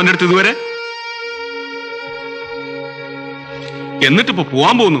പറഞ്ഞിട്ടുണ്ടോ അവന്റെ അടുത്ത് ഇതുവരെ? എന്നിട്ടിപ്പോ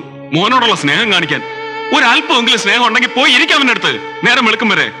പോവാൻ പോകുന്നു മോനോടുള്ള സ്നേഹം കാണിക്കാൻ. ഒരല്പമെങ്കിലും സ്നേഹം ഉണ്ടെങ്കിൽ പോയി ഇരിക്കാം അവന്റെ അടുത്ത്, നേരം വെളുക്കും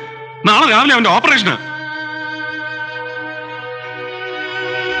വരെ. നാളെ രാവിലെ അവന്റെ ഓപ്പറേഷന്.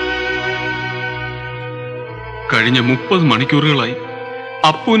 കഴിഞ്ഞ 30 മണിക്കൂറുകളായി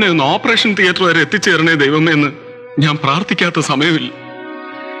അപ്പുവിനെ ഒന്ന് ഓപ്പറേഷൻ തിയേറ്റർ വരെ എത്തിച്ചേരണേ ദൈവമേ എന്ന് ഞാൻ പ്രാർത്ഥിക്കാത്ത സമയമില്ല.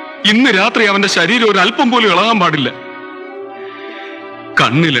 ഇന്ന് രാത്രി അവന്റെ ശരീരം ഒരു അല്പം പോലും ഇളകാൻ പാടില്ല.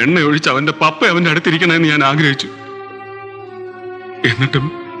 കണ്ണിൽ എണ്ണ ഒഴിച്ച് അവന്റെ പപ്പ അവന്റെ അടുത്തിരിക്കണമെന്ന് ഞാൻ ആഗ്രഹിച്ചു. എന്നിട്ടും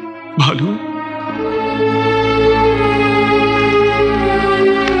ബാലു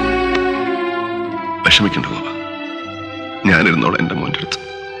വിഷമിക്കണ്ട ഗോപ, ഞാനിരുന്നോളാം എന്റെ മോന്റെ അടുത്ത്.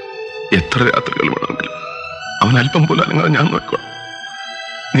 എത്ര രാത്രികൾ വേണമെങ്കിലും അവൻ അല്പം പോലും അല്ലെങ്കിൽ ഞാൻ നോക്കണം.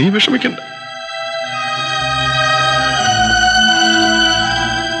 നീ വിഷമിക്കണ്ട.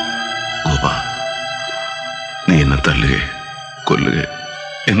 ഗോപ, നീ എന്നെ തല്ലുകയെ കൊല്ലുകയെ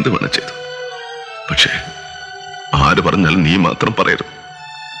എന്ത് വേണം ചെയ്തു. പക്ഷേ ആര് പറഞ്ഞാലും നീ മാത്രം പറയരുത്.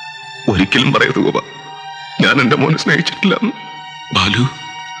 ഒരിക്കലും പറയരുത് ഗോപ, ഞാൻ എന്റെ മോനെ സ്നേഹിച്ചിട്ടില്ല. Balu,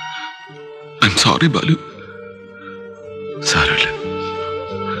 I am sorry Balu. സാരമില്ല.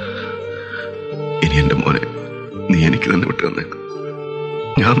 ഇനി എന്റെ മോനെ നീ എനിക്ക് തന്നെ വിട്ടു തന്നേക്ക്.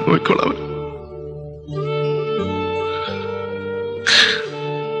 ഞാൻ നോക്കിക്കോളാം.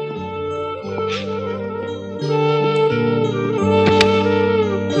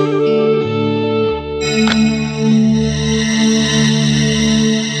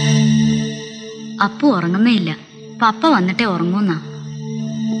 അപ്പു ഉറങ്ങുന്നേ ഇല്ല. പപ്പ വന്നിട്ടേ ഉറങ്ങൂന്നാ.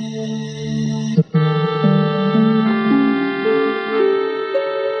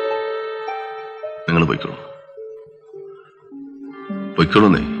 നിങ്ങൾ പോയിക്കോളൂ,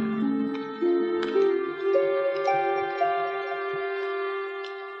 പോയിക്കോളൂന്നേ.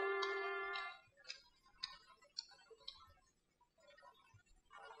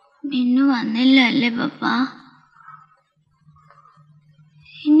 മിന്നു വന്നില്ലല്ലേ? പോവല്ലേ പപ്പ?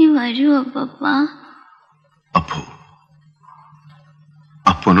 ഇനി വരുവോ പപ്പ?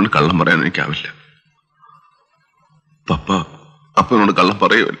 അപ്പനോട് കള്ളം പറയാൻ എനിക്കാവില്ല. പപ്പ അപ്പനോട് കള്ളം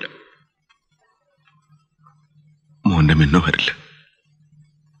പറയുമല്ല. മോന്റെ മിന്നു വരില്ല.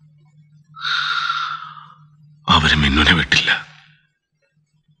 അവര് മിന്നുനെ വിട്ടില്ല.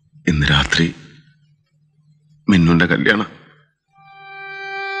 ഇന്ന് രാത്രി മിന്നുന്റെ കല്യാണം.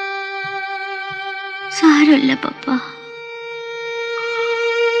 സാരമില്ല പപ്പ,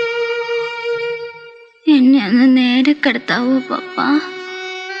 എന്നെ ഒന്ന് നേരെ കിടത്താവോ പപ്പ?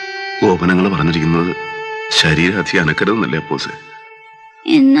 ഗോപനങ്ങൾ പറഞ്ഞിരിക്കുന്നത് ശരീരം അധികം അനക്കരുതെന്നല്ലേ അപ്പോസെ?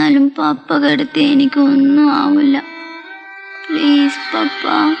 എന്നാലും പപ്പ കിടത്തി എനിക്കൊന്നും ആവില്ല. പ്ലീസ് പപ്പ.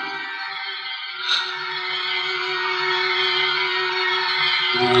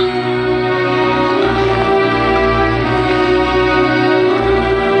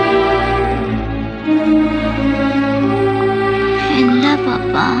 എന്താ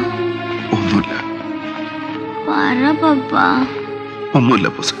പപ്പ? ഒന്നുമില്ല. പറ പപ്പ. ഒന്നുമില്ല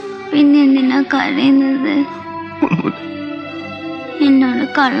അപ്പോസെ. പിന്നെ എന്തിനാ കരയുന്നത്? എന്നോട്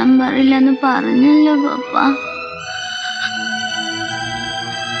കള്ളം പറയില്ലെന്ന് പറഞ്ഞല്ലോ പപ്പ.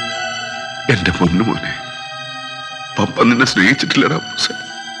 എന്റെ പൊന്നു മോനെ, പപ്പ നിന്നെ സ്നേഹിച്ചിട്ടില്ലടാ അപ്പോസെ.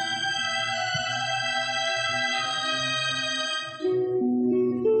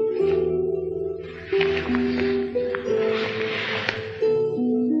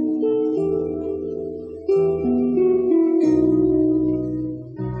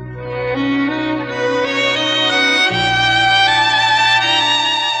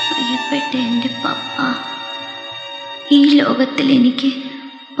 ഈ ലോകത്തിൽ എനിക്ക്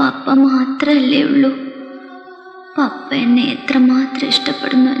പപ്പ മാത്രമല്ലേ ഉള്ളൂ. പപ്പ എന്നെ എത്രമാത്രം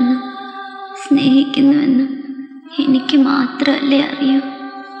ഇഷ്ടപ്പെടുന്നുവെന്നും സ്നേഹിക്കുന്നുവെന്നും എനിക്ക് മാത്രമല്ലേ അറിയൂ.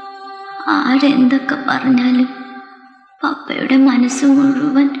 ആരെന്തൊക്കെ പറഞ്ഞാലും പപ്പയുടെ മനസ്സ്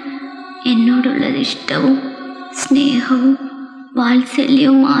മുഴുവൻ എന്നോടുള്ളത് ഇഷ്ടവും സ്നേഹവും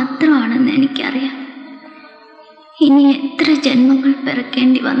വാത്സല്യവും മാത്രമാണെന്ന് എനിക്കറിയാം. ഇനി എത്ര ജന്മങ്ങൾ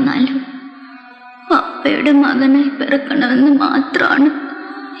പിറക്കേണ്ടി വന്നാലും പപ്പയുടെ മകനായി പിറക്കണമെന്ന് മാത്രമാണ്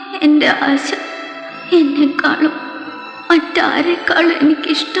എൻ്റെ ആശ. എന്നെക്കാളും മറ്റാരെക്കാളും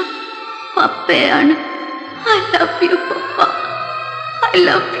എനിക്കിഷ്ടം പപ്പയാണ്. I love you papa, I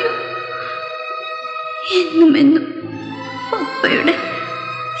love you. എന്നും എന്നും പപ്പയുടെ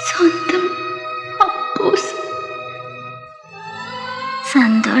സ്വന്തം അപ്പൂസ്.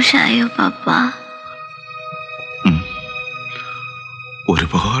 സന്തോഷായോ പപ്പ?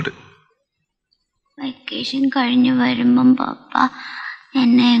 ഒരുപാട്. വെക്കേഷൻ കഴിഞ്ഞ് വരുമ്പം പപ്പ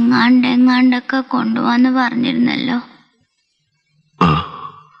എന്നെ എങ്ങാണ്ടൊക്കെ കൊണ്ടുപോവാന്ന് പറഞ്ഞിരുന്നല്ലോ.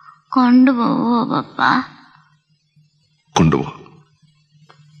 കൊണ്ടുപോവോ പപ്പ? കൊണ്ടുപോവാം,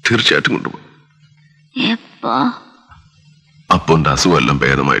 തീർച്ചയായിട്ടും കൊണ്ടുപോകും. എപ്പോ? അപ്പന്റെ അസുഖമെല്ലാം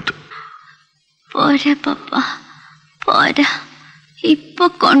ഭേദമായിട്ട്. പോരാ പപ്പ, പോരാ. ഇപ്പൊ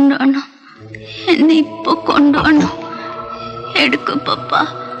കൊണ്ടുപോണം, എന്നെ ഇപ്പൊ കൊണ്ടുപോണം. എടുക്കു പപ്പ,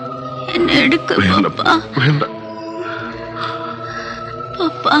 എന്നെ എടുക്കു പപ്പ.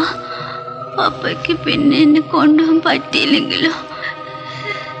 പപ്പ, പപ്പയ്ക്ക് പിന്നെ എന്നെ കൊണ്ടുപോകാൻ പറ്റിയില്ലെങ്കിലോ?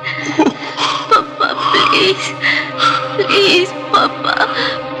 പപ്പ please, please papa,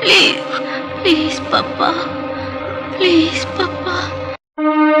 please, please papa, please പപ്പ.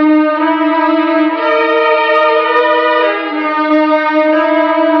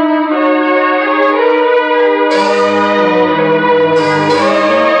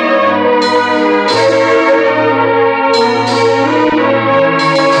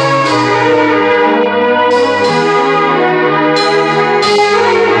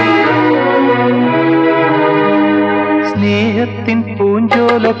 സ്നേഹത്തിൻ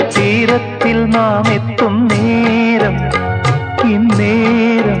പൂഞ്ചോല തീരത്തിൽ നാം എത്തും നേരം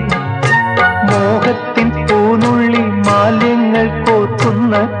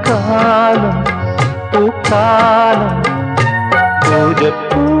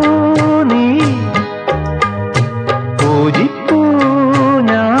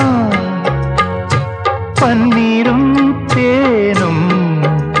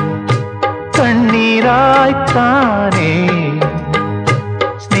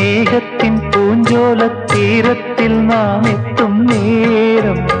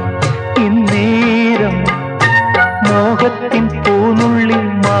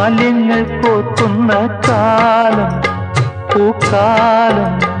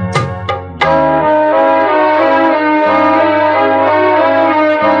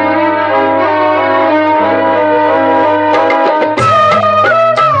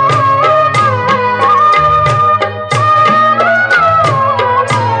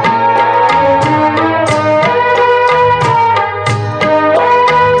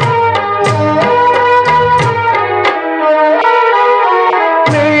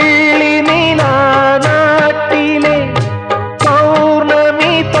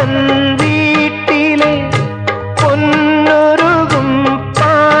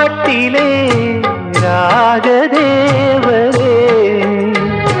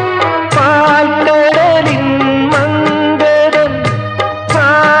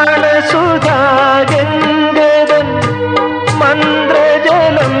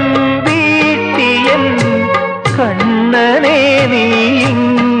വെള്ളം വീട്ടിയൻ കണ്ണനെ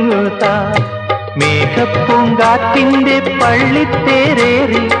നീങ്ങുതാ മേഘപ്പൂങ്കാറ്റിന്റെ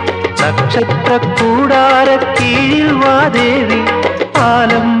പള്ളിത്തേരേറി നക്ഷത്ര കൂടാര കീഴിൽ വാദേവി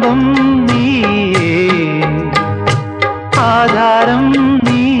ആലംബം നീയേ ആധാരം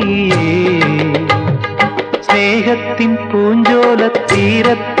നീയേ സ്നേഹത്തിൻ പൂഞ്ചോല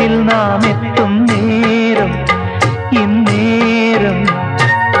തീരത്തിൽ നാം എത്തും നേരം ഇന്നേരം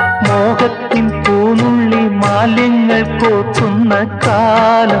മോഹത്തിൻ പൂനുള്ളി മാലിന്യങ്ങൾ കോർക്കുന്ന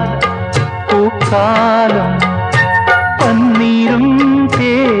കാലം പൂക്കാലം പന്നീരും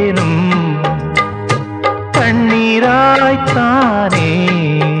തേനും കണ്ണീരായി താനേ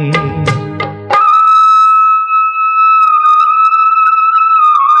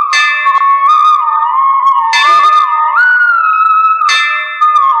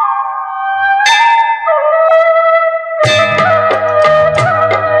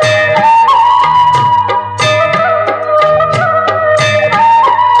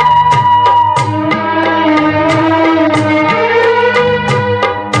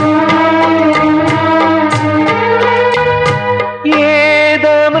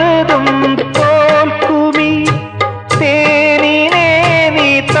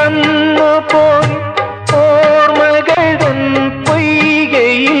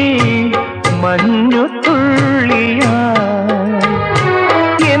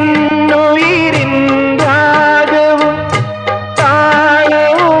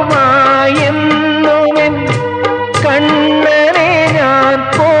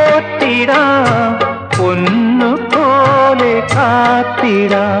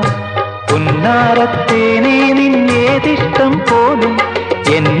പൊന്നാരത്തേനെ നിന്നേതിഷ്ടം പോലും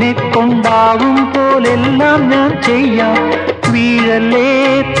എന്നെ കൊണ്ടാവും പോലെല്ലാം ഞാൻ ചെയ്യാം വീഴല്ലേ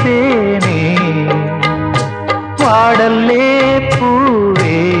തേനേ പാടല്ലേ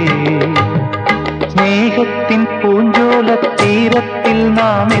പൂവേ സ്നേഹത്തിൻ പൂഞ്ചോല തീരത്തിൽ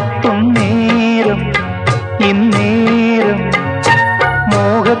നാം എത്തും നേരം ഇന്നേരം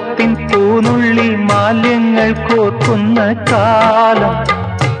മോഹത്തിൻ പൂനുള്ളി മാലിന്യങ്ങൾ കോർക്കുന്ന കാലം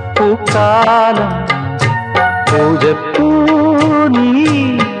പൂക്കാലം പൂജപ്പൂ നീ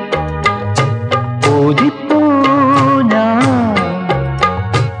പൂജിപ്പൂ ഞാൻ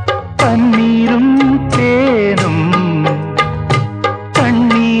പന്നീരും തേനും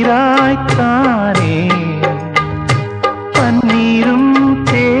കണ്ണീരായി താനേ പന്നീരും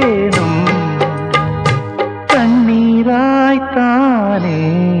തേനും കണ്ണീരായി താനേ.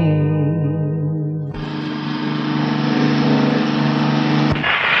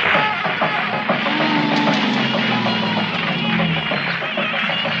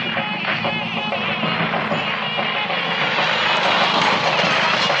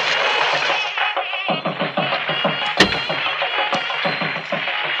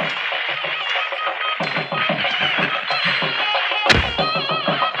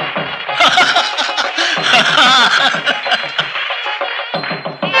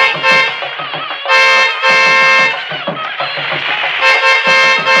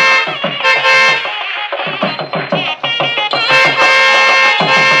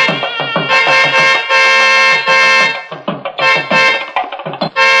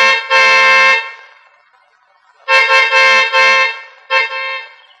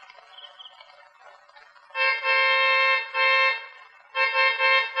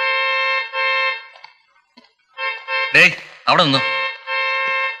 അവിടെ നിന്നു.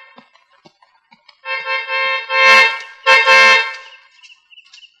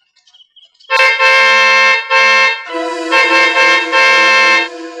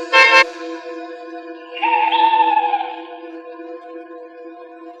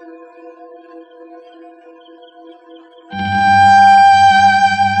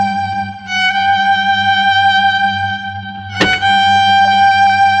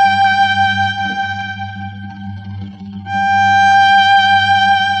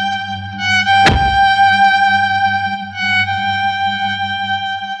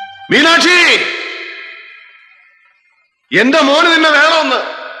 മീനാക്ഷി, എന്റെ മോന് നിന്നെ വേണമെന്ന്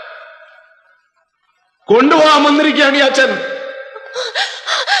കൊണ്ടുപോകാൻ വന്നിരിക്കുകയാണ് ഈ അച്ഛൻ.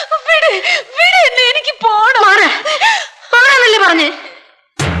 എനിക്ക് പോണം പറഞ്ഞേ.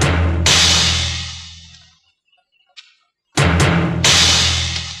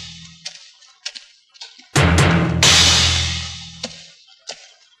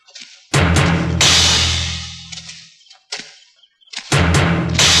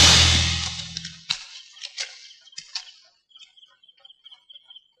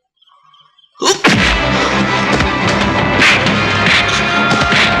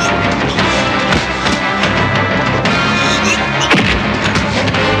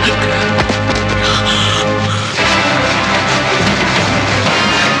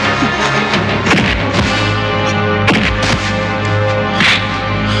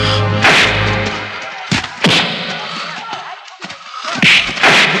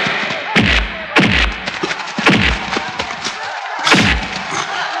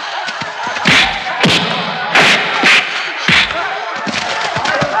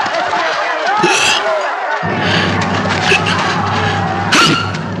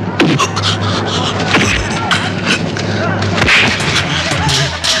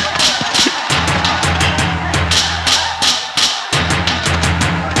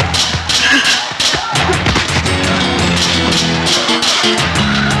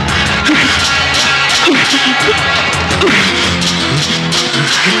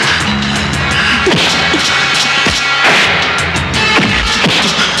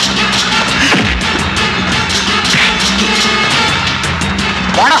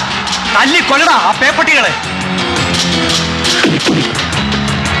 വാടാ, തല്ലി കൊല്ലടാ ആ പേപ്പട്ടികളെ.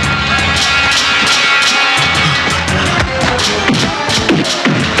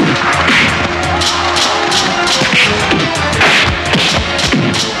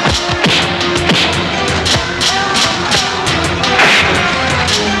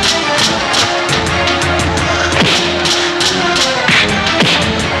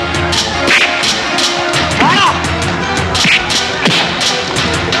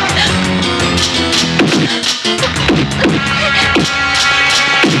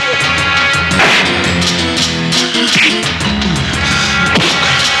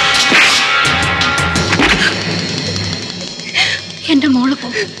 എന്റെ മോള്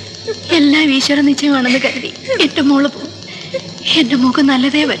പോകും. എല്ലാം ഈശ്വര നിശ്ചയമാണെന്ന് കരുതി എന്റെ മോള് പോകും. എന്റെ മുഖം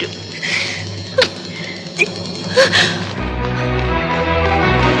നല്ലതേ വരും.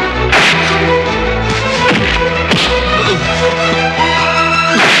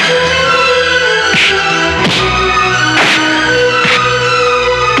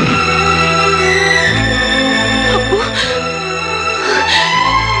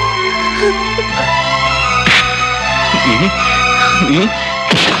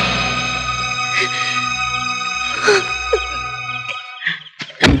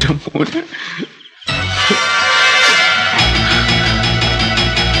 എന്റെ മോനെ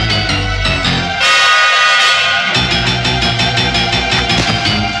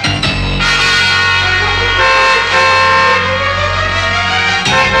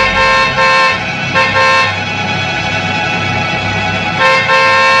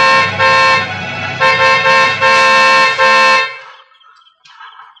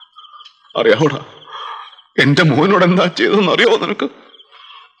അറിയാവോടാ, എന്റെ മോനോട് എന്താ ചെയ്തെന്ന് അറിയാവോ നിനക്ക്?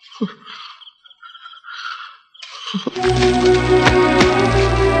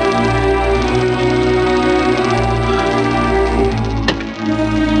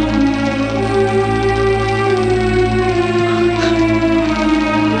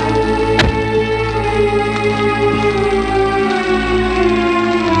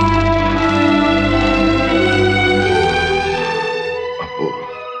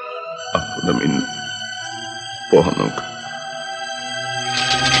 അപ്പുന്റെ മീൻ പോകാൻ നോക്ക്.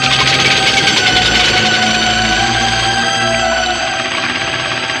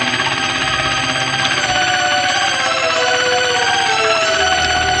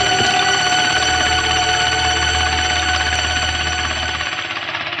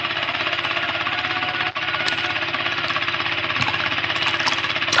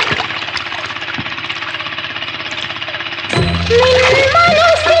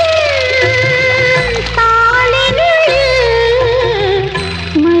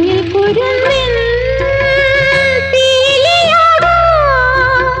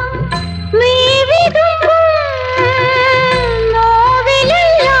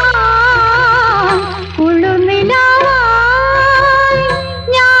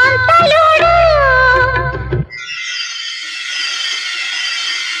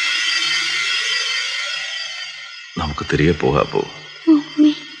 നമുക്ക് തിരികെ പോകാം. പോ.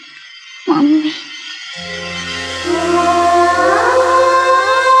 മമ്മി മമ്മി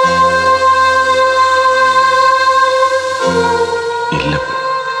ഇല്ല,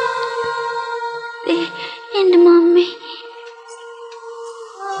 എന്റെ മമ്മി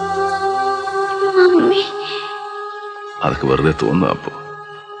മമ്മി അതൊക്കെ വെറുതെ തോന്നുക. അപ്പോ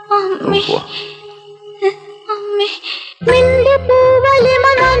മമ്മി മമ്മി നിന്റെ പൂവലിമ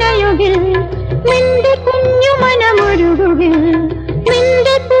നനയുകിൽ നിന്റെ കുഞ്ഞു മനമൊരുകുകിൽ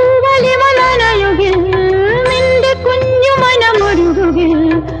നിന്റെ പൂവലിമ നനയുകിൽ നിന്റെ കുഞ്ഞു മനമൊരുകുകിൽ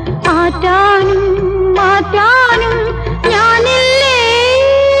മാറ്റാനും മാറ്റാനും ഞാനില്ലേ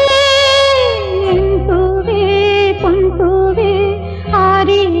എൻ പൂവേ പൊൻപൂവേ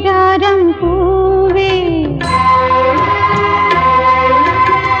ആരീരാരം പൂവേ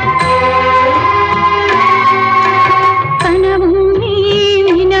കനവും നീ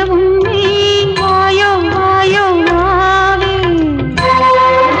നിനവും നീ വായോ വായോ വാവേ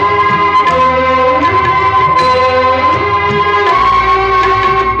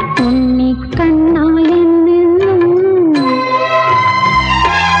ഉണ്ണിക്കണ്ണായെന്ന്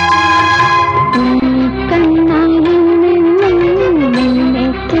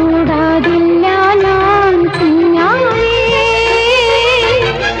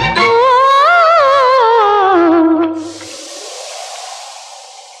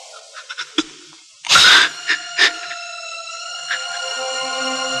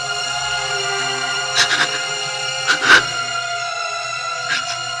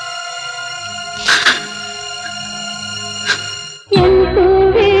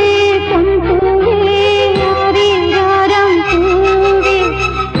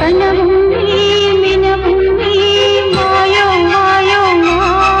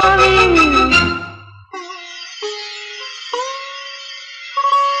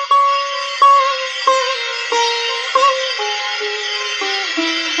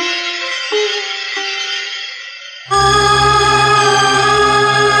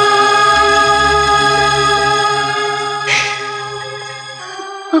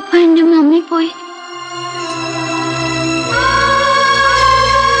പോയി.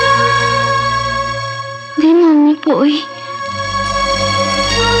 മമ്മി പോയി.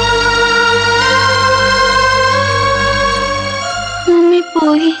 മമ്മി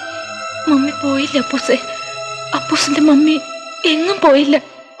പോയി. മമ്മി പോയില്ല അപ്പൂസേ. അപ്പൂസിന്റെ മമ്മി എങ്ങും പോയില്ല.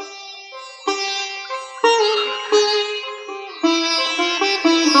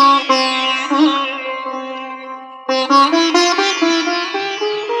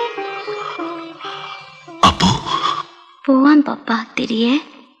 പോവാം പപ്പ തിരികെ.